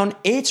walk around.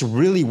 It's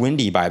really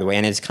windy, by the way,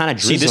 and it's kind of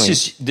drizzling.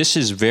 See, this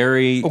is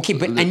very okay,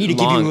 but I need to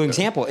give you an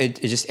example.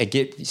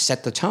 It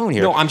set the tone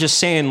here. No, I'm just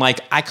saying, like,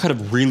 I could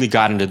have really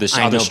gotten into this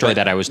other story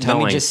that I was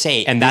telling. Let me just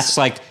say, and that's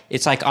like,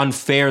 it's like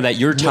unfair that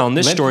you're telling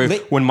this story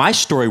when my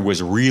story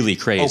was really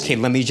crazy. Okay,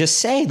 let me just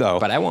say though.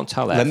 But I won't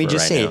tell that. Let me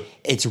just say, now.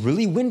 It's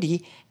really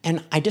windy,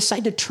 and I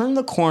decided to turn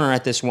the corner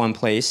at this one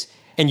place.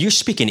 And you're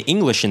speaking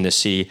English in this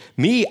city.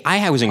 Me,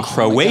 I was in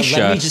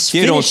Croatia.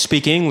 You don't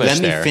speak English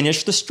there. Let me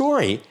finish the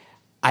story.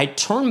 I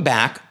turn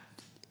back,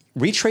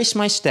 retrace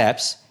my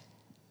steps.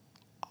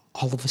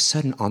 All of a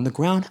sudden, on the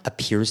ground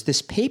appears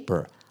this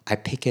paper. I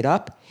pick it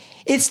up.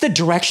 It's the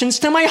directions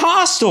to my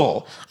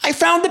hostel. I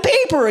found the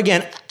paper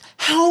again.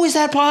 How is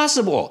that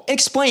possible?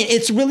 Explain.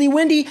 It's really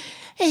windy.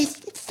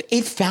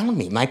 It found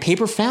me. My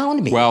paper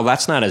found me. Well,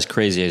 that's not as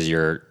crazy as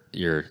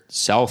your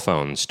cell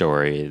phone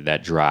story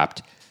that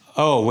dropped.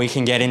 Oh, we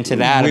can get into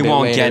that. We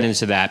won't later. get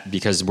into that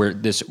because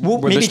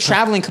maybe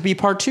traveling could be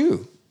part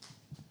 2.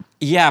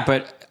 Yeah,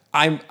 but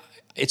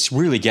it's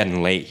really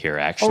getting late here,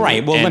 actually. All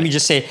right. Well, let me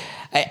just say,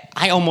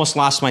 I almost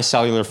lost my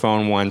cellular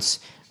phone once.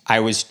 I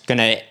was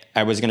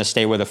gonna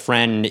stay with a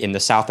friend in the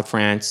south of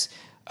France,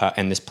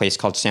 in this place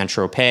called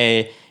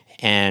Saint-Tropez,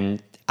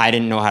 and I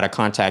didn't know how to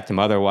contact him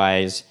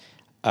otherwise.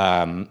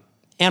 And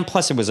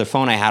plus, it was a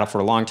phone I had for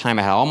a long time.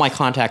 I had all my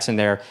contacts in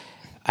there.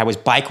 I was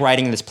bike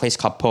riding in this place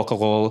called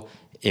Poquerolles.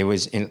 It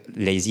was in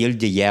Les Îles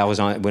d'Hyères. It was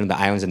on one of the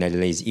islands in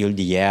Les Îles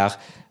d'Hyères,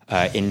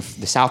 in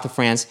the south of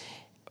France.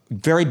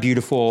 Very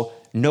beautiful.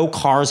 No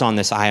cars on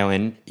this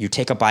island. You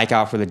take a bike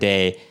out for the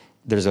day.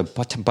 There's a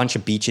bunch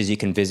of beaches you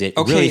can visit.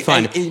 Okay, really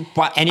fun.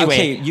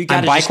 Anyway,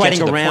 I'm bike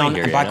riding around.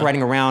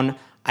 Riding around.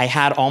 I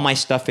had all my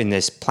stuff in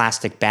this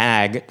plastic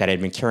bag that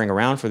I'd been carrying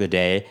around for the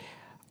day.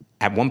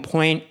 At one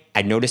point,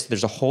 I noticed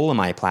there's a hole in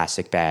my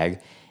plastic bag,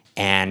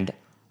 and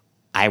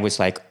I was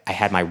like, I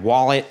had my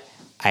wallet,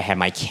 I had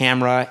my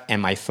camera,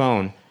 and my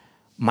phone.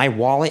 My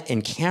wallet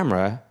and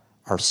camera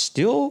are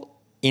still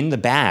in the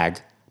bag,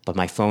 but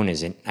my phone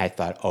isn't. I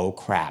thought, oh,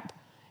 crap.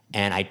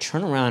 And I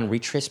turn around,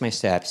 retrace my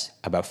steps,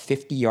 about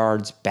 50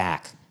 yards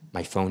back.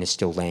 My phone is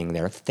still laying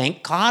there.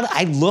 Thank God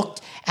I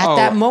looked at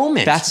that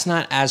moment. That's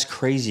not as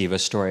crazy of a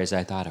story as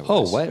I thought it was.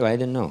 Oh, what? I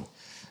didn't know.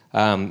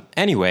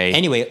 Anyway,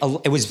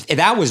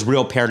 that was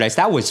real paradise.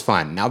 That was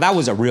fun. Now, that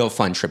was a real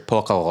fun trip.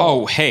 Poquerolles.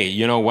 Oh, hey,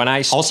 when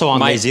I... Also on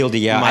Les Îles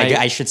d'Hyères,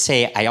 I should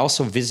say, I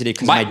also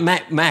visited...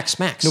 Max.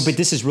 No, but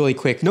this is really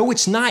quick. No,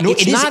 it's not. No,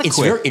 it is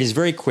quick. It is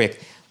very quick.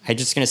 I'm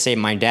just going to say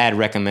my dad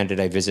recommended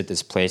I visit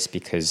this place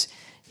because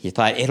he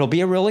thought it'll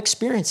be a real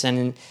experience.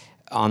 And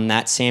on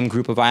that same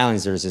group of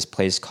islands, there's this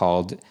place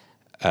called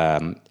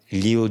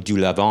L'Île du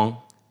Lavant,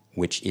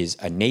 which is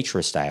a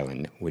naturist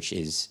island,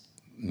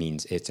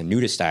 means it's a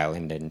nudist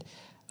island. And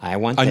I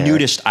went there. A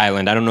nudist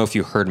island. I don't know if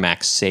you heard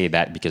Max say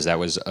that because that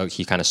was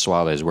he kind of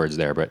swallowed his words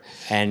there, but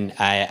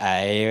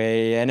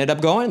I ended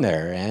up going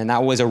there, and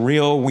that was a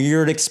real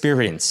weird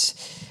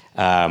experience.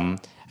 I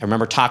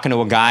remember talking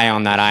to a guy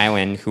on that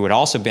island who had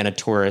also been a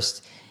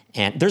tourist,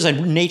 and there's a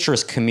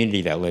naturist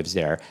community that lives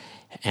there.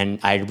 And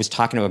I was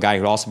talking to a guy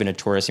who had also been a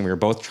tourist, and we were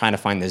both trying to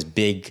find this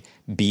big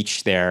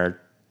beach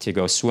there to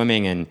go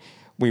swimming, and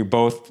we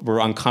both were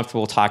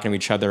uncomfortable talking to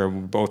each other.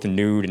 We were both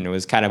nude, and it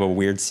was kind of a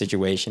weird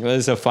situation. It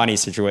was a funny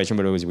situation,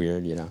 but it was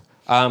weird,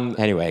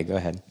 Anyway, go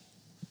ahead.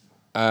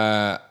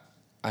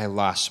 I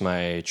lost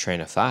my train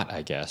of thought,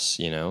 I guess,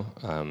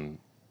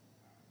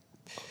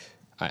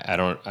 I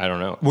don't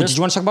know. Well, did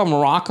you want to talk about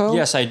Morocco?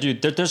 Yes, I do.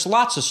 There's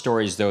lots of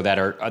stories though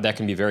that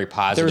can be very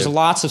positive. There's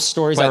lots of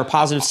stories that are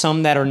positive,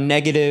 some that are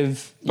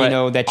negative.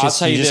 That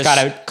you just got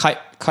to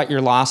cut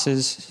your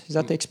losses. Is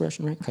that the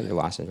expression, right? Cut your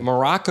losses. Right?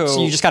 Morocco.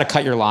 So you just got to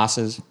cut your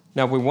losses.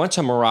 Now we went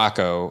to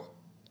Morocco,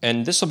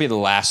 and this will be the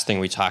last thing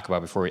we talk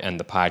about before we end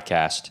the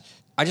podcast.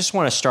 I just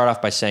want to start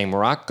off by saying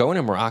going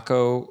to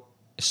Morocco,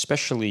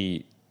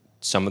 especially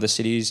some of the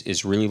cities,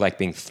 is really like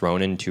being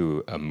thrown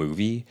into a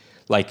movie.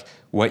 Like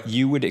what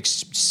you would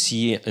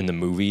see in the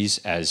movies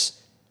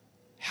as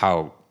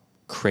how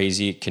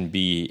crazy it can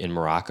be in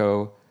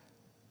Morocco,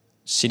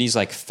 cities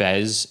like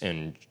Fez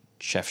and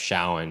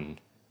Chefchaouen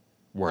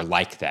were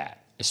like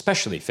that,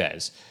 especially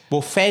Fez.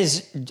 Well,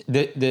 Fez,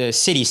 the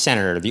city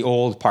center, the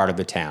old part of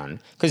the town,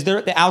 because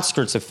the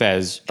outskirts of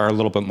Fez are a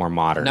little bit more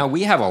modern. Now,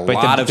 we have a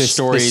lot of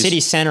stories. The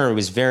city center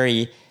was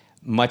very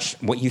much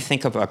what you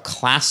think of a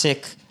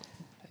classic,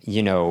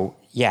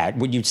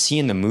 what you'd see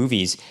in the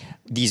movies.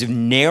 These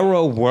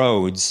narrow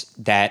roads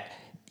that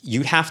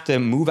you'd have to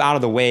move out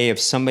of the way of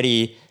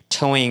somebody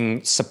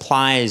towing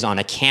supplies on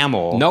a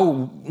camel.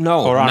 No,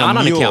 or not on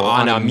a mule.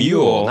 On a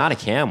mule, not a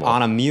camel.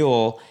 On a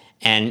mule,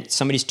 and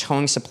somebody's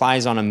towing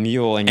supplies on a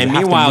mule, and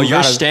meanwhile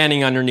you're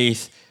standing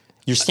underneath.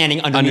 You're standing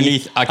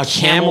underneath a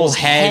camel's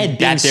head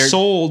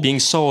being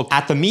sold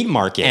at the meat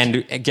market.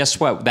 And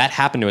guess what? That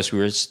happened to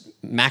us.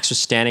 Max was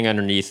standing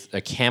underneath a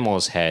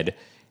camel's head,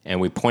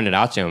 and we pointed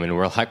out to him, and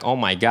we're like, "Oh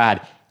my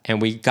God!" And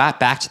we got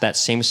back to that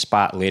same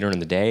spot later in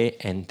the day,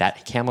 and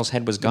that camel's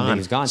head was gone. It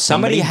was gone.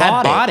 Somebody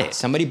had bought it.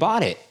 Somebody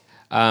bought it.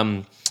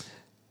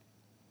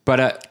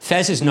 But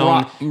Fez is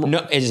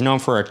known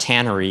for a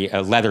tannery,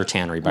 a leather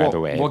tannery, by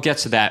the way. We'll get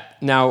to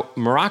that. Now,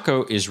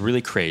 Morocco is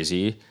really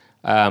crazy.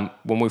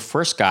 When we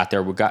first got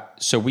there,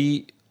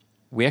 we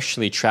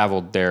actually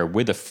traveled there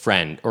with a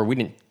friend, or we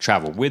didn't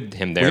travel with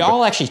him there. We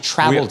all actually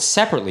traveled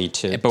separately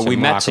to we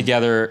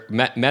Morocco.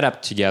 met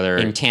up together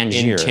in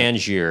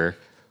Tangier,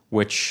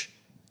 which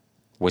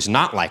was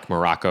not like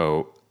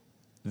Morocco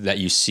that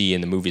you see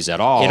in the movies at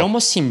all. It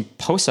almost seemed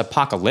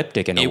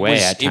post-apocalyptic in a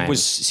way at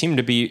times. Seemed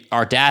to be.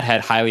 Our dad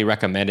had highly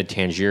recommended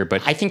Tangier,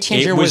 but I think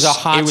Tangier was a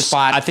hot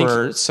spot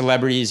for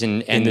celebrities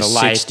and the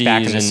life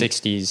back in the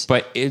 60s.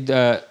 But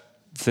the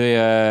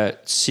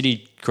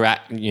city,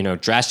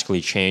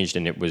 drastically changed,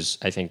 and it was,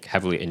 I think,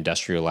 heavily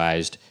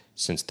industrialized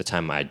since the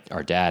time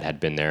our dad had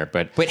been there.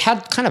 But it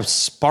had kind of a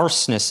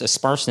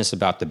sparseness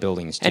about the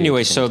buildings too.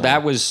 Anyway, so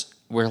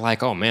we're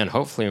like, oh man,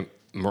 hopefully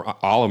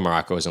all of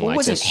Morocco isn't like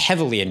this. It wasn't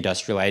heavily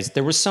industrialized.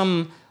 There were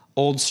some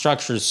old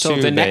structures too.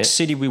 So the next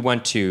city we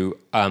went to,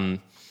 my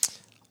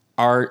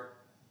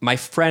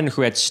friend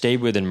who had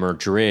stayed with in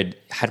Madrid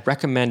had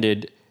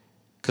recommended,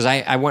 because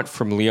I went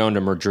from Lyon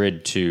to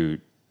Madrid to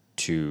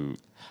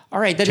all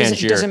right, that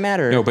doesn't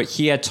matter. No, but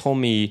he had told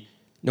me,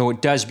 no,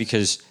 it does,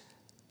 because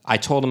I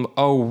told him,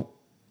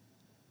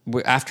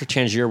 after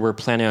Tangier, we're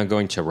planning on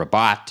going to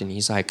Rabat. And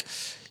he's like,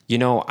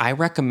 I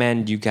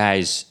recommend you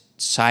guys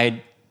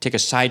take a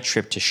side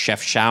trip to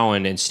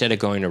Chefchaouen instead of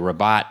going to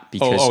Rabat.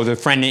 Because the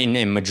friend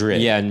in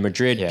Madrid. Yeah, in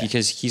Madrid. Yeah.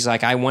 Because he's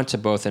like, I went to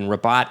both, and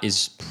Rabat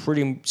is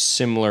pretty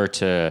similar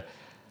to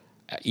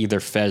either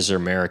Fez or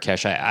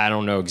Marrakesh. I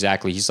don't know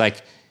exactly. He's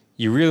like,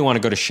 you really want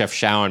to go to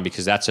Chefchaouen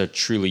because that's a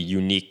truly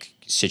unique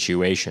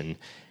situation.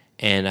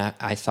 And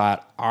I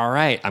thought, all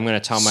right, I'm going to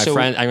tell my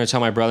friend, I'm going to tell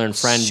my brother and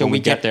friend when we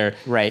get there.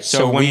 Right.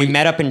 So when we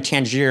met up in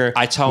Tangier,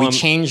 we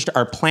changed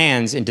our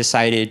plans and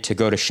decided to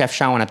go to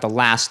Chefchaouen at the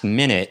last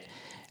minute.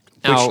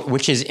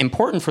 Which is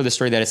important for the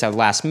story that it's at the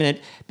last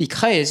minute,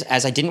 because,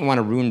 as I didn't want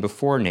to ruin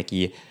before,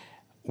 Nikki,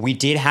 we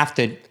did have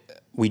to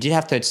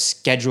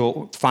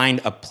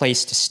find a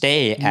place to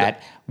stay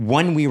at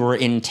when we were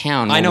in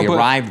town when we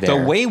arrived there.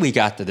 The way we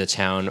got to the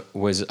town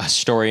was a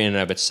story in and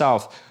of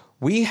itself.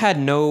 We had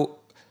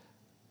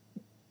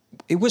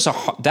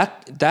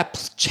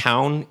that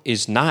town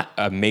is not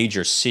a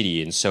major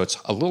city, and so it's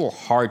a little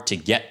hard to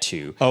get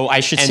to. Oh,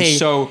 I should say,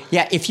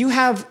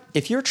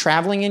 if you're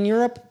traveling in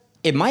Europe,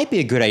 it might be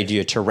a good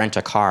idea to rent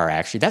a car,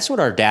 actually. That's what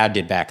our dad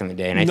did back in the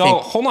day. And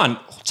hold on.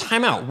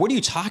 Time out. What are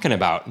you talking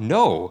about?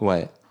 No.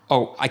 What?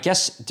 Oh, I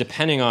guess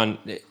depending on...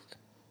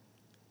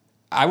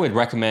 I would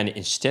recommend,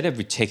 instead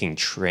of taking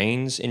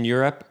trains in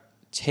Europe,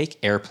 take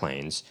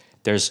airplanes.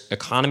 There's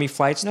economy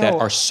flights that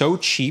are so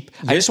cheap.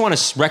 I just want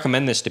to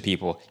recommend this to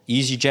people.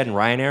 EasyJet and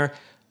Ryanair.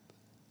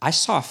 I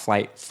saw a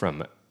flight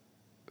from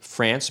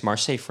France,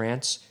 Marseille,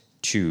 France,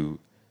 to,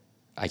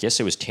 I guess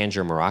it was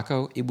Tangier,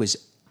 Morocco. It was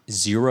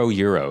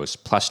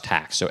 €0 plus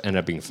tax, so it ended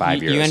up being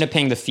 €5. You end up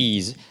paying the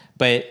fees,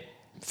 but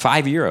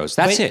 €5.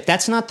 That's it.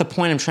 That's not the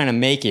point I'm trying to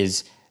make.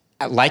 Is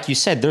like you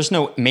said, there's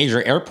no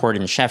major airport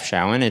in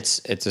Chefchaouen.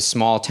 It's a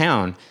small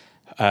town.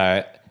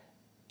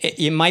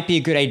 It might be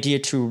a good idea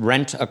to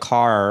rent a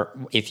car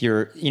if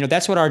you're,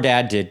 that's what our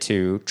dad did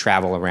to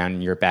travel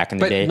around Europe back in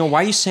the day. No,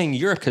 why are you saying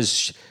Europe?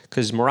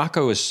 Because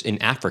Morocco is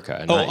in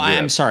Africa. Not Europe.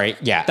 I'm sorry.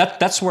 Yeah,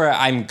 that's where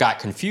I got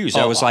confused.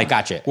 I was like,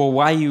 gotcha. Well,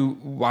 why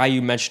are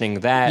you mentioning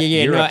that?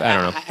 Yeah, Europe? No,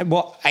 I don't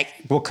know.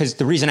 Because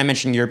the reason I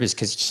mentioned Europe is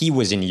because he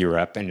was in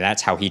Europe and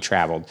that's how he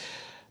traveled.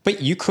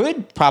 But you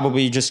could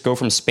probably just go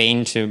from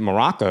Spain to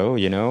Morocco.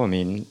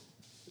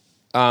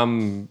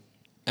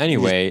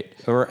 Anyway,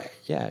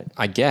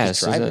 I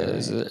guess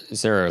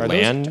is there a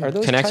land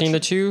connecting the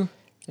two?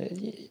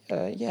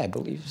 Yeah, I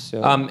believe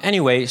so.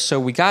 Anyway, so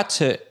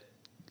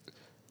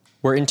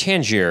we're in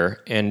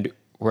Tangier, and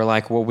we're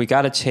like, well, we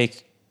got to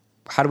take.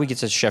 How do we get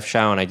to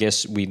Chefchaouen? I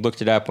guess we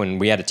looked it up when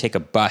we had to take a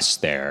bus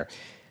there,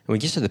 and we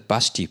get to the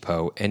bus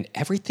depot, and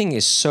everything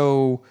is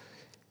so.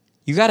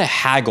 You got to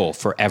haggle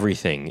for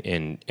everything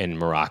in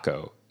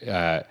Morocco,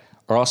 or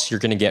else you're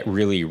going to get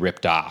really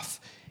ripped off.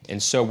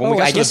 And so when we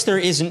got I guess there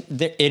isn't.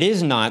 It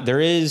is not. There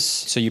is.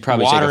 So you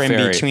probably water take a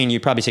ferry. In between. You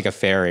probably take a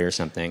ferry or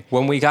something.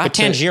 When we got but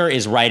Tangier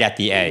is right at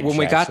the edge. When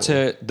we got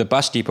to the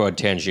bus depot at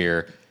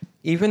Tangier,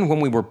 even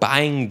when we were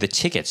buying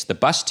the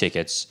bus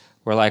tickets,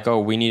 we're like, oh,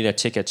 we need a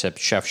ticket to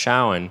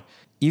Chefchaouen.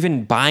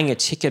 Even buying a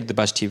ticket at the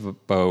bus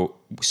depot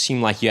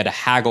seemed like you had to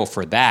haggle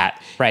for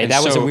that. Right. And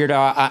that was a weird.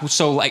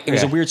 It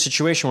was a weird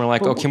situation. We're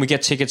like, can we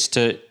get tickets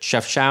to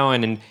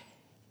Chefchaouen? And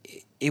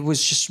it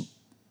was just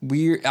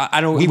weird.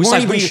 I don't. We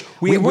weren't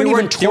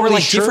even there were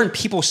like sure. different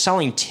people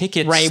selling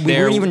tickets. Right. We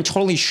there. weren't even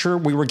totally sure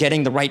we were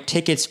getting the right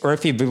tickets, or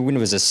if it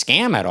was a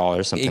scam at all,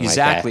 or something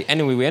exactly. like that.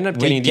 Anyway, we ended up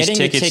getting these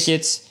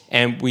tickets,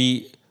 and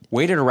we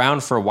waited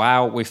around for a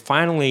while. We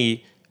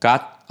finally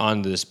got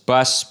on this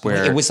bus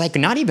where it was like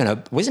not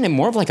even wasn't it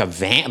more of like a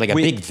van, like a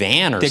big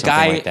van or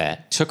something like that?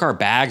 The guy took our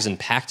bags and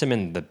packed them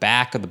in the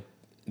back of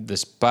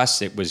this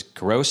bus. It was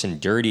gross and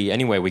dirty.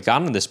 Anyway, we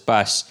got on this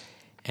bus,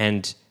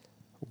 and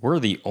we're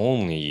the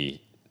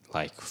only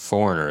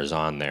foreigners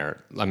on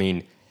there. I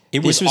mean,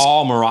 it was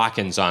all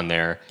Moroccans on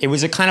there. It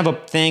was a kind of a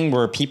thing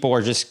where people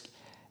are just.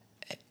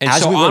 And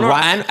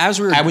as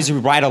we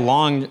ride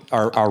along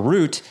our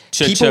route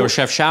to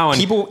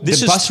Chefchaouen,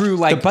 this is through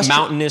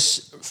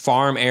mountainous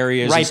farm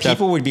areas. Right, and stuff.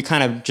 People would be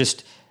kind of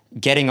just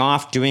getting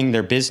off, doing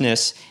their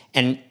business,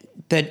 and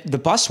the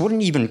bus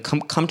wouldn't even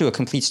come to a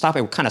complete stop.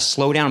 It would kind of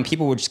slow down, and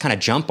people would just kind of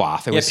jump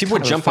off. People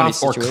would jump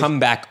off or come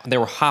back. They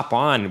would hop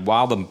on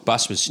while the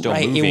bus was still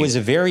moving. It was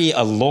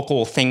a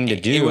local thing to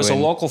do. It was a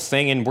local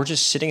thing, and we're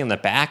just sitting in the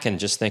back and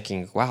just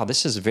thinking, wow,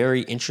 this is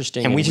very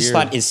interesting. And we just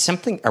weird. thought,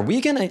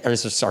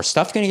 is our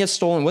stuff going to get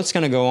stolen? What's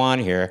going to go on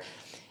here?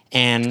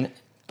 But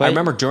I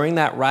remember during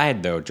that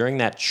ride, though, during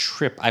that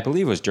trip, I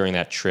believe it was during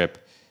that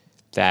trip,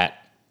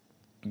 that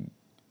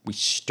we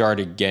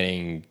started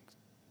getting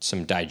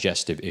some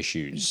digestive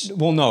issues.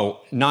 Well,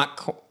 no, not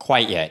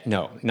quite yet.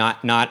 No,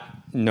 not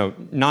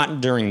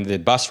during the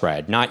bus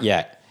ride. Not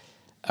yet.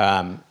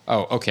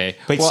 Okay.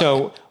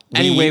 But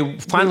anyway,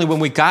 finally, when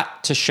we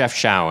got to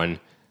Chefchaouen,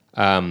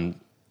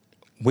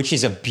 which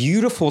is a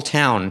beautiful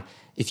town.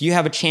 If you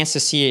have a chance to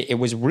see it, it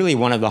was really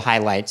one of the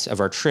highlights of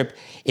our trip.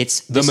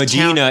 The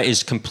Medina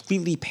is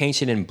completely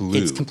painted in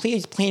blue. It's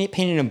completely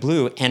painted in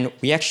blue, and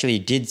we actually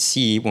did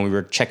see when we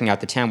were checking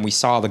out the town. We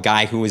saw the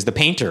guy who was the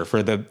painter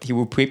he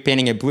was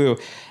painting it blue,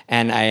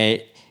 and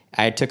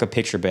I took a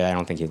picture, but I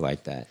don't think he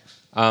liked that.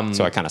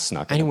 So I kind of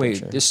snuck. Anyway,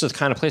 this is the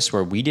kind of place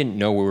where we didn't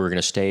know where we were going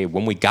to stay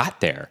when we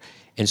got there,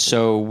 and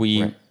so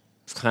we.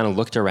 Kind of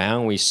looked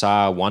around. We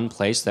saw one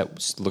place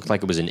that looked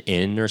like it was an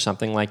inn or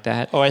something like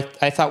that. Oh, I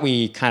thought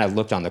we kind of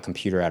looked on the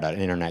computer at an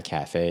internet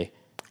cafe.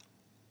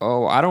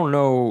 Oh, I don't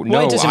know. Well,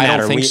 no, it doesn't I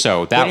matter. don't think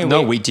so.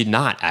 No, we did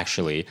not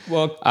actually.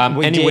 Well,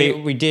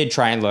 we did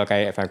try and look.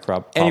 If I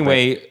crop.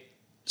 Anyway,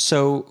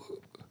 so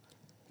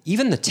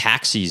even the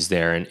taxis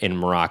there in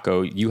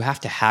Morocco, you have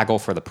to haggle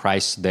for the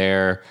price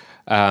there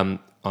on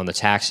the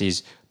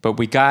taxis. But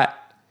we got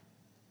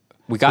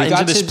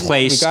into this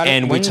place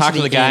and we talked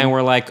to the guy and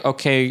we're like,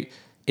 okay.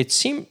 It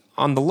seemed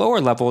on the lower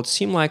level, it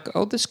seemed like,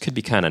 oh, this could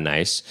be kind of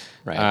nice.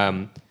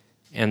 Right.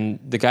 And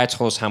the guy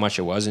told us how much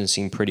it was and it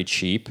seemed pretty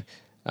cheap.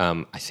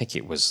 I think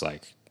it was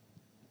like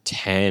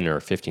 10 or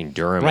 15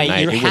 dirham right, a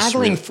night. You're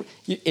haggling.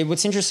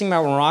 What's interesting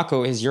about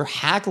Morocco is you're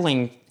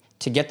haggling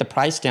to get the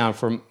price down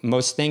for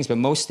most things, but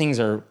most things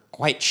are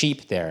quite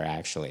cheap there,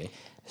 actually.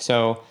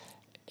 So,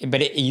 but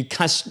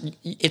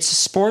it's a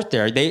sport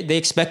there. They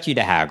expect you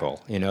to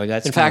haggle.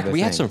 That's in fact,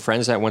 we had some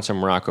friends that went to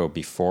Morocco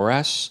before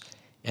us.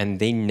 And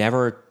they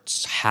never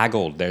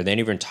haggled there. They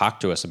didn't even talk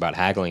to us about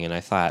haggling. And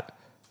I thought,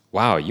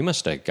 wow, you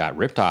must have got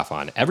ripped off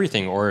on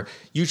everything, or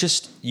you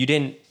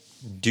didn't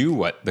do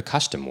what the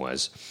custom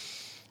was.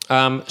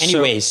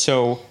 Anyway,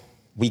 so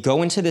we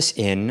go into this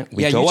inn.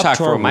 We go you up talk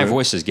to our for room. my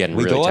voice is getting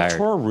we really go tired. up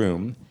to our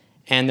room,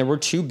 and there were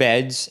 2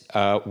 beds.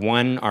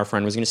 One our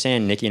friend was going to stay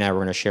in. Nikki and I were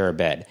going to share a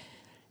bed.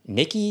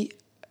 Nikki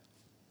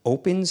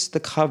opens the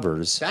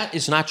covers. That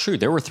is not true.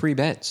 There were 3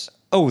 beds.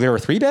 Oh, there were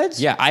 3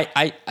 beds? Yeah,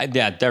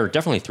 yeah, there were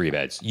definitely 3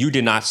 beds. You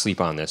did not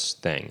sleep on this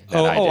thing.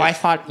 I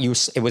thought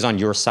it was on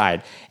your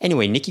side.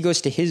 Anyway, Nikki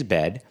goes to his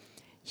bed.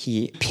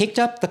 He picked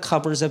up the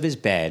covers of his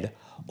bed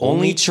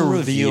only to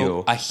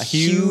reveal a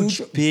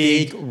huge,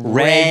 big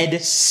red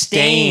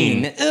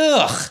stain.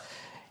 Ugh.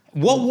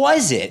 What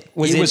was it?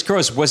 It was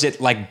gross. Was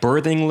it like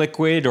birthing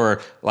liquid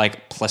or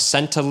like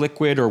placenta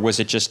liquid, or was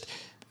it just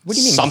What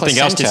do you mean something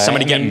else? Did placenta?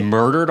 somebody get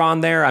murdered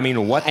on there? I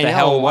mean, what the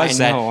hell was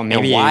that?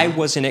 Maybe. And why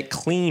wasn't it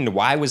cleaned?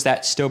 Why was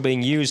that still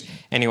being used?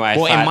 Anyway,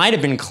 it might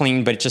have been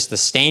cleaned, but just the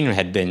stain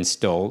had been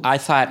still. I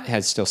thought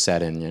had still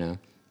set in. You know,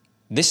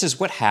 this is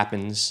what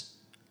happens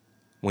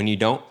when you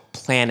don't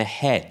plan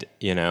ahead.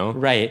 You know,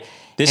 right?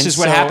 This is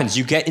what happens.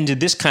 You get into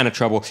this kind of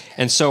trouble,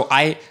 and so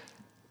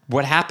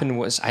what happened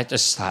was I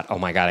just thought, oh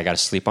my God, I got to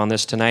sleep on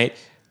this tonight.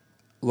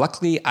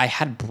 Luckily, I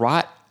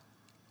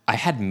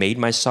had made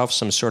myself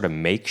some sort of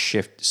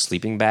makeshift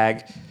sleeping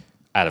bag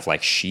out of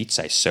like sheets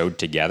I sewed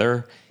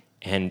together.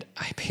 And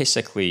I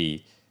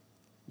basically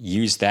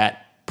used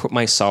that, put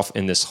myself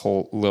in this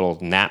whole little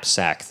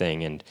knapsack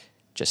thing and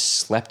just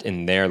slept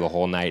in there the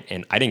whole night.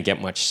 And I didn't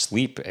get much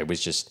sleep. It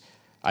was just,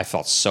 I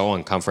felt so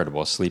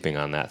uncomfortable sleeping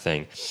on that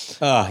thing.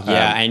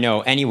 Yeah, I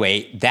know.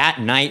 Anyway, that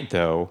night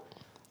though,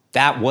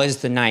 that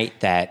was the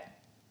night that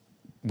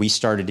we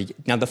started to.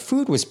 Now, the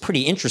food was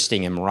pretty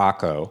interesting in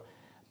Morocco,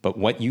 but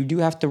what you do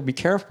have to be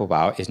careful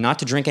about is not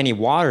to drink any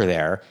water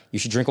there. You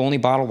should drink only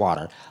bottled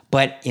water.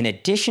 But in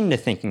addition to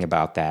thinking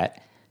about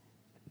that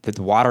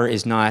the water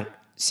is not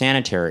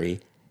sanitary,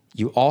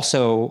 you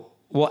also,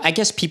 well, I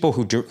guess people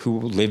who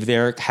live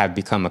there have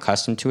become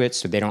accustomed to it,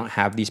 so they don't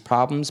have these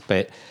problems.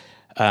 But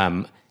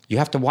you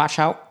have to watch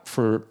out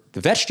for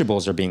the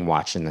vegetables are being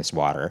washed in this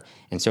water.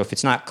 And so if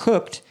it's not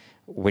cooked,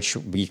 which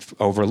we've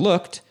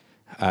overlooked,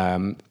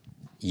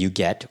 you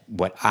get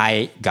what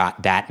I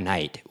got that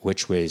night,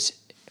 which was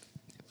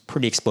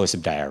pretty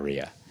explosive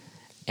diarrhea.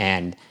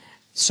 And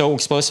so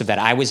explosive that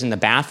I was in the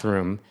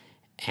bathroom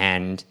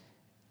and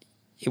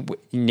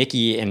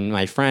Nikki and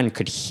my friend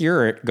could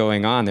hear it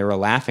going on. They were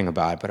laughing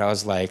about it, but I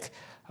was like,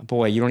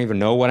 boy, you don't even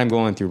know what I'm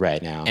going through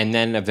right now. And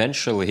then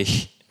eventually,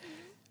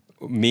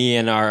 me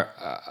and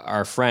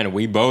our friend,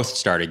 we both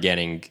started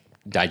getting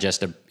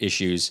digestive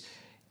issues.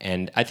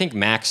 And I think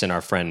Max and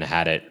our friend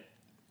had it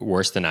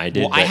worse than I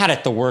did. Well, I had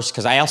it the worst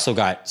because I also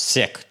got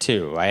sick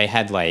too. I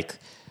had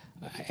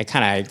I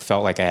kind of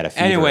felt like I had a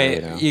fever. Anyway,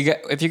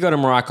 if you go to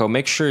Morocco,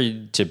 make sure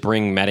to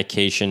bring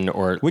medication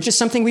which is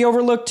something we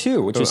overlooked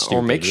too, which is stupid.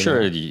 Or make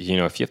sure, if you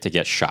have to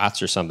get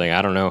shots or something,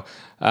 I don't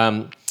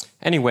know.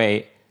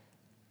 Anyway.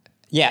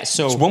 Yeah,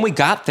 so when we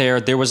got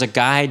there was a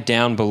guy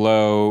down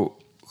below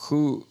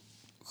who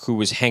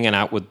was hanging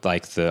out with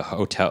like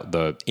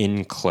the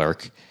inn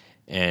clerk,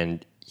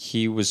 and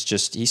he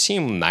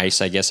seemed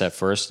nice, I guess, at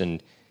first,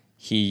 and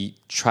he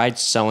tried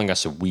selling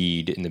us a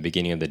weed in the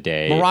beginning of the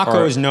day.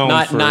 Morocco is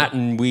known for not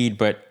in weed,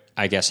 but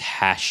I guess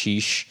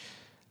hashish.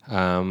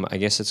 I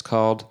guess it's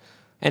called.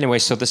 Anyway,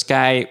 so this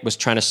guy was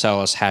trying to sell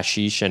us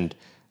hashish, and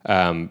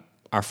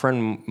our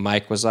friend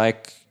Mike was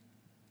like,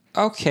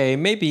 "Okay,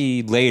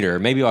 maybe later.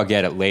 Maybe I'll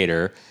get it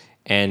later."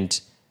 And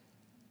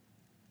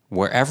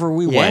wherever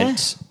we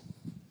went,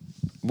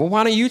 well,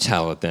 why don't you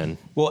tell it then?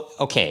 Well,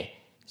 okay,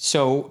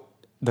 so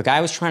the guy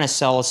was trying to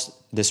sell us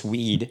this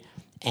weed,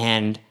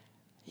 and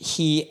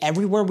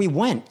everywhere we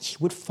went, he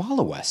would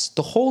follow us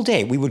the whole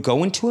day. We would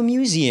go into a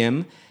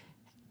museum,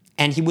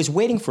 and he was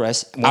waiting for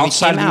us. When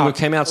outside, we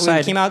came outside.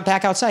 We came out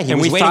back outside. He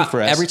was waiting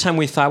for us. Every time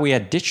we thought we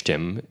had ditched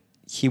him,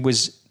 he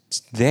was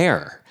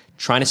there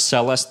trying to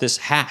sell us this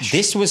hash.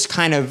 This was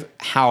kind of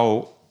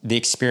how the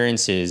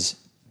experience is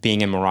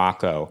being in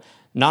Morocco.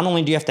 Not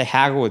only do you have to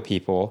haggle with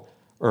people,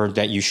 or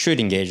that you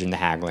should engage in the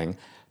haggling,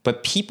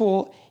 but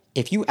people,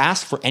 if you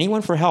ask for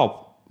anyone for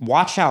help,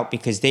 watch out,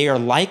 because they are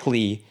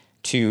likely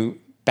to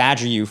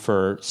badger you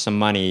for some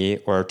money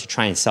or to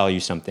try and sell you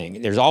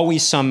something. There's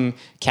always some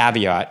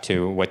caveat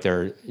to what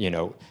they're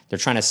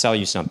trying to sell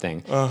you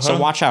something. So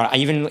watch out.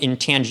 Even in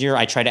Tangier,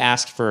 I tried to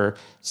ask for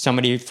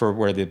somebody for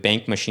where the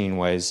bank machine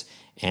was,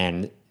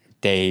 and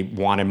they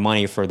wanted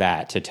money for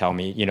that to tell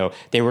me,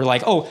 they were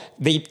like, oh,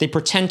 they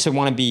pretend to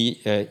want to be,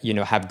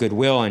 have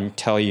goodwill and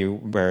tell you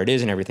where it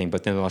is and everything,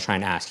 but then they'll try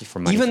and ask you for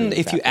money. Even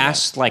if you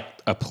ask like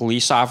a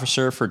police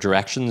officer for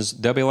directions,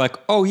 they'll be like,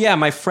 oh yeah,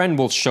 my friend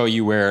will show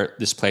you where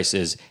this place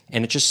is.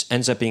 And it just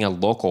ends up being a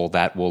local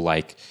that will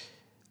like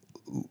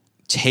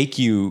take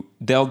you,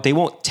 they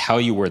won't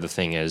tell you where the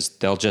thing is.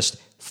 They'll just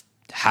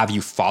have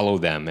you follow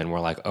them, and we're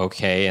like,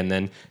 okay, and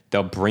then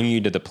they'll bring you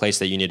to the place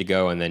that you need to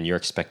go, and then you're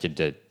expected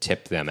to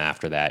tip them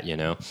after that, you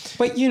know?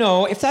 But, you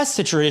know, if that's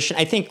the tradition,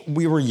 I think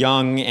we were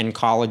young and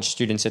college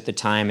students at the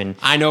time. And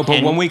I know,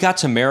 but when we got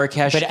to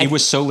Marrakesh, But I- it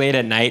was so late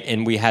at night,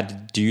 and we had to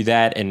do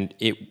that, and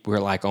we're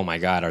like, oh my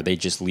God, are they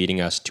just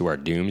leading us to our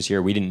dooms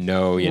here? We didn't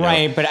know, you know?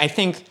 Right, but I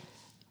think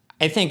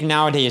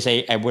nowadays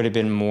I would have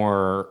been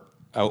more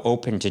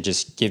open to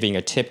just giving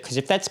a tip, because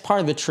if that's part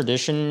of the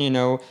tradition, you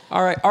know.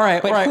 All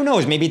right. But who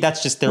knows? Maybe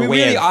that's just their We way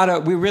really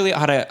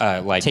ought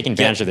to like take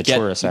advantage of the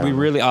tourists. I don't We know.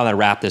 really ought to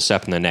wrap this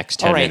up in the next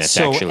 10 minutes.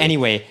 So actually,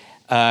 anyway,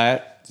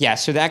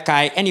 so that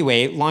guy.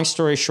 Anyway, long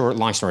story short,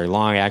 long story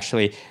long.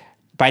 Actually,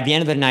 by the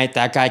end of the night,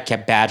 that guy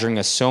kept badgering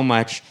us so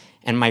much,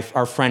 and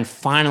our friend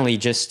finally,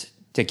 just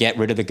to get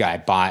rid of the guy,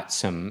 bought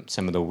some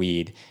of the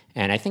weed.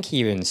 And I think he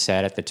even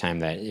said at the time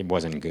that it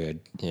wasn't good.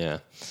 yeah.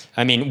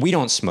 I mean, we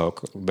don't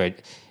smoke,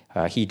 but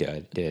he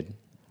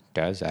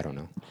does. I don't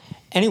know.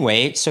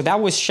 Anyway, so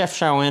that was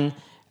Chefchaouen.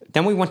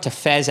 Then we went to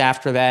Fez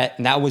after that,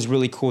 and that was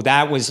really cool.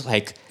 That was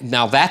like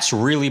Now that's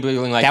really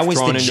being like that was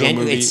thrown the into a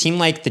movie. it seemed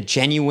like the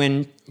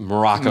genuine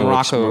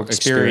Morocco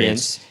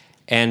experience.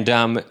 And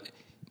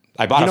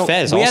I bought a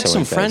Fez. we also had some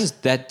in Fez. friends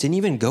that didn't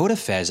even go to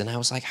Fez, and I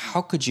was like,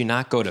 how could you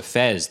not go to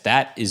Fez?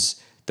 That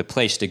is the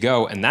place to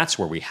go, and that's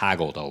where we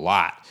haggled a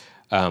lot.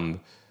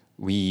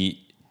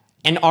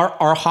 And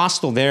our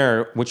hostel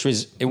there, which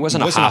was It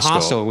wasn't a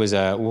hostel. It was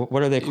a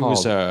what are they It called?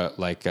 was a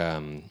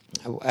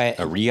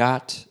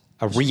riot.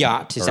 A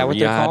riot. Is Or that what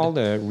they're riad. called?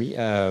 A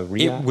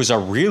riot. It was a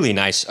really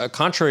nice,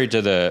 contrary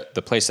to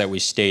the place that we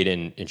stayed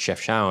in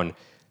Chefchaouen,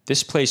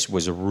 this place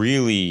was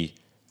really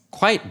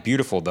quite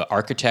beautiful. The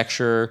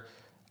architecture,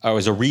 it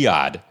was a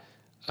riad.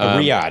 A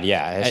riad.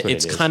 Yeah, that's what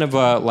It's it is. kind of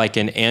like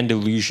an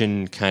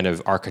Andalusian kind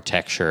of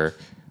architecture.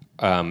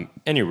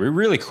 Anyway,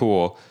 really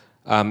cool.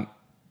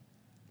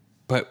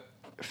 But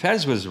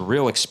Fez was a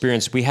real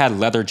experience. We had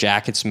leather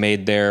jackets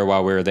made there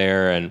while we were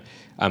there,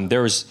 and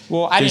there was.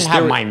 Well, I didn't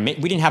have mine. We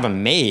didn't have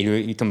them made.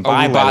 You can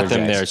buy. We bought leather them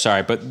jackets. there.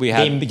 Sorry, but we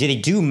had. They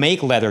do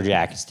make leather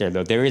jackets there,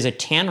 though. There is a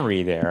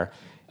tannery there,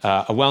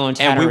 a well-known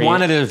tannery. And we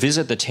wanted to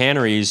visit the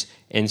tanneries,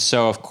 and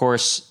so of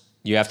course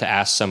you have to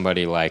ask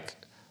somebody like,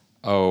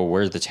 "Oh,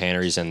 where's the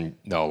tanneries?" And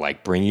they'll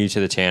like bring you to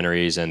the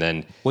tanneries, and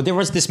then Well, there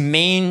was this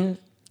main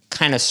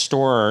kind of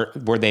store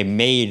where they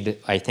made,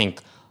 I think,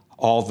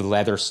 all the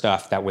leather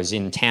stuff that was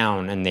in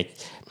town, and they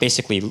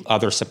basically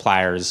other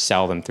suppliers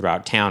sell them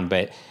throughout town.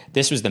 But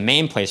this was the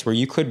main place where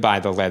you could buy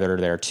the leather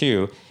there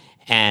too.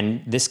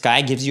 And this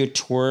guy gives you a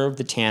tour of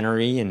the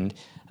tannery, and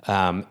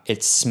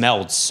it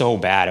smelled so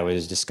bad; it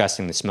was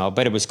disgusting, the smell.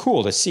 But it was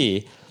cool to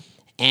see.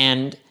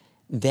 And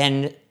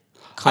then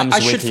comes I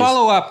with should his-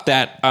 follow up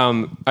that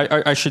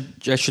I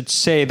should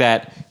say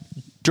that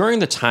during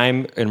the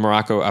time in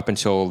Morocco up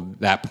until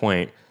that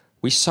point,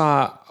 we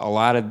saw a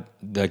lot of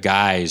the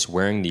guys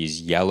wearing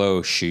these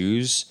yellow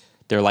shoes.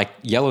 They're like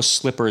yellow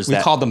slippers. We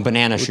called them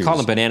banana We shoes. call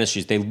them banana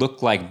shoes. They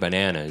look like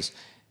bananas.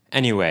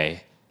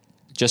 Anyway,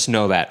 just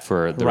know that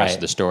for the rest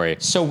of the story.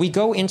 So we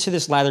go into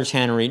this leather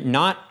tannery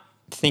not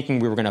thinking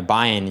we were going to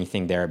buy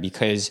anything there,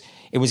 because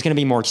it was going to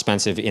be more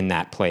expensive in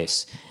that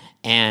place.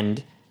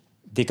 And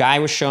the guy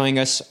was showing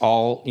us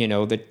all,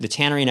 the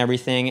tannery and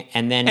everything,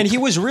 and he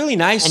was really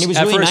nice. And he was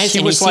At really first, nice. He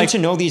and was he like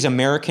seemed to know these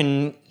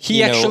American.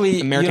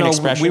 American we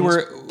expressions.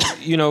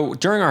 were,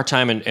 during our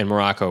time in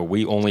Morocco,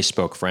 we only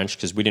spoke French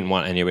because we didn't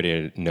want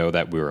anybody to know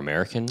that we were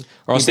American,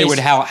 or else they would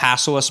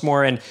hassle us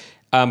more. And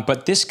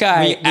but this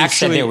guy We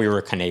actually, said that we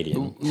were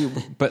Canadian.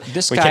 but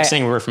this We guy kept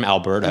saying we were from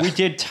Alberta. We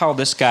did tell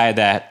this guy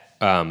that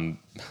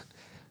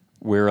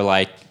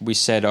we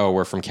said, "Oh,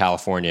 we're from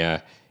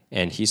California,"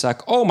 and he's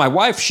like, "Oh, my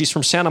wife, she's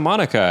from Santa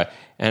Monica,"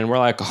 and we're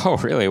like, "Oh,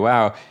 really?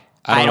 Wow."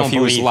 I don't know if he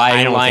was lying.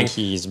 I don't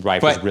think his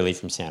wife was really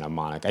from Santa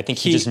Monica. I think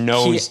he just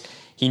knows.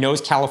 He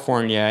knows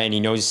California and he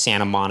knows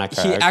Santa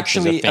Monica. He which is a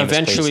actually famous place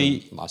eventually-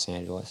 in Los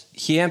Angeles.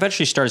 He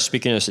eventually started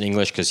speaking to us in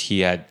English because he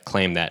had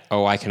claimed that,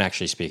 "Oh, I can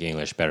actually speak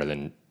English better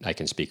than I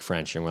can speak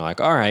French," and we're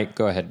like, "All right,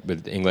 go ahead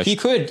with English." He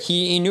could.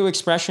 He knew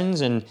expressions,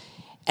 and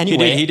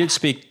anyway, He did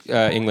speak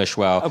English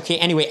well. Okay.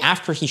 Anyway,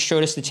 after he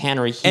showed us the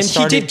tannery,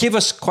 He did give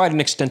us quite an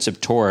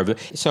extensive tour of it.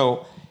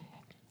 So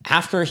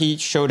after he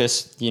showed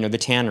us, the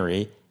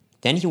tannery,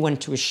 then he went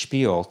to a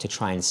spiel to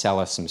try and sell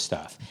us some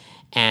stuff,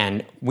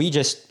 and we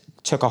just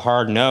took a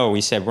hard no. We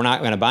said we're not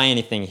going to buy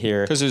anything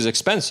here Because it was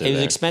expensive. It was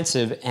there.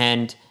 expensive,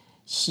 and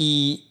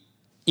he,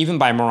 even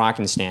by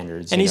Moroccan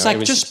standards, And he's like,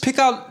 just pick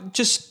out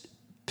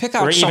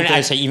or even something.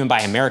 I'd say even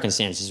by American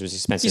standards, this was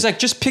expensive. He's like,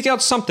 just pick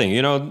out something,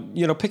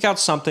 pick out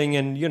something,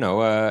 and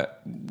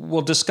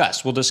we'll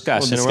discuss.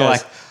 And we're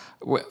like,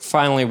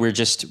 finally,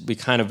 we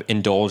kind of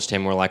indulged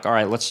him. We're like, all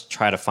right, let's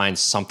try to find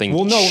something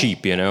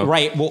cheap,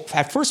 Right. Well,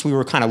 at first we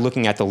were kind of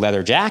looking at the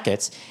leather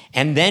jackets,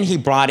 and then he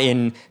brought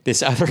in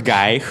this other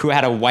guy who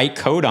had a white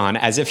coat on,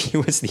 as if he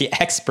was the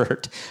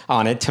expert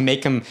on it, to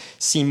make him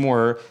seem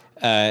more,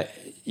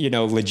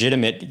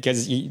 legitimate,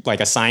 because like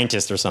a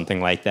scientist or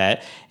something like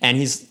that. And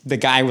the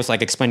guy was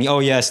like explaining, "Oh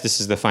yes, this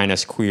is the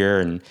finest cuir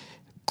and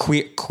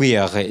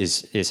Cuir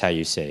is how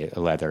you say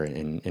leather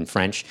in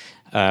French.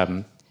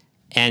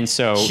 And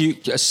so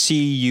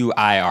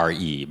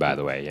Cuire, by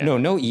the way. Yeah.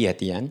 No E at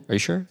the end. Are you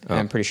sure? Oh.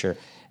 I'm pretty sure.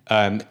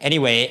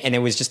 Anyway, and it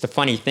was just a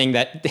funny thing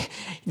that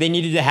they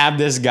needed to have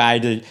this guy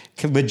to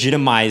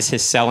legitimize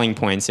his selling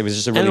points. It was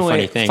just a really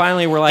funny thing.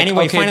 Finally, we're like,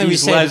 okay, finally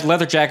these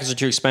leather jackets are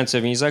too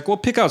expensive. And he's like, well,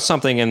 pick out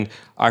something. And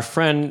our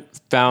friend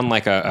found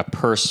like a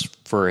purse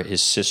for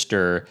his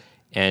sister.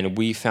 And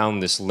we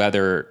found this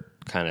leather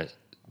kind of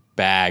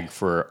bag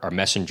for our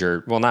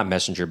messenger. Well, not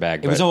messenger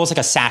bag. It was almost like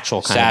a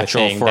satchel kind of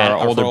thing. For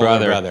our older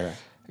brother.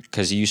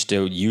 Because he used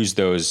to use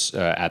those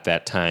at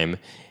that time.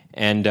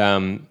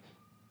 And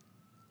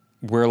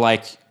we're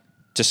like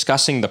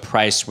discussing the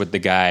price with the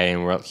guy,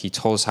 and he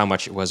told us how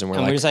much it was, and we're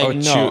like,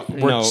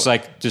 just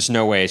like, there's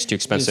no way, it's too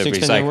expensive.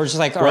 He's like, we're just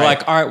like, all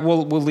right,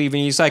 we'll leave.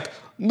 And he's like,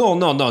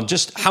 no,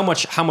 just how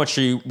much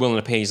are you willing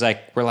to pay? He's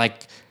like, we're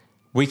like,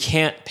 we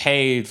can't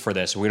pay for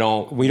this. We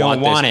don't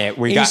want it.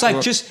 He's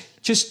like,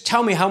 just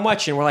tell me how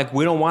much, and we're like,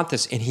 we don't want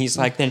this. And he's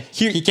like, then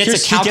he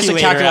gets a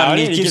calculator out,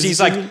 and he's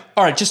like,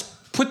 all right, just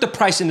put the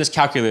price in this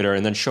calculator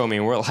and then show me.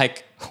 And we're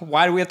like,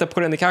 why do we have to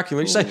put it in the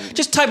calculator? He's like,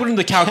 just type it in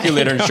the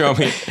calculator and show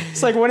me.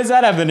 It's like, what does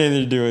that have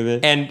anything to do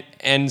with it?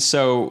 And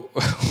so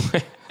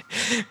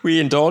we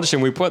indulged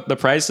and we put the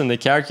price in the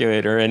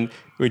calculator, and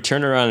we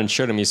turned around and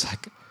showed him. He's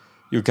like,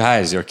 you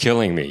guys, you're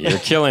killing me. You're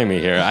killing me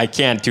here. I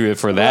can't do it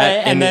for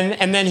that. Right, and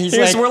then he's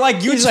like, we're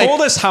like, you told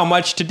us how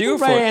much to do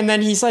for it. And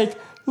then he's like,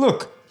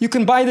 look, you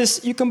can buy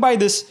this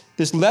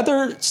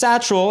leather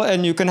satchel,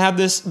 and you can have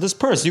this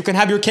purse. You can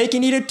have your cake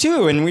and eat it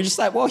too. And we just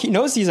like, well, he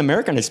knows these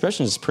American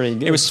expressions pretty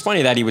good. It was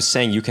funny that he was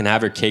saying you can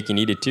have your cake and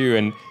eat it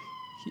too,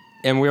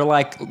 and we were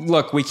like,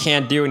 look, we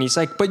can't do it. And he's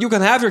like, but you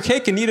can have your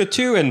cake and eat it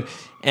too,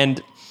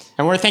 and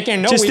we're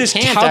thinking, no, just we this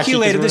can't.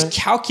 This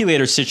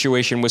calculator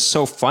situation was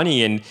so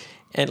funny, and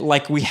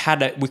like we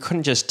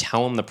couldn't just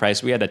tell him the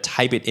price. We had to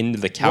type it into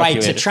the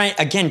calculator. Right, to try,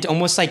 again,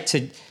 almost like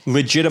to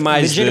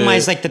legitimize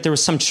like that there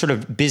was some sort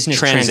of business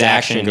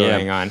transaction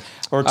going on.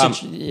 Or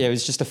it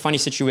was just a funny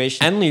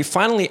situation. And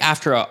finally,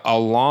 after a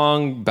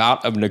long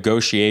bout of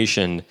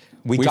negotiation,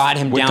 we got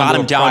him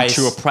down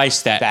to a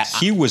price that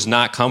he was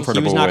not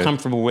comfortable with. He was not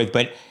comfortable with,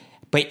 but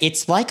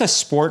it's like a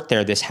sport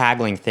there, this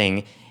haggling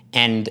thing,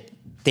 and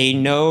they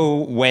know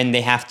when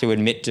they have to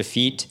admit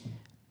defeat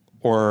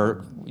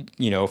or,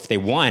 if they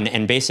won.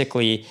 And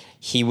basically,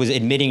 he was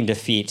admitting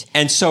defeat.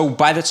 And so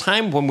by the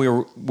time when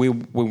we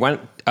went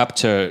up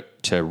to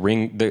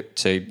ring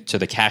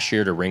the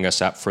cashier to ring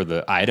us up for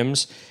the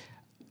items,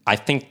 I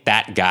think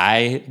the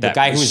guy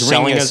who was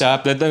ringing us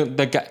up,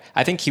 the guy,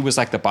 I think he was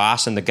like the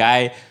boss, and the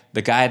guy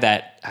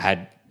that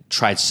had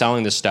tried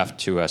selling this stuff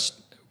to us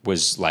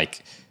was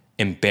like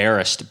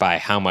embarrassed by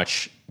how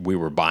much we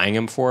were buying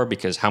him for,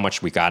 because how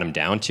much we got him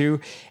down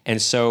to.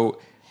 And so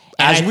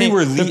as we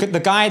were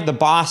the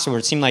boss, or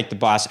it seemed like the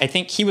boss, I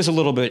think he was a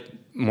little bit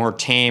more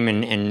tame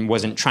and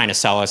wasn't trying to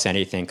sell us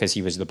anything because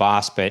he was the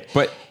boss. But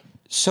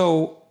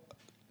so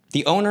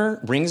the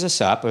owner rings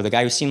us up, or the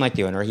guy who seemed like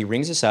the owner, he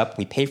rings us up,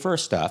 we pay for our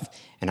stuff,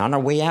 and on our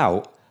way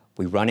out,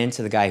 we run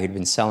into the guy who'd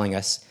been selling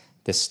us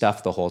this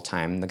stuff the whole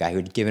time, the guy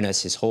who'd given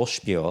us his whole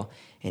spiel,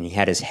 and he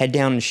had his head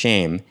down in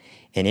shame,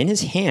 and in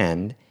his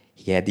hand,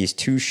 he had these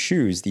two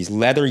shoes, these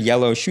leather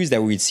yellow shoes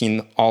that we'd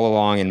seen all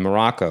along in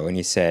Morocco, and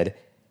he said,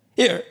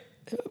 "Here,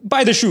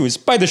 buy the shoes.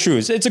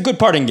 It's a good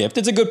parting gift.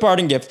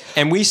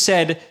 And we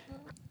said,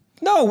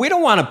 no, we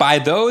don't want to buy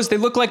those. They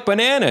look like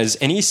bananas.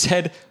 And he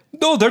said,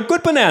 no, they're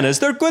good bananas.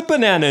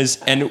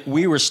 And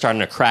we were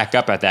starting to crack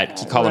up at that.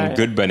 He called them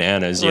good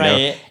bananas, you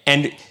know.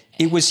 And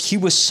he was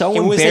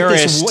so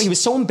embarrassed. He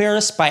was so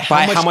embarrassed by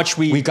how much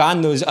we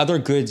gotten those other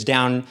goods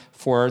down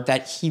for,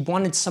 that he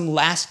wanted some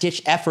last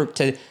ditch effort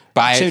to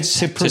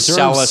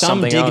preserve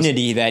some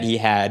dignity that he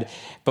had.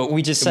 But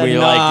we just said,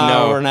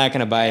 no, we're not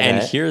going to buy that.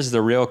 And here's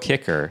the real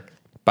kicker.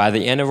 By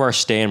the end of our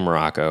stay in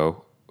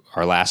Morocco,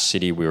 our last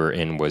city we were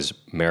in was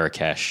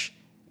Marrakesh.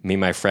 Me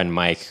and my friend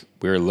Mike,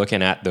 we were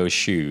looking at those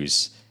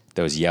shoes,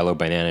 those yellow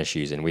banana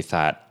shoes, and we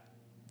thought,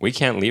 we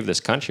can't leave this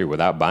country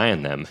without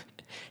buying them.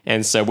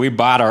 And so we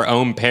bought our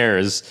own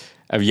pairs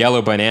of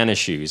yellow banana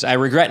shoes. I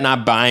regret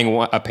not buying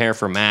a pair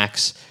for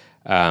Max.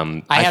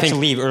 I had to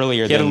leave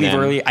earlier than them.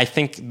 Early. I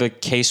think the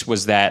case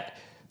was that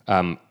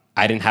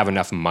I didn't have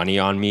enough money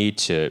on me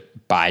to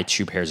buy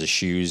 2 pairs of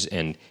shoes,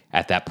 and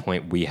at that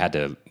point we had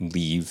to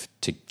leave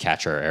to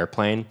catch our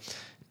airplane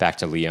back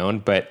to Lyon.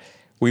 But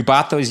we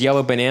bought those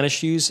yellow banana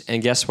shoes,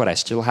 and guess what? I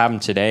still have them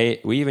today.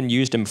 We even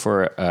used them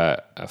for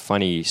a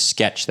funny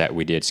sketch that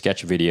we did,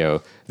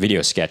 video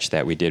sketch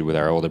that we did with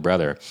our older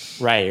brother.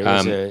 Right. It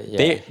was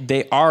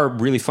They are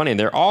really funny, and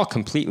they're all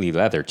completely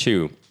leather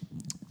too.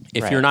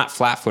 If you're not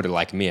flat-footed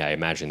like me, I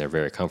imagine they're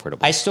very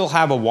comfortable. I still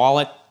have a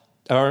wallet.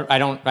 Or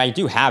I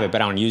do have it,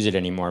 but I don't use it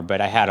anymore.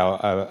 But I had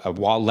a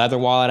leather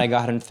wallet I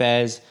got in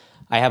Fez.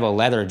 I have a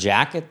leather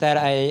jacket that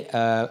I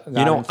got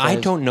in Fez. I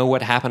don't know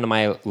what happened to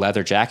my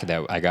leather jacket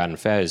that I got in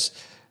Fez.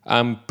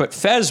 But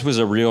Fez was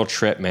a real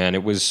trip, man.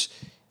 It was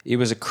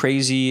a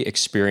crazy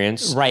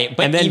experience. Right.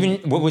 But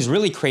even what was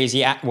really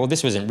crazy, well,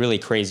 this wasn't really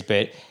crazy,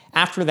 but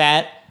after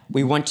that,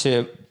 we went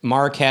to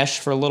Marrakesh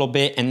for a little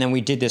bit, and then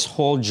we did this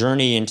whole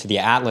journey into the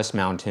Atlas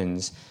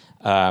Mountains.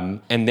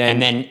 And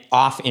then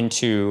off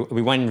into,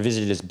 we went and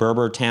visited this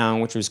Berber town,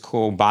 which was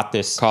cool. Bought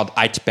this called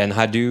Ait Ben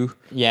Haddou.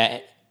 Yeah,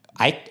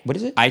 what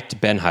is it? Ait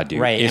Ben Haddou.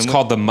 Right, It's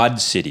called the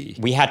Mud City.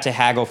 We had to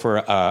haggle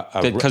for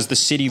because the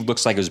city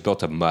looks like it was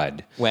built of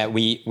mud.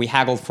 We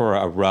haggled for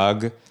a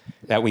rug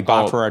that we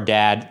bought for our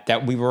dad.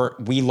 That we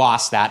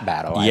lost that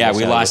battle.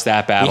 We lost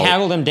that battle. We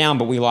haggled him down,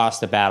 but we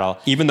lost the battle.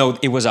 Even though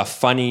it was a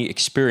funny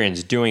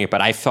experience doing it,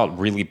 but I felt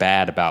really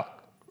bad about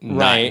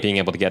not being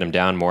able to get him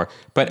down more.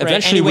 But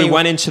eventually Anyway, we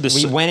went into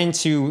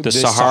the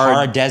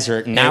Sahara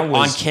Desert, and that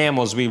was on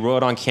camels. We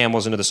rode on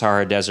camels into the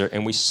Sahara Desert,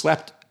 and we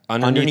slept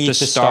underneath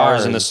the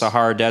stars in the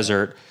Sahara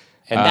Desert.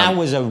 And that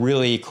was a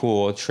really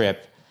cool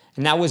trip.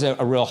 And that was a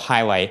real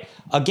highlight.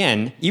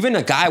 Again, even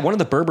one of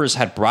the Berbers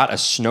had brought a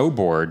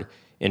snowboard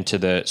into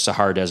the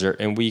Sahara Desert,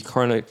 and we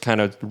kind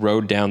of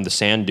rode down the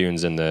sand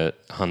dunes on the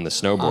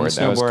snowboard.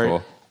 That was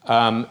cool.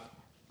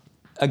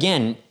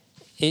 Again,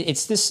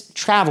 it's this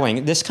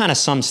traveling. This kind of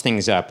sums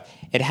things up.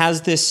 It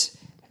has this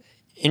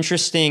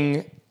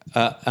interesting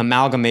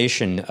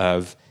amalgamation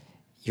of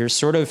you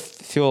sort of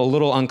feel a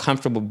little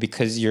uncomfortable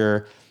because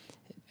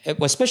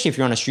especially if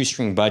you're on a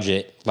shoestring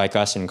budget like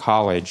us in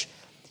college,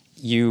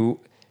 you're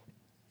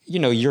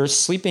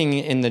sleeping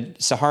in the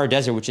Sahara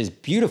Desert, which is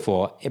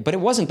beautiful, but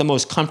it wasn't the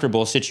most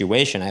comfortable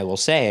situation, I will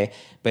say,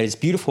 but it's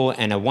beautiful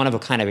and a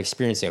one-of-a-kind of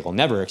experience that you'll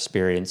never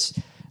experience,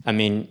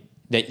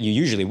 that you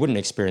usually wouldn't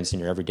experience in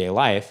your everyday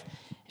life.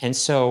 And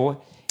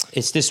so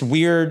it's this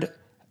weird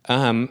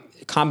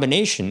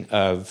combination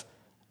of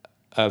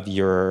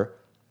you're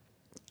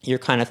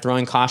kind of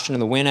throwing caution to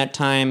the wind at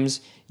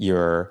times,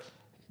 you're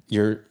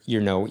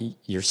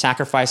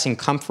sacrificing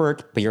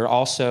comfort, but you're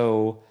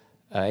also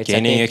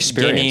gaining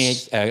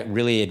experience, gaining a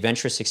really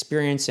adventurous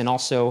experience, and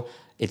also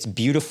it's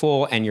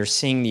beautiful, and you're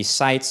seeing these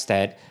sights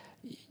that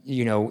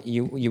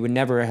you would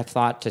never have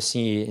thought to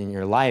see in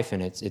your life,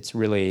 and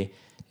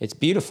it's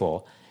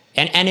beautiful,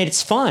 and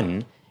it's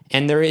fun,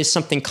 and there is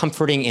something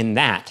comforting in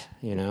that,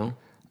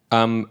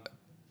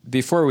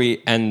 Before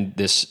we end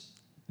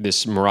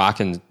this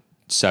Moroccan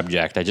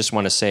subject, I just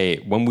want to say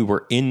when we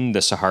were in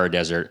the Sahara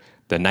Desert,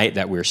 the night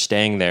that we were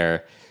staying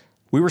there,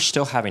 we were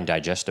still having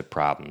digestive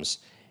problems,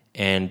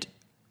 and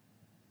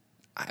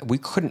we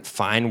couldn't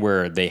find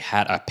where they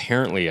had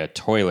apparently a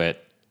toilet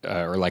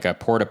or like a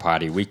porta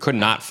potty. We could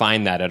not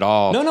find that at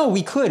all. No,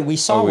 we could. We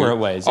saw where it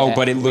was.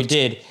 But it looked. We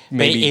did.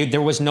 Maybe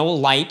there was no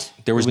light.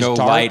 There was no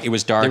light. It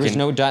was dark. There was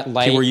no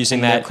light. People were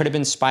using that. There could have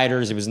been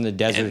spiders. It was in the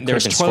desert. There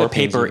was toilet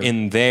paper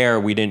in there.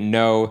 We didn't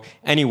know.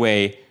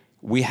 Anyway,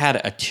 we had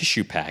a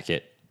tissue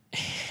packet,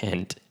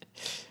 and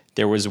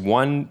there was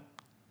one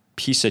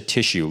piece of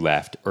tissue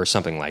left or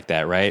something like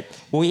that, right?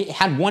 Well, we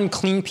had one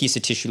clean piece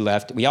of tissue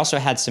left. We also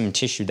had some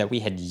tissue that we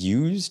had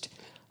used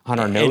on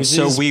our noses.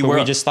 And so we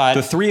just thought,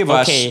 the three of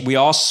us, okay, we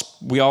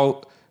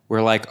all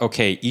were like,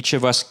 okay, each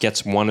of us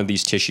gets one of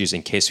these tissues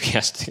in case we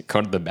have to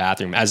go to the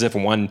bathroom, as if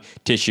one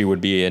tissue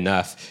would be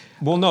enough.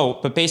 Well, no,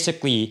 but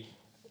basically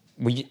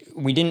we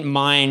didn't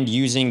mind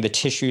using the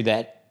tissue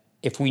that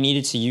if we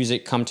needed to use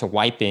it come to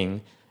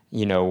wiping,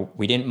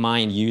 we didn't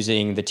mind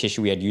using the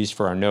tissue we had used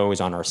for our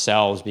nose on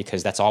ourselves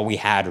because that's all we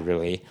had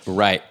really.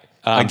 Right.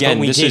 Again,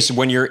 this is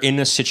when you're in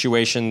a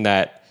situation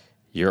that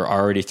you're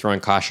already throwing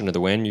caution to the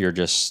wind.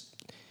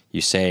 You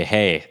say,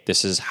 hey,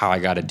 this is how I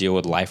got to deal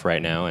with life right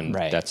now. And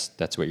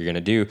that's what you're going to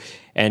do.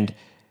 And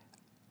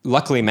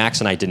luckily, Max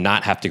and I did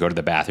not have to go to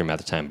the bathroom at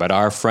the time, but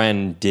our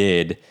friend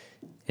did.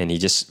 And he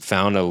just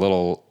found a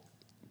little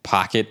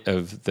pocket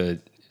of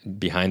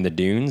behind the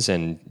dunes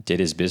and did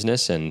his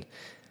business. And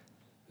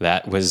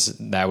that was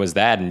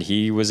that, and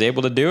he was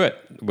able to do it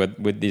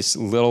with these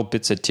little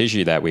bits of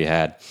tissue that we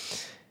had.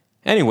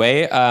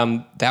 Anyway,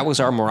 that was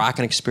our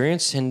Moroccan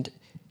experience, and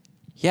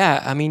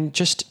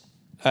just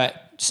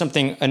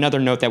another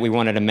note that we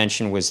wanted to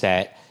mention was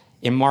that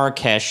in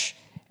Marrakesh,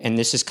 and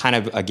this is kind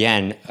of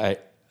again a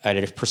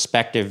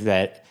perspective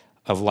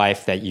of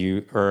life that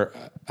or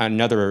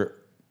another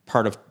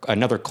part of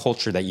another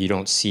culture that you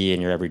don't see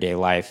in your everyday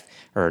life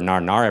or in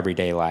our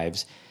everyday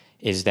lives,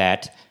 is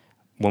that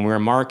when we were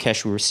in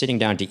Marrakesh, we were sitting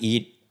down to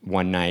eat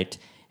one night,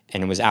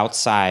 and it was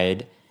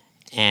outside,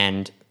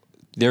 and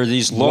there are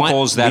these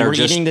locals that are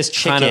just eating this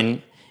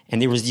chicken,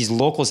 and there was these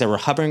locals that were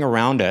hovering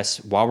around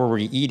us while we were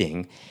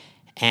eating,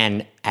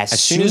 and as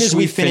soon as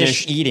we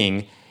finished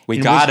eating, we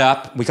got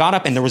up,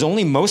 and there was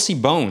only mostly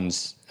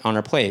bones on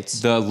our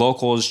plates. The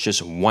locals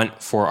just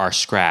went for our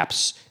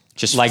scraps,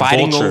 just like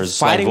vultures,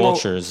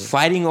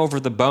 fighting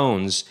over the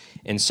bones.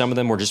 And some of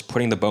them were just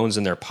putting the bones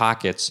in their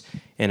pockets.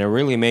 And it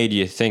really made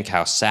you think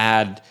how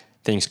sad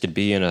things could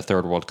be in a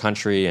third world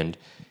country and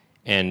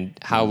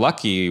how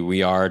lucky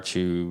we are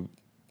to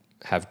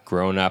have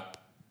grown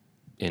up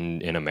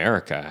in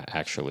America,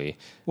 actually.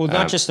 Well,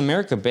 not just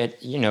America, but,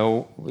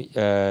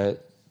 because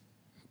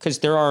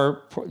there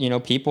are,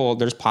 people,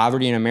 there's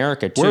poverty in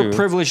America, too. We're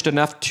privileged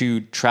enough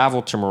to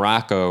travel to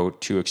Morocco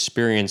to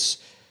experience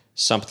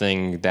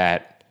something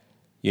that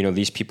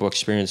these people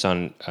experience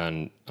on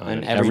an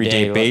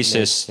everyday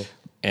basis.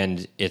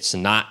 and it's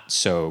not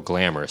so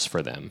glamorous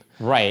for them.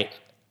 Right.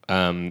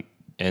 And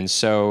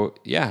so,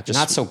 yeah, just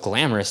Not so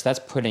glamorous. That's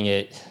putting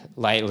it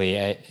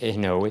lightly.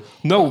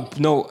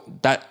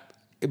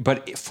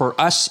 But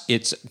for us,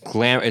 it's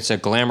a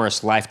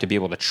glamorous life to be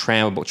able to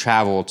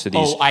travel to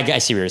these. Oh, I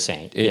see what you're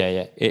saying.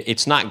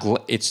 It's not.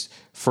 It's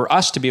for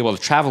us to be able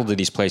to travel to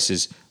these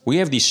places. We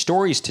have these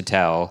stories to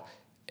tell,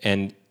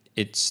 and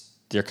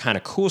they're kind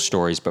of cool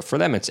stories. But for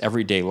them, it's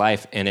everyday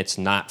life, and it's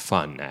not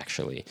fun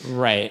actually.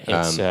 Right.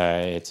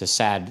 It's a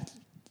sad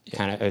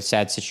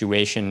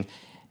situation,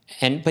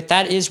 but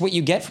that is what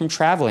you get from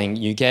traveling.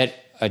 You get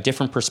a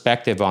different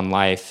perspective on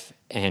life,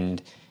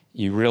 and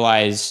you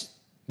realize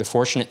the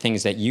fortunate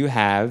things that you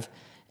have,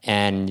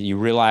 and you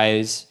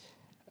realize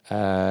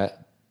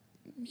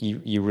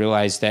you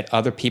realize that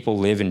other people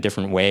live in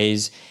different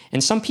ways,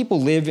 and some people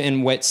live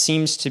in what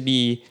seems to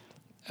be.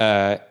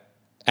 I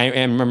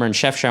remember in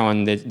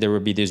Chefchaouen that there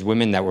would be these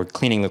women that were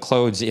cleaning the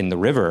clothes in the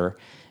river,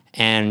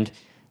 and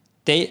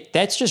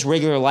that's just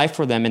regular life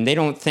for them, and they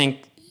don't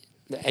think.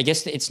 I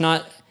guess it's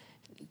not.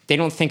 They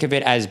don't think of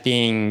it as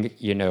being,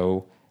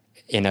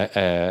 in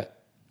a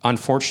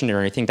unfortunate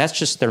or anything. That's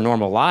just their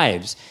normal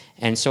lives.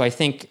 And so I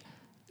think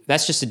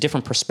that's just a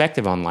different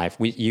perspective on life.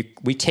 We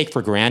take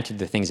for granted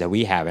the things that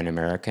we have in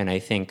America, and I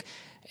think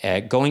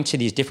going to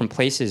these different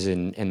places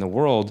in the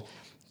world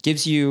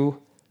gives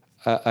you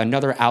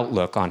another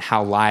outlook on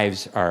how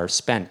lives are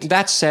spent.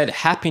 That said,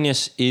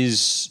 happiness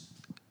is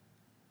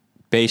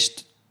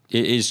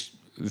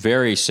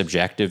very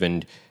subjective,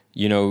 and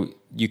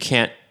you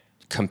can't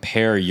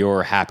compare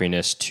your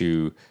happiness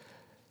to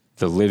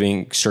the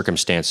living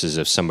circumstances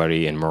of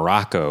somebody in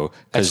Morocco,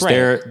 because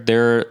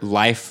their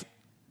life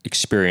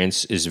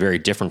experience is very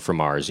different from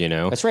ours,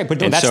 That's right. But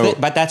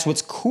that's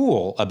what's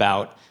cool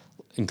about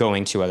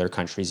going to other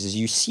countries is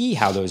you see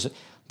how those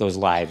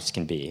lives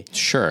can be.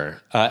 Sure.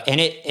 And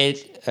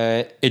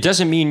it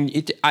doesn't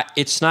mean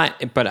it's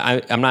not, but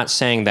I'm not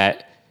saying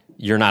that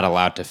you're not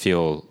allowed to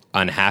feel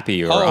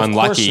unhappy or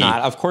unlucky.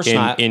 Of course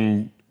not.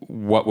 In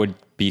what would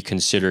be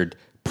considered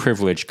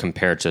privilege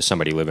compared to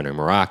somebody living in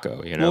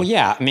Morocco, Well,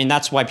 yeah. I mean,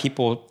 that's why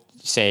people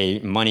say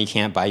money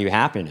can't buy you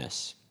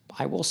happiness.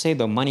 I will say,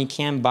 though, money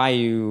can buy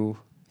you,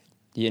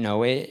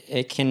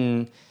 it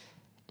can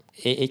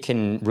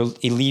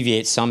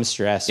alleviate some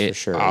stress for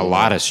sure. A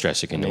lot of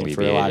stress it can alleviate.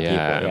 For a lot of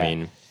people, I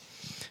mean,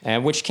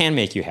 which can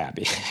make you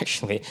happy,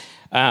 actually.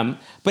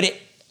 But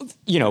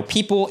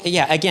people,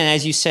 again,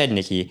 as you said,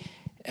 Nikki,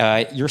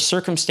 your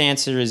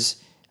circumstances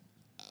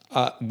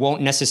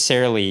won't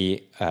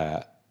necessarily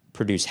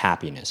produce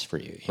happiness for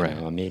you. You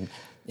know? I mean,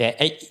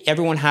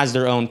 everyone has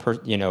their own,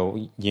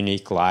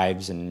 unique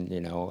lives,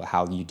 and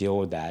how you deal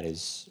with that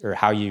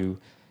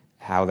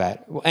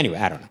anyway,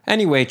 I don't know.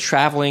 Anyway,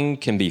 traveling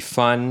can be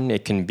fun.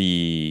 It can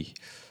be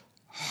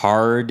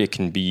hard. It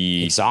can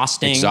be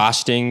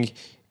exhausting,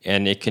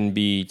 and it can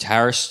be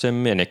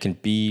tiresome, and it can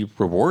be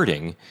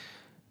rewarding.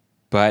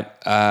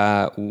 But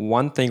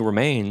one thing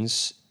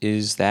remains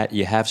is that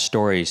you have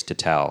stories to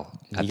tell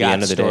at the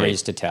end of the day.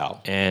 Stories to tell.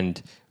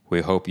 And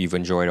we hope you've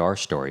enjoyed our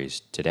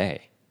stories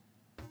today.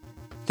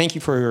 Thank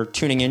you for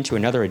tuning in to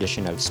another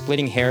edition of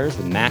Splitting Hairs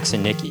with Max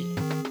and Nikki.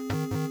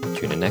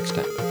 Tune in next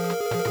time.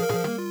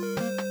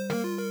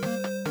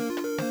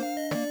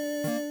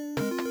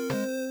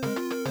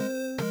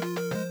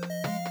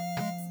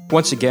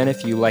 Once again,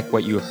 if you like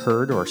what you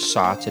heard or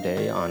saw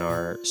today on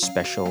our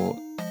special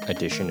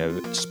edition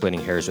of Splitting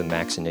Hairs with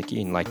Max and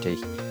Nikki, and like to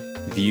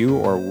view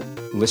or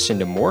listen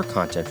to more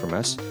content from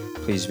us,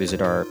 please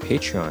visit our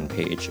Patreon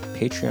page,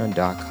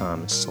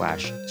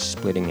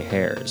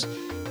 patreon.com/splittinghairs,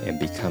 and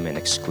become an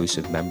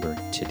exclusive member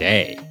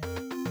today.